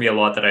 there's going to be a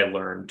lot that I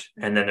learned.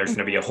 And then there's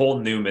going to be a whole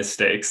new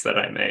mistakes that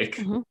I make.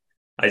 Mhm.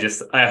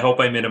 I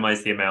hope I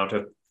minimize the amount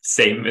of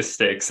same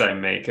mistakes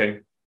I'm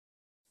making.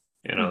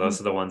 Those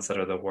are the ones that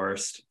are the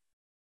worst.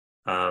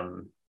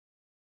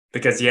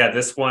 Because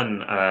this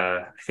one,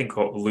 I think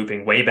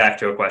looping way back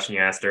to a question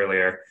you asked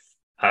earlier,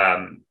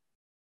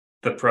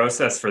 the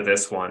process for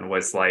this one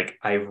was like,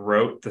 I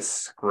wrote the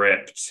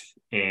script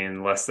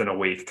in less than a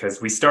week, because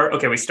we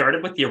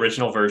started with the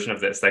original version of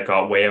this that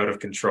got way out of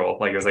control.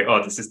 Like it was like,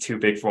 oh, this is too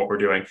big for what we're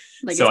doing.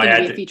 Like So it's I going to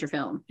had be a feature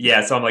film.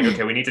 Yeah, so I'm like,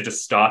 okay, we need to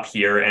just stop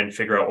here and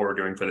figure out what we're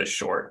doing for this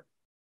short.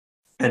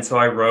 And so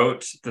I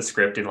wrote the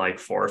script in like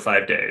 4 or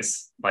 5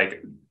 days.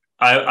 Like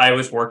I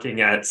was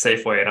working at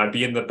Safeway and I'd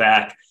be in the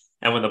back,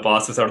 and when the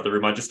boss was out of the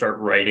room, I'd just start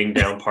writing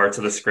down parts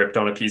of the script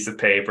on a piece of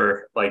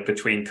paper, like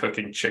between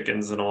cooking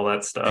chickens and all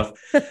that stuff.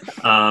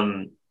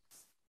 Then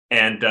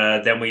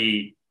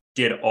we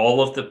did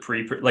all of the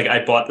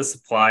I bought the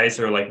supplies,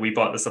 or like we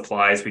bought the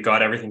supplies, we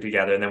got everything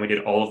together, and then we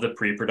did all of the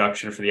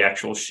pre-production for the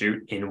actual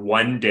shoot in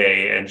one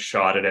day and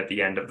shot it at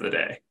the end of the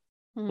day.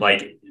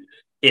 Like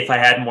if I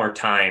had more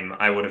time,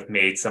 I would have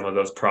made some of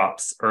those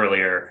props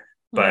earlier,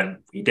 but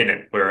we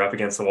didn't. We were up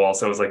against the wall.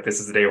 So it was like, this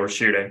is the day we're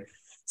shooting.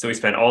 So we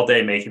spent all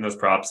day making those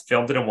props,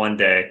 filmed it in one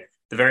day.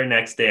 The very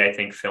next day, I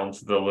think, filmed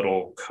the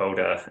little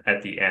coda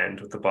at the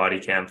end with the body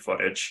cam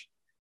footage.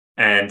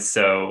 And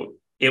so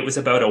it was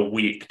about a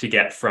week to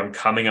get from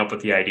coming up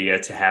with the idea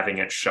to having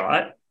it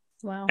shot.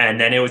 Wow. And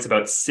then it was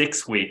about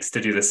 6 weeks to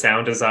do the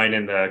sound design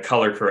and the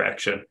color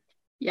correction.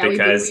 Yeah,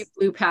 because we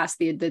blew past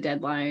the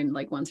deadline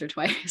like once or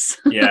twice.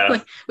 Yeah.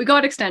 Like, we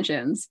got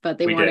extensions, but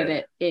they We wanted did.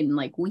 it in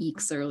like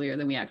weeks earlier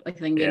than we actually. I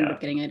think we ended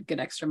up getting a good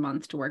extra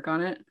month to work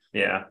on it.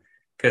 Yeah,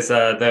 because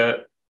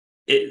the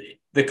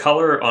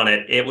color on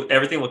it,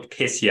 everything looked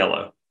piss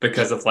yellow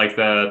because of like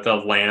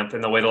the lamp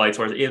and the way the lights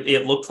were.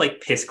 It looked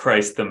like Piss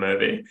Christ the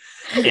movie.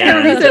 Yeah,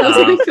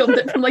 And, we filmed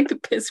it from like the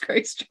Piss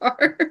Christ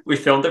jar. we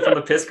filmed it from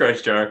the Piss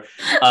Christ jar,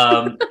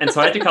 and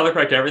so I had to color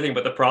correct everything.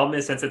 But the problem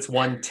is, since it's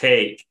one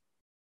take,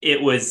 it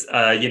was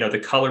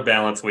the color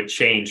balance would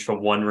change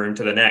from one room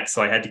to the next,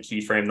 so I had to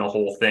keyframe the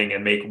whole thing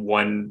and make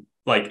one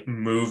like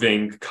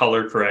moving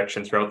color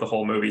correction throughout the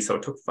whole movie. So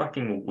it took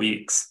fucking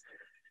weeks.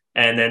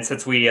 And then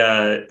since we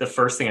the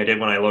first thing I did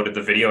when I loaded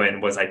the video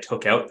in was I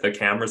took out the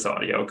camera's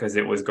audio because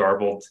it was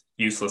garbled,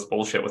 useless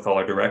bullshit with all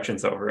our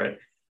directions over it.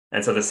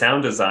 And so the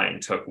sound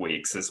design took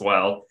weeks as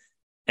well.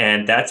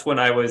 And that's when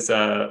I was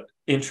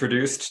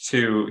introduced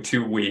to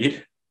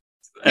weed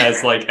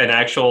as like an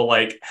actual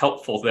like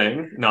helpful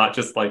thing, not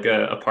just like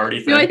a party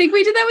thing. No, I think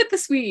we did that with the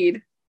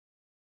Swede.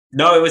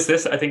 No, it was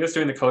this. I think I was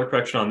doing the color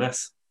correction on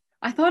this.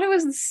 I thought it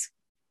was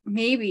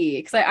maybe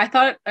because I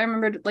thought I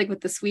remembered like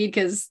with the Swede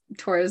because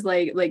Tor's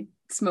like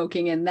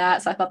smoking in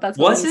that, so I thought that's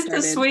what Was it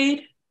the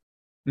Swede?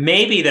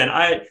 Maybe then.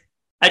 I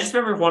just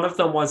remember one of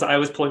them was I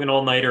was pulling an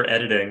all-nighter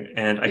editing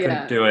and I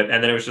couldn't do it,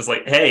 and then it was just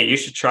like, hey, you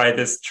should try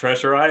this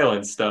Treasure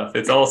Island stuff.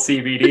 It's all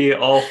CBD,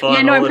 all fun.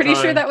 Yeah, no, all I'm the pretty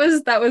time. sure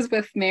that was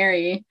with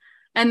Mary.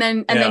 And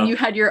then you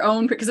had your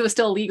own, because it was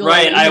still legal.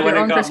 Right, you I had went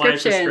your and own got my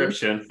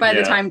prescription. by the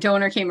Yeah. time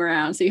Donor came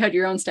around. So you had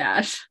your own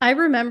stash. I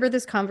remember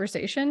this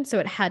conversation, so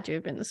it had to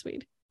have been the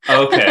Swede.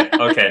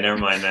 Okay, never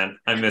mind then.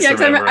 I'm Yeah, because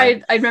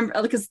misremembering. I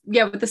remember because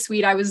with the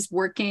suite I was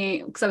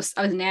working because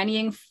I was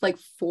nannying like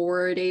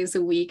 4 days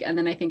a week, and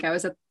then I think I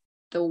was at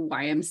the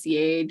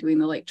YMCA doing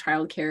the like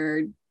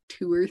childcare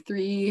 2 or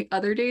 3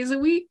 other days a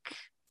week.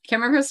 I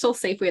can't remember if it was still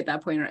Safeway at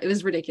that point. It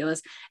was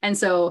ridiculous, and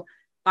so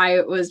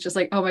I was just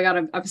like, oh my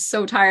god, I'm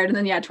so tired. And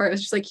then Tori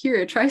was just like,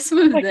 here, try some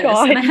of my this,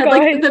 God, and I had guys.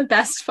 like the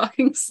best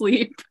fucking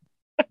sleep.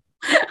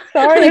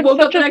 Sorry, I it's woke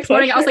up such the a next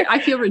morning. I was like, pusher.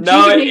 I feel No,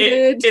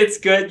 rejuvenated. it's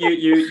good.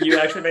 You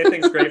actually made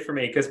things great for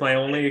me because my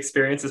only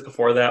experiences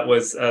before that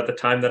was the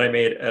time that I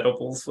made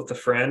edibles with a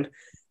friend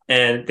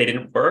and they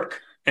didn't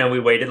work. And we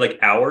waited like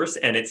hours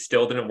and it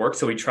still didn't work.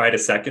 So we tried a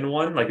second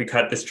one. Like we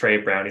cut this tray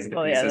of brownies into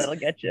Oh yeah, pieces. that'll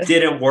get you.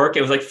 Didn't work.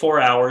 It was like 4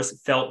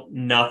 hours, felt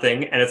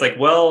nothing. And it's like,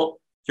 well,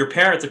 your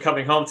parents are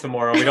coming home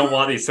tomorrow. We don't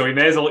want these. So we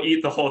may as well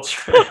eat the whole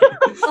tray.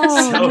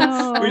 Oh, So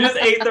no. we just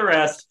ate the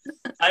rest.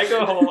 I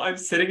go home, I'm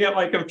sitting at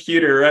my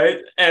computer, right?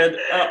 And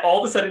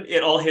all of a sudden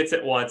it all hits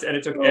at once. And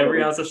it took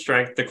every ounce of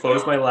strength to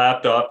close my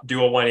laptop, do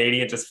a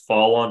 180 and just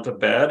fall onto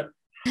bed.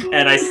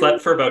 And I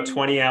slept for about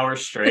 20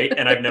 hours straight.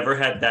 And I've never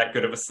had that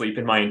good of a sleep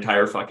in my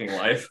entire fucking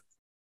life.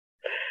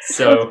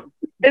 So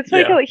It's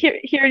funny, yeah. like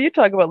here you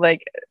talk about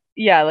like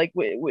like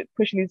with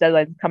pushing these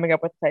deadlines, coming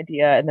up with this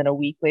idea, and then a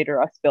week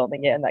later us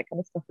filming it and that kind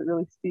of stuff. It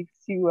really speaks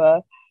to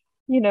our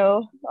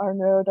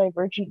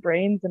neurodivergent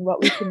brains and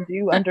what we can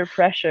do under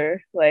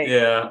pressure. Like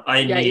Yeah, I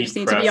You need just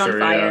need to be on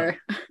pressure.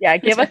 fire.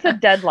 give us a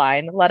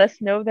deadline. Let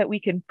us know that we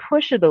can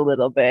push it a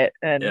little bit,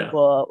 and Yeah.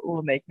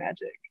 we'll make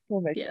magic.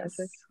 We'll make Yes.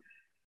 magic.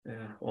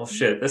 Yeah. Well,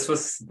 shit. This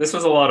was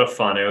a lot of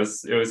fun. It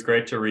was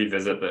great to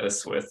revisit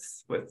this with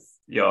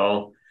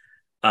y'all.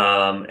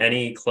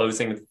 Any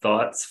closing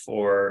thoughts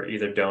for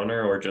either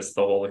Donor or just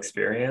the whole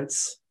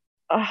experience?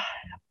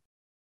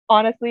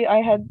 Honestly,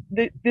 I had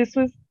this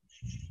was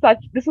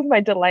my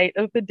delight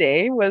of the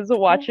day, was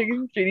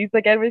watching Judy's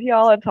again with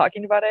y'all and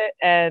talking about it,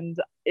 and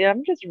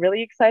I'm just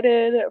really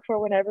excited for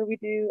whenever we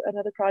do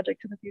another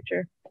project in the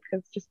future,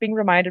 because just being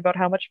reminded about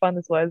how much fun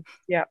this was.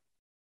 Yeah.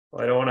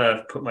 Well, I don't want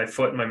to put my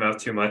foot in my mouth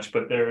too much,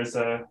 but there's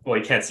well,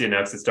 you can't see it now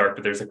because it's dark,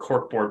 but there's a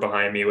corkboard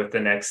behind me with the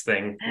next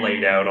thing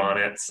laid out on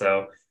it.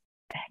 So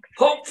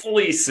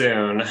hopefully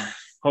soon,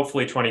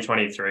 hopefully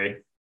 2023.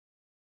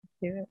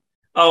 Yeah.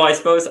 Oh, I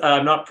suppose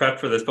I'm not prepped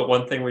for this, but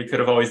one thing we could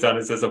have always done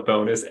is as a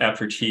bonus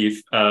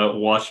aperitif,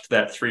 watched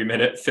that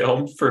 3-minute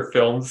film for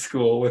film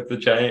school with the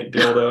giant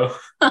dildo.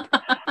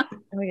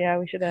 Oh yeah,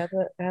 we should add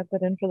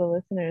that in for the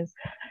listeners.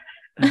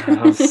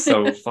 That was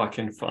so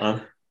fucking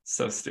fun.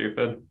 So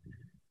stupid.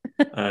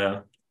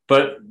 But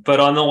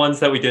on the ones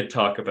that we did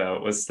talk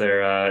about, was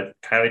there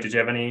Kylie, did you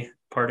have any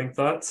parting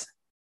thoughts?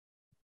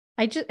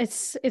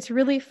 It's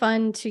really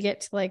fun to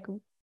get to like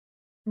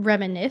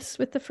reminisce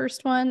with the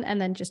first one and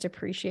then just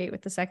appreciate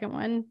with the second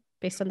one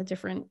based on the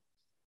different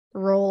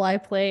role I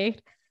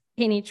played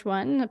in each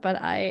one. But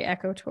I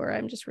echo Tor.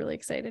 I'm just really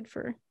excited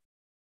for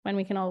when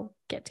we can all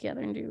get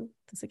together and do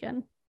this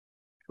again.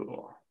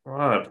 Cool.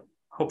 Well,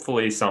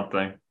 hopefully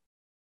something.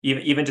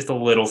 Even just a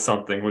little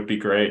something would be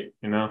great,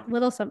 you know?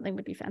 Little something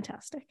would be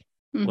fantastic.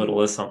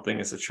 Little as something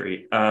is a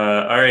treat.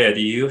 Aria,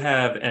 do you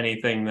have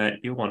anything that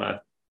you want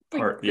to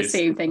part like the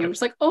same thing? I'm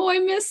just like, oh, I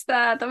missed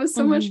that. That was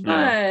so much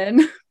Yeah.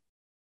 fun.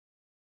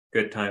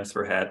 Good times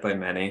were had by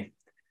many.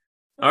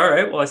 All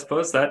right. Well, I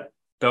suppose that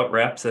about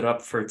wraps it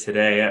up for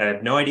today. I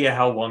have no idea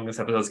how long this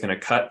episode is going to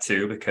cut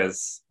to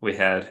because we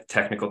had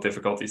technical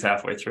difficulties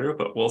halfway through,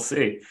 but we'll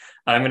see.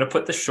 I'm going to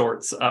put the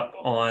shorts up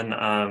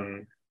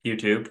on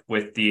YouTube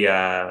with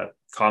the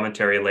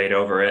commentary laid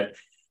over it.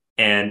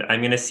 And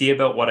I'm going to see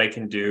about what I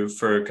can do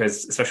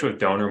because especially with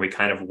Donor, we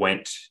kind of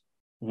went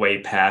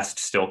way past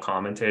still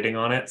commentating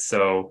on it.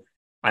 So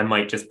I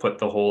might just put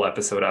the whole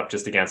episode up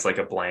just against like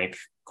a blank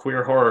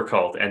queer horror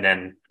cult and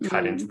then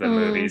cut into the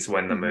movies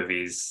when the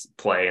movies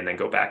play and then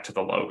go back to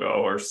the logo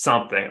or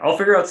something. I'll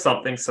figure out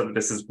something so that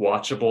this is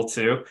watchable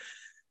too.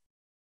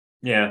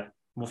 Yeah,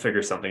 we'll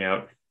figure something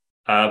out.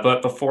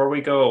 But before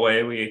we go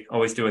away, we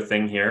always do a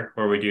thing here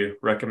where we do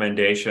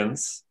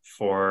recommendations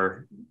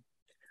for,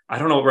 I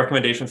don't know what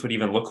recommendations would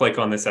even look like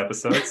on this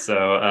episode.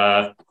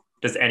 So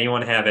does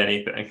anyone have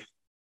anything?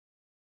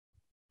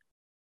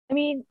 I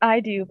mean, I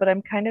do, but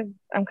I'm kind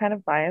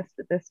of biased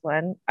with this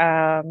one.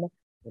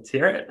 Let's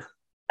hear it.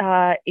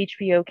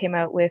 HBO came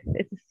out with,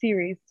 it's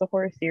a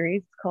horror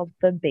series called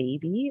The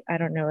Baby. I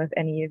don't know if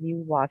any of you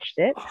watched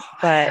it,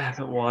 but I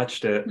haven't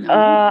watched it.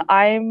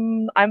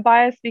 I'm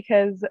biased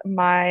because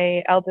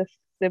my eldest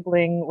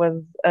sibling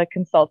was a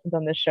consultant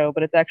on this show,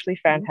 but it's actually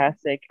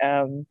fantastic.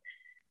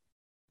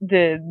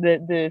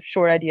 The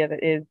short idea of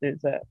it is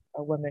there's a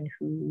woman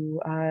who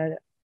her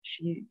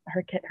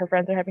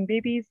friends are having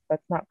babies.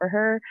 That's not for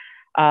her.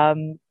 A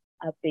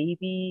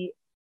baby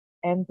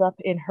ends up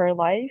in her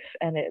life,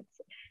 and it's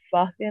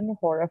fucking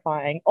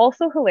horrifying.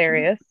 Also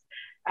hilarious.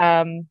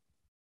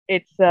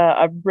 It's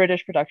a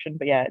British production,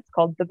 but yeah, it's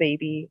called The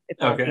Baby.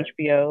 It's on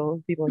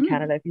HBO. People in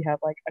Canada, if you have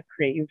like a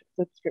Crave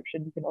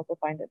subscription, you can also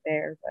find it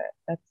there.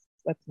 But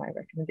that's my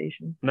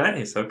recommendation.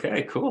 Nice.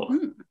 Okay. Cool.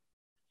 Who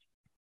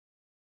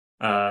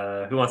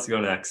wants to go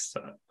next?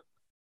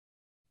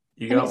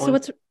 You got so one?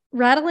 what's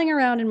rattling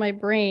around in my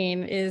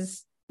brain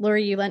is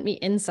Lori, you lent me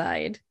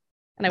Inside,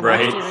 and I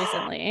Right. watched it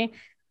recently.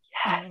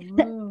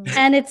 Oh.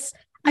 And it's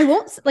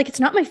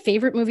not my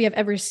favorite movie I've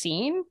ever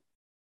seen,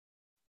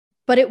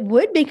 but it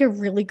would make a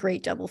really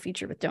great double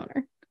feature with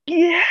Donor.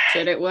 Yeah.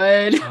 Shit, it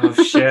would. Oh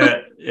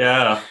shit.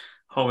 Yeah.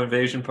 Home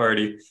invasion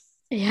party.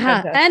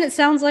 Yeah. Fantastic. And it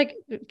sounds like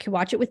you could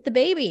watch it with the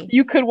baby.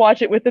 You could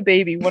watch it with the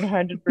baby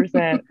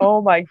 100%.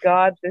 Oh my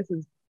God, this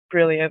is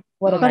brilliant.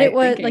 What a But But night. it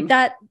was thinking. like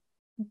that,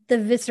 the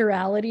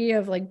viscerality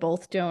of like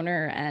both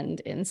Donor and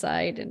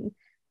Inside, and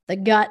the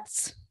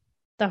guts,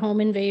 the home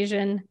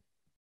invasion.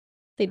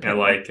 They'd I pull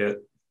like it.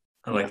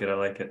 I like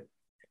it.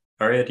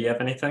 Aria, do you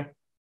have anything?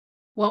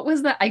 What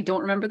was that? I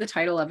don't remember the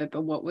title of it,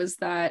 but what was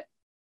that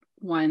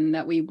one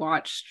that we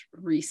watched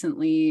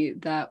recently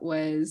that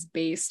was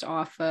based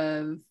off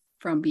of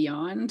From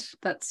Beyond?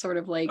 That's sort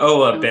of like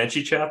Oh,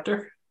 Banshee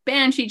chapter?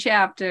 Banshee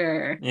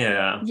chapter.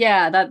 Yeah.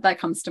 Yeah, that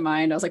comes to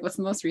mind. I was like, what's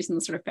the most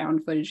recent sort of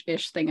found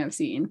footage-ish thing I've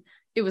seen?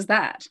 It was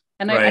that.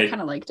 And I Right.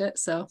 kind of liked it.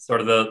 So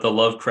Sort of the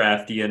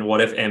Lovecraftian,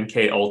 what if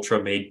MK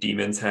Ultra made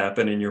demons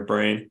happen in your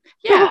brain?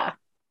 yeah.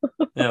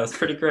 Yeah, it was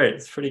pretty great.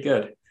 It's pretty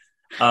good.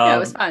 Yeah, it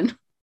was fun.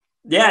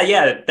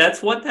 Yeah,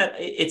 that's what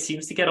it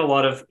seems to get a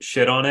lot of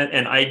shit on it,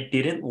 and I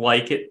didn't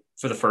like it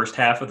for the first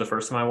half of the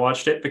first time I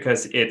watched it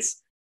because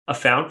it's a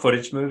found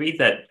footage movie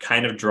that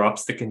kind of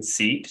drops the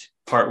conceit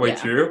partway Yeah.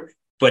 through,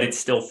 but it's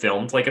still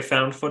filmed like a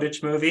found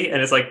footage movie,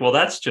 and it's like, well,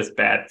 that's just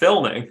bad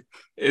filming.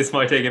 Is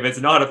my take. If it's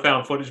not a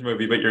found footage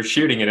movie, but you're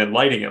shooting it and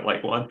lighting it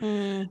like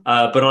one.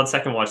 But on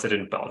second watch, that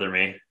didn't bother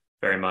me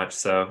very much,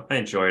 so I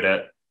enjoyed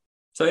it.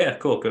 So yeah,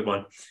 cool, good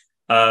one.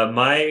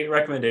 My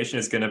recommendation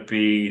is going to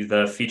be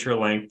the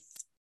feature-length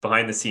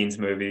behind-the-scenes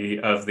movie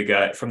of the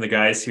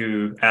guys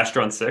who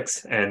Astron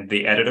 6 and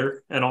the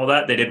editor and all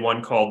that. They did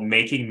one called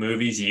 "Making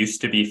Movies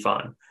Used to Be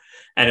Fun,"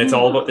 and it's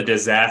all about the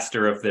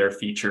disaster of their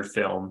feature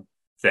film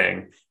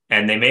thing.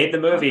 And they made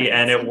the movie,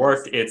 and it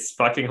worked. It's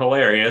fucking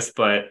hilarious,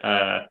 but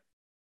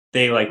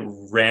they like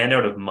ran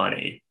out of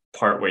money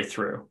partway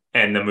through,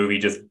 and the movie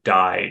just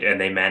died. And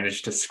they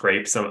managed to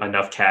scrape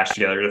enough cash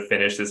together to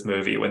finish this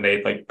movie when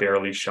they like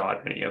barely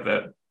shot any of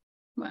it.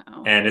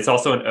 Wow. And it's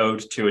also an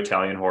ode to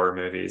Italian horror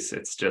movies.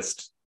 It's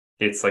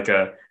like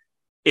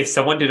if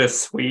someone did a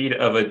Swede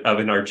of an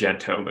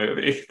Argento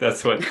movie,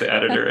 that's what the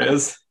editor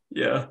is.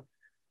 Yeah.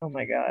 Oh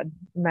my God.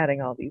 I'm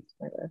adding all these to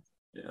my list.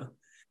 Yeah.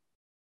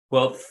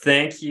 Well,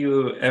 thank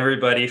you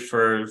everybody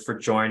for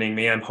joining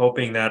me. I'm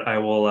hoping that I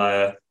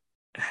will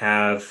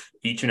have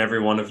each and every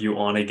one of you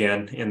on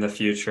again in the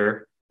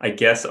future. I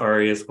guess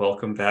Ari is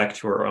welcome back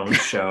to her own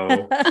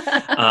show.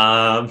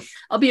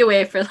 I'll be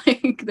away for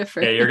like the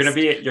first. Yeah, you're gonna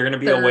be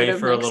third away of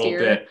for a next little year.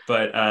 bit,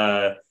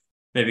 but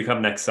maybe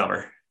come next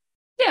summer.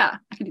 Yeah,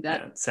 I can do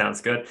that. Yeah,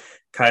 sounds good.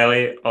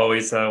 Kylie,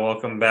 always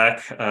welcome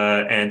back,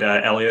 and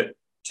Elliot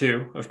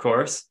too, of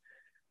course.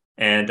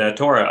 And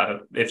Tora,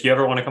 if you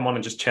ever want to come on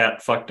and just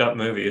chat fucked up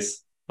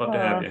movies, love to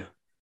have you.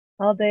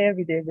 All day,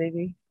 every day,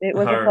 baby. It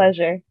was All a right.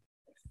 pleasure.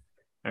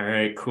 All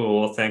right,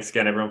 cool. Thanks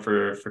again, everyone,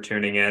 for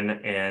tuning in.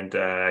 And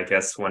I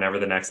guess whenever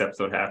the next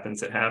episode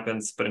happens, it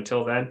happens. But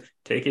until then,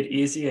 take it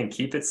easy and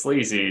keep it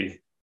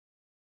sleazy.